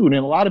talented dude,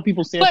 and a lot of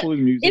people sample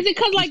his music. Is it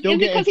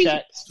because he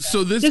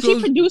so this does he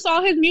produce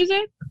all his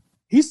music?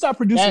 He stopped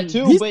producing that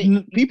too.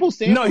 But people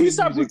say no, he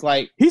stopped music,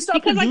 like he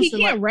stopped because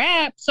producing. like he can't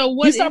rap. So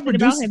what is it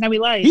about him that we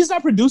like? He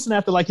stopped producing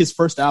after like his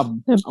first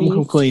album. I'm gonna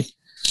come clean.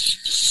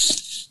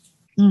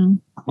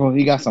 Well,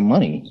 he got some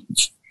money.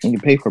 He can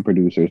pay for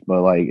producers,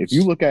 but like if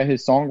you look at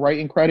his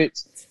songwriting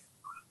credits,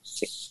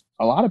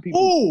 a lot of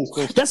people.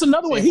 Oh, that's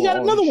another one. He got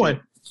another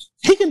one.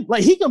 He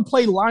can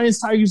play Lions,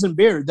 Tigers, and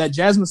Bears, that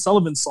Jasmine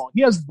Sullivan song.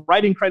 He has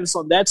writing credits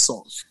on that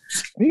song.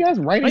 He has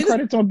writing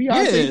credits on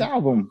Beyonce's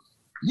album.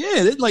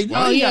 Yeah,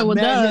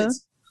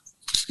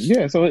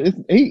 yeah. So it's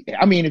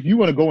I mean, if you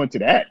want to go into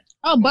that,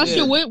 bust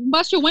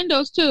your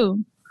windows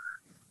too.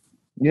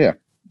 Yeah.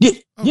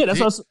 Yeah, that's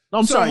what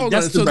I'm sorry.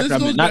 That's the record I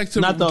meant,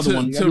 not the other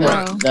one.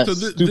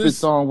 That stupid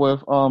song with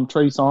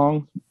Trey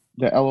Songz,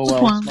 the LOL.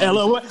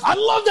 LOL. I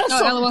love that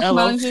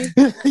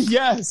song.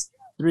 Yes.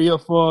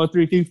 304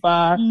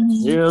 325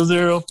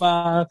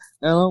 005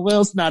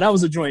 LOL. Nah, that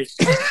was a joint.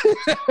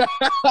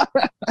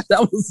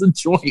 That was a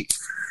joint.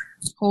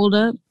 Hold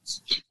up.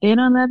 They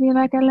don't love you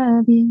like I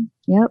love you.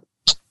 Yep.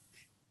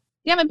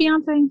 Damn it,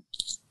 Beyonce.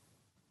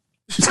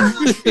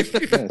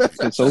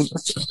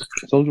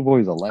 Soulja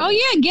Boy is a legend. Oh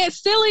yeah, Get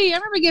Silly. I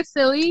remember Get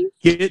Silly.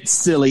 Get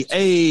Silly.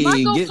 Hey,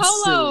 Marco Get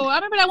Polo. Silly. I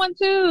remember that one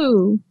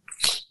too.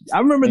 I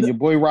remember your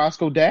boy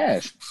Roscoe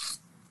Dash.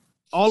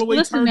 All the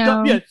way turned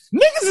up. Yeah,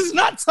 niggas is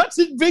not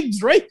touching Big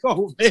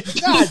Draco, man.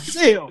 God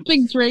damn.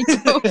 Big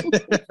Draco.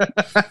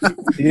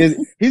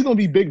 He's gonna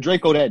be Big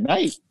Draco that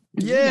night.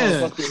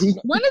 Yeah.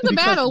 When is the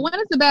battle? When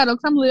is the battle?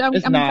 I'm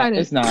excited.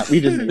 It's not. We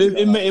just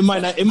it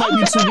might not. It might be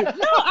too. No,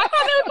 I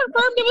thought they were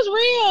confirmed it was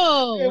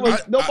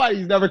real.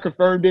 Nobody's never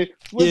confirmed it.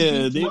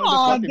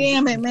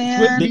 Damn it,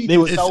 man.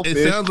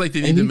 It sounds like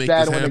they need to make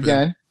this happen.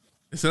 Again.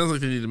 It sounds like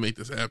they need to make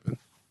this happen.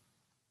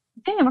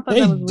 Damn, I thought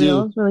that was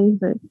real. It's really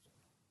easy.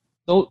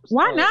 So,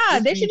 why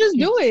not? They should just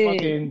do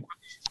it.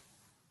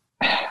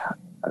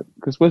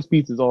 Because Swiss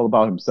Beats is all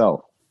about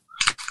himself.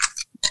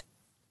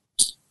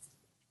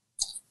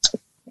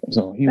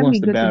 So he wants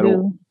to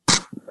battle.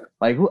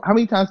 Like, how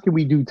many times can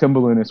we do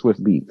Timbaland and Swiss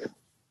Beats?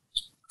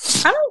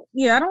 I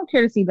don't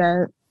care to see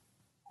that.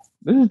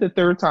 This is the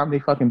third time they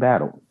fucking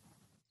battled.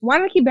 Why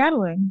do they keep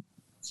battling?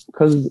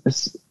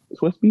 Because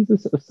Swiss Beats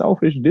is a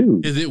selfish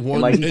dude. Is it one?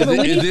 Like, is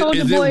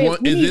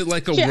it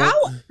like a one?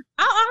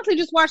 I'll honestly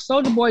just watch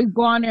Soulja Boy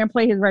go on there and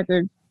play his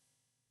record.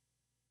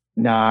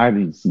 Nah, I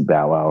need to see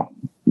Bow Wow.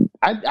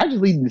 I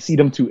just need to see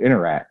them two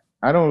interact.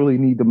 I don't really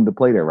need them to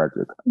play their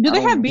record. Do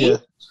they have beef?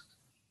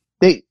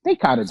 They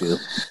kind of do.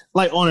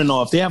 Like on and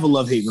off. They have a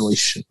love-hate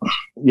relationship.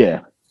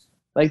 Yeah.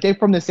 Like they're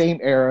from the same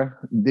era.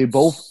 They're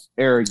both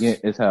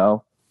arrogant as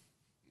hell.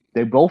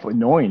 They're both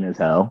annoying as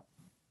hell.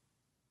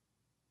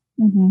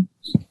 Mm-hmm.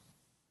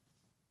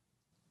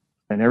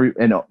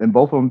 And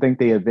both of them think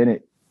they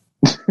invented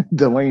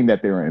the lane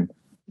that they're in.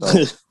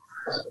 So.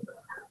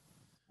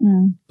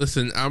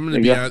 Listen, I'm gonna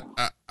be out.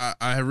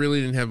 I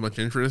really didn't have much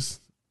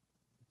interest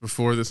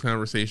before this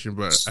conversation,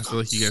 but I feel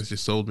like you guys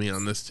just sold me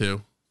on this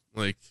too.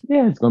 Like,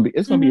 yeah, it's gonna be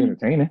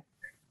entertaining.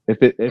 If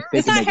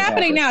it's not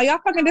happening now, y'all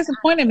fucking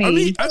disappointed me. I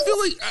mean, I feel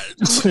like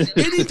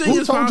anything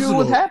is possible.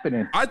 What's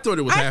happening? I thought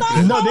it was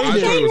happening. No,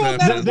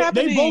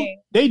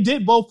 they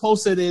did both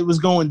post that it was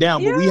going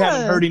down, but we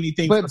haven't heard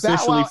anything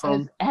officially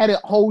from. Had a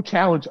whole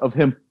challenge of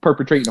him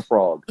perpetrating a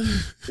fraud.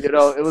 It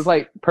was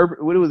like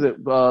what was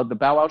it? The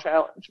Bow Wow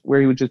challenge,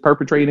 where he was just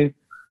perpetrating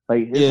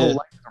like his whole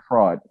life is a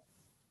fraud.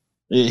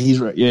 Yeah, he's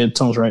right. Yeah,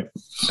 Tom's right.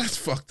 That's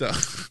fucked up.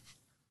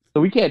 So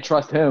we can't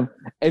trust him.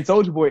 And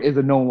Soulja Boy is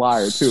a known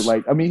liar too.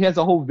 Like, I mean, he has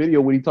a whole video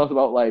when he talks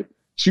about like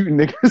shooting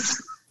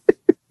niggas.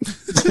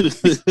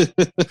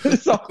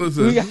 So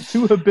we got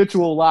two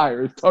habitual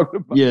liars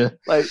talking about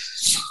like.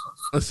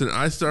 Listen,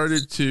 I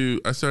started to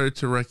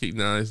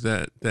recognize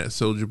that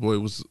Soulja Boy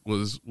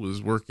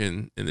was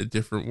working in a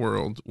different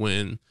world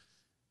when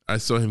I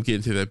saw him get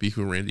into that beef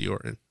with Randy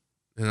Orton,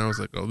 and I was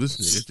like, "Oh, this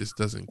nigga just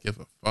doesn't give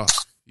a fuck."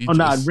 You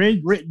gotta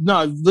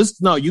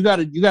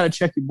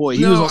check your boy.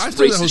 He was on some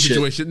racist whole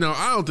situation. Shit. No,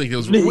 I don't think it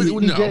was.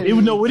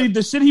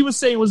 The shit he was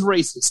saying was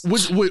racist.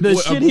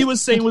 He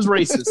was saying was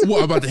racist.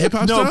 What about the hip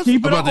hop stuff?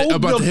 Keep it about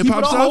the hip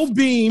hop stuff.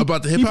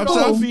 About the hip hop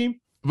stuff.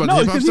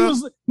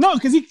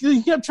 Because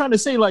he kept trying to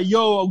say like,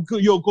 yo,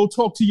 go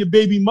talk to your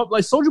baby mother.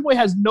 Like Soulja Boy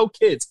has no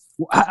kids.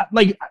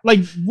 Like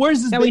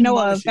where's this? That we know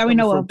of.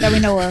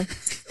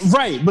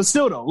 Right, but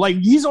still though, like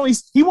he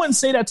wouldn't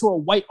say that to a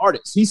white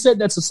artist. He said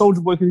that to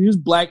Soulja Boy because he was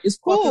black. It's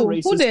fucking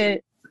racist. Who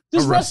did?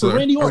 This wrestler,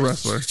 Randy Orton. A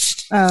wrestler.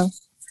 Oh,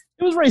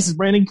 it was racist,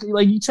 Brandon.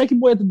 Like you check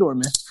your boy at the door,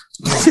 man.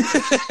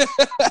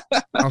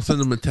 I'll send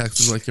him a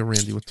text. It's like, yo,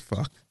 Randy, what the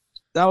fuck?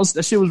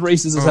 That shit was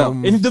racist as hell.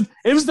 And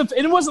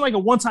it wasn't like a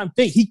one time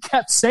thing. He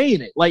kept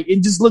saying it. Like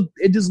it just looked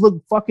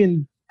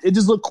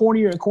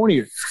cornier and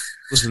cornier.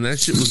 Listen, that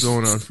shit was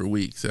going on for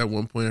weeks. At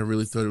one point, I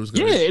really thought it was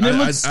going to and it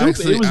looked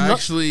stupid.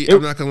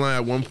 I'm not going to lie.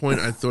 At one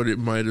point, I thought it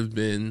might have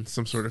been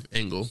some sort of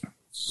angle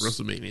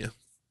WrestleMania.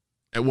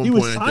 At one point, he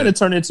was trying to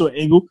turn it into an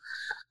angle.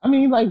 I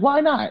mean, like, why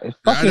not?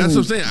 That's what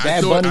I'm saying.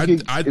 I thought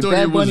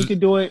Bunny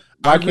could do it.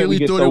 I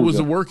really thought it was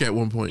a work at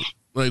one point.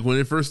 Like, when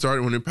it first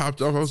started, when it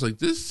popped off, I was like,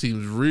 this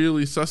seems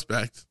really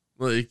suspect.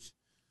 Like,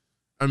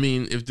 I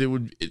mean, if they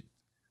would,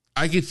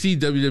 I could see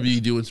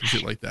WWE doing some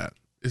shit like that.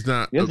 It's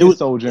not. It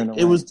was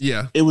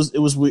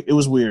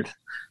weird.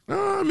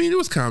 I mean, it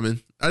was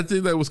common. I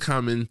think that was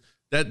common.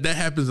 That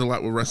happens a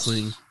lot with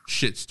wrestling.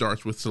 Shit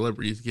starts with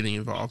celebrities getting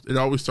involved. It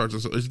always starts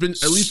on. It's been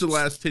at least the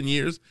last 10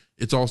 years.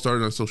 It's all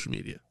started on social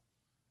media.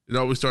 It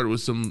always started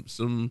with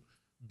some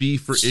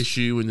beef or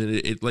issue, and then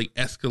it like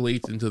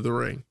escalates into the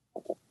ring.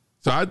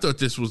 So I thought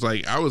this was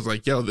like, I was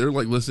like, yo, they're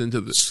like listening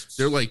to this.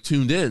 They're like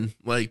tuned in.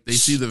 Like they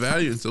see the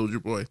value in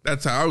Soulja Boy.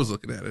 That's how I was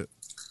looking at it.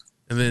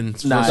 And then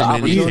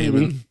WrestleMania came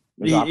in.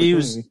 He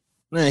was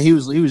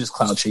just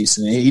cloud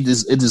chasing it. It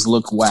just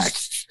looked whack.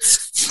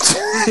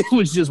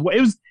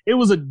 It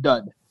was a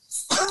dud.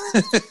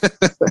 I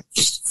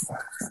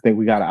think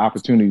we got an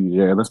opportunity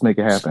there. Let's make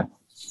it happen.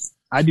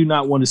 I do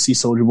not want to see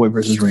Soulja Boy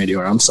versus Randy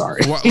Orton. I'm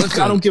sorry. Well,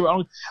 I don't give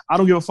a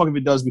fuck if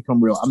it does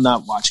become real. I'm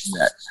not watching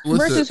that.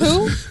 Versus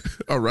who?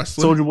 A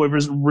wrestler. Soulja Boy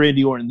versus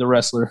Randy Orton, the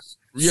wrestler.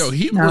 Yo,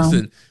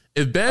 listen.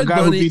 If Bad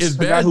Bunny,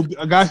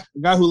 a guy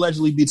who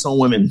allegedly beats on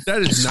women.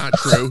 That is not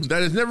true.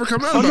 That has never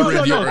come out about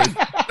Randy Orton.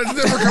 That's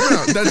never come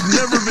out. That's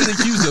never been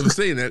accused of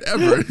saying that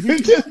ever. You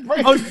just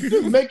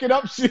making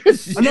up shit.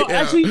 No,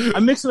 actually,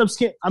 I'm mixing up.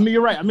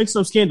 You're right. I'm mixing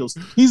up scandals.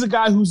 He's a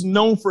guy who's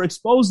known for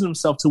exposing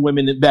himself to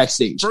women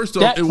backstage. First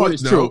off, it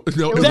wasn't a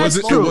female.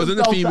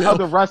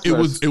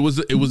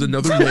 It was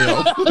another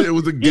male. It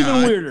was a guy.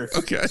 Even weirder.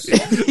 Okay.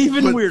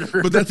 Even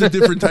weirder. But that's a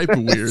different type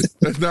of weird.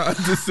 That's not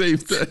the same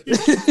thing.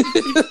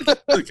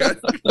 Okay.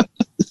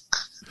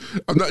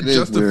 I'm not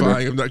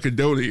justifying. I'm not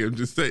condoning. I'm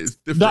just saying it's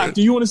different. Doc,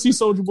 do you want to see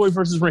Soulja Boy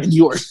versus Randy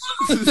Orton?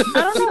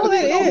 I don't know who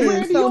that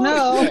is, so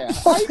no.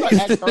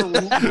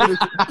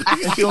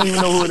 You don't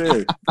even know who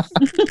it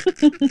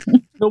is.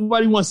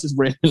 Nobody wants this,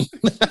 Brandon.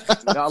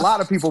 Now, a lot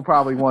of people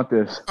probably want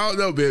this. Oh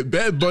no, man!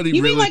 Bad Bunny.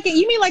 You mean like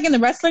in the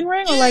wrestling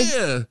ring, or like?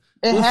 Yeah.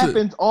 It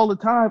happens all the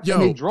time. Yo,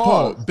 and they draw.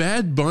 Paul,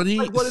 Bad Bunny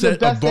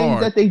set a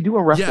bar that they do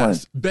in wrestling.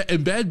 Yes,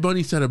 and Bad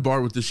Bunny set a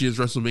bar with this year's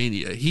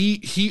WrestleMania.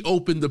 He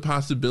opened the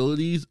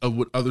possibilities of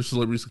what other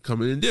celebrities could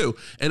come in and do.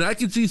 And I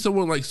can see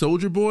someone like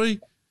Soulja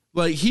Boy,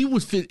 like he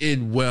would fit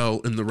in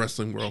well in the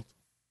wrestling world.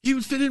 He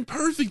would fit in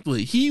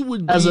perfectly. He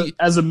would be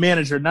as a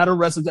manager, not a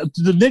wrestler.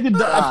 The nigga,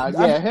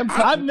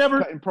 I've never.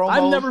 Him cutting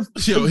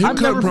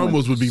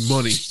promos would be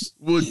money.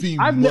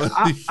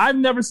 I've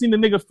never seen the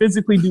nigga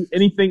physically do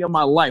anything in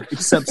my life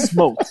except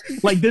smoke.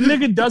 Like the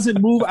nigga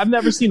doesn't move. I've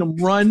never seen him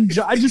run.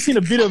 I just seen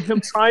a video of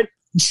him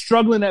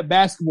struggling at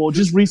basketball.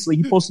 Just recently,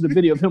 he posted a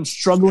video of him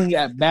struggling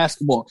at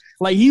basketball.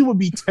 Like he would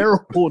be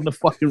terrible in the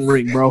fucking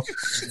ring, bro.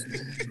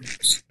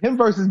 Him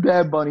versus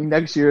Bad Bunny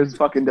next year is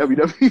fucking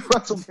WWE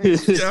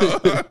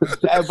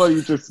WrestleMania. Bad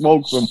Bunny just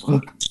smokes him.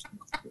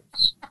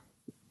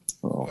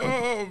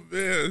 Oh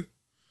man!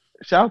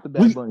 Shout out to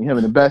Bad Bunny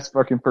having the best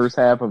fucking first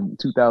half of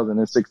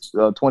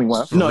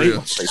 2021. No,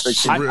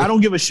 I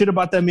don't give a shit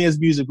about that man's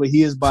music, but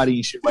he is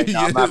bodying shit right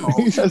now. He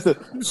has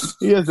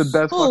the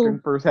best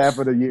fucking first half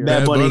of the year.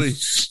 Bad Bunny.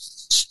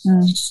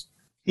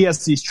 He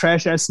has these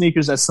trash ass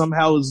sneakers that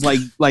somehow is like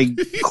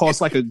cost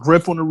like a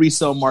grip on the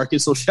resale market.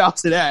 So shout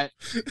to that.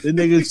 The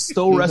nigga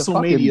stole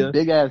WrestleMania.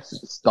 Big ass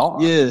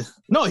star. Yeah.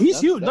 No, he's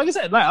huge. Like I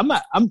said, like I'm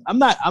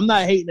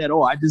not hating at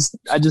all. I just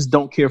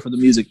don't care for the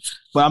music.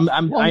 But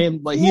I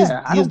am like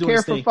I don't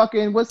care for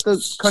fucking what's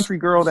the country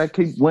girl that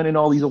keeps winning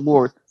all these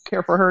awards.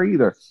 Care for her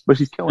either, but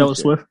she's killing Taylor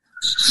Swift.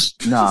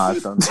 Nah,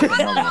 it's another one.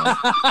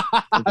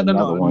 I don't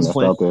know. One that's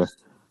out there.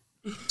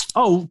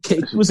 Oh,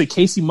 was it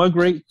Casey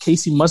Musgrave?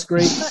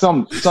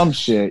 Some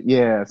shit,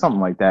 yeah, something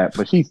like that.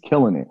 But she's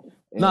killing it.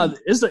 No,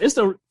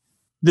 the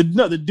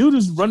dude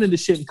who's running the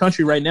shit in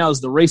country right now is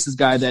the racist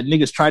guy that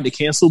niggas tried to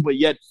cancel, but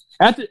yet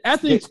after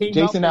it came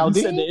Jason out,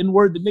 he said the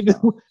N-word. The nigga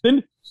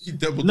then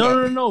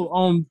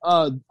no.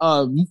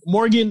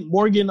 Morgan.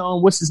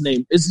 What's his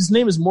name? His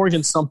name is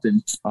Morgan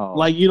something. Oh.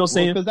 Like you know, what I'm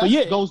saying. But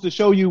yeah, goes to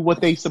show you what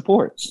they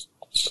support.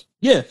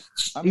 Yeah,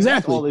 I mean,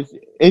 exactly.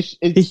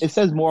 It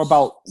says more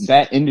about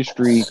that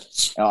industry,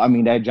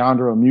 that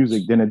genre of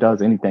music than it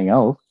does anything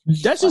else.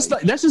 That's just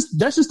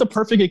the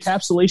perfect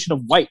encapsulation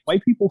of white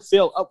people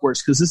fail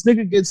upwards because the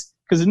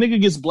nigga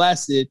gets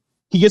blasted.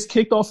 He gets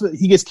kicked off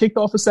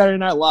of Saturday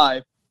Night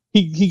Live.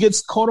 He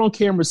gets caught on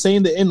camera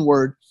saying the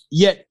N-word.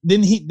 Yet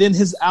then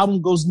his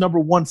album goes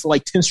 #1 for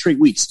like 10 straight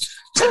weeks.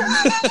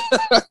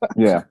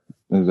 Yeah,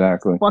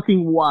 exactly.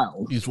 Fucking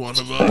wild. He's one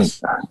of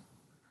us.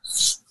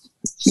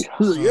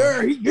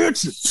 Yeah, he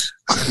gets it.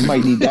 You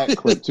might need that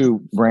clip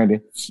too,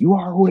 Brandon. You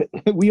are who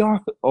we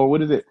are, or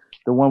what is it?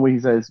 The one where he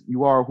says,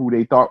 "You are who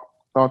they thought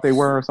they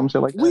were," or some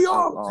shit like that. We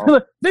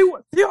are. They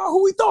are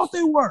who we thought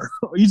they were.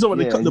 You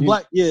talking about the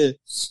black? Yeah,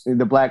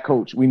 the black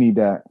coach. We need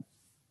that.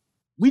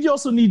 We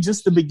also need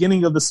just the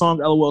beginning of the song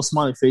 "LOL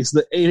Smiley Face,"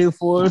 the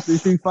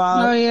 884-335.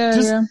 Oh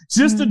yeah,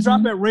 just to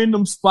drop at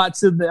random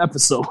spots in the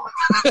episode.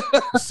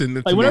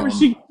 Like whenever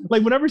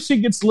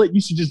she gets lit,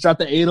 you should just drop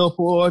the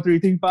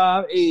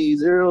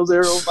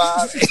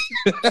 804-335-8005.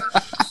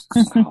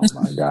 Oh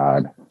my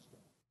god!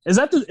 Is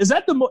that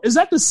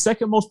the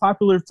second most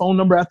popular phone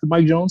number after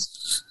Mike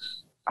Jones?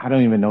 I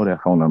don't even know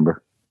that phone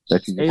number. I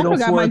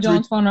forgot Mike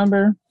Jones' phone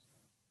number.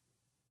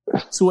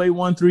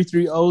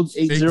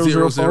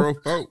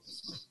 281-330-8004.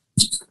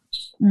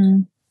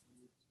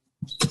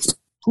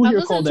 Who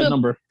here called that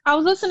number? I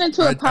was listening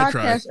to a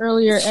podcast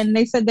earlier, and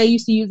they said they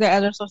used to use that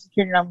as their social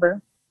security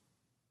number.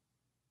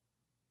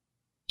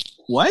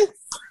 What?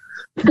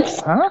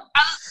 Huh?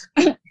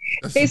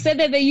 They said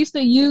that they used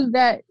to use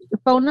that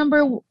phone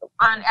number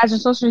as a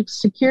social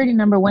security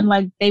number when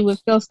like they would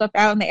fill stuff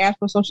out and they asked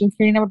for a social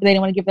security number, but they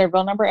didn't want to give their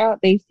real number out.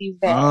 They used to use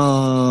that.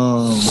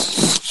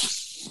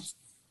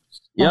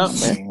 Yep.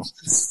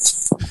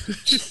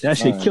 That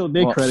shit killed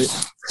their credit.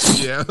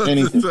 Yeah.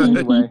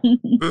 Anyway.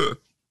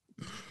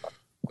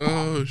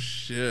 Oh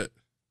shit.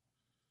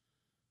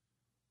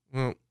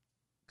 Well,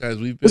 guys,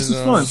 this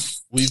is fun.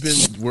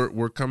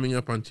 We're coming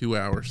up on 2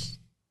 hours.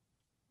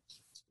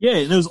 Yeah,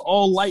 and it was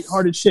all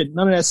lighthearted shit.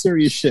 None of that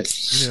serious shit.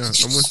 Yeah,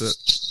 I'm with it.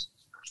 It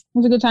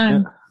was a good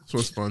time. Yeah, this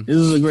was fun. This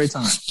is a great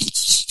time.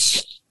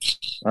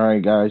 All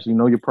right, guys. You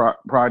know your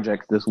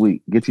projects this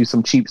week. Get you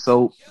some cheap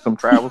soap, some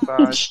travel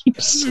size. We're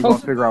going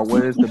to figure out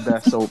what is the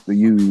best soap to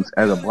use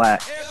as a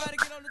black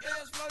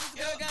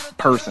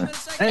person.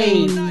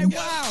 Hey.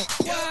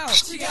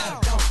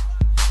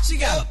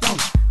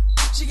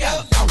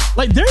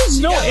 Like,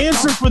 there's no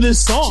answer for this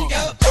song.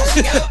 Hey,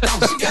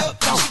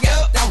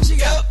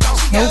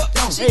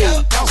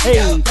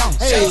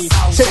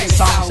 say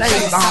song,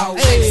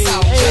 hey,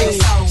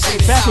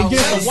 back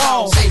against the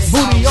wall,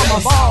 booty on my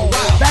ball,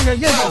 back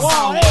against the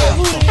wall, hey,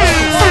 booty on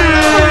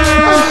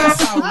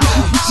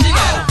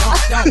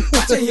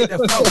the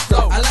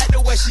wall. I like the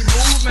way she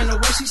moves and the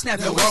way she snap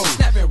and roll.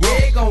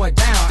 Yeah, going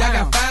down. I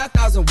got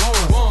 5,000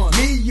 ones.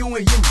 Me, you,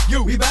 and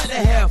you. We about to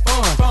have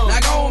fun. Now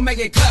go and make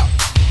it clap.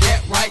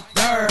 That right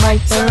there.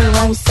 Right there.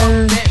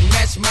 That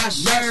match my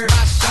shirt.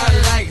 I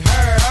like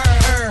her.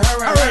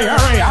 Hurry.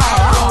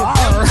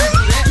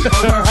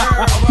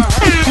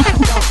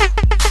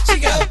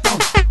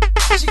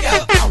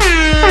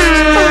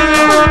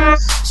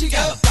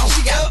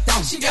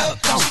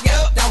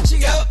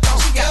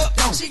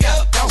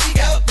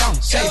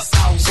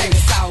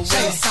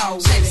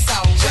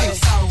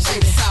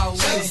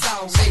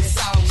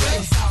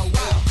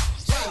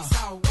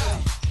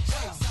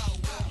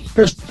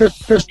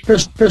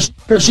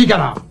 She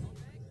got a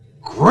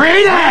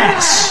great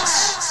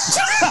ass,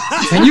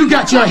 and you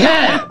got your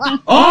head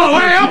all the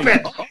way up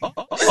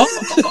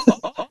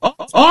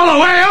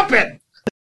it.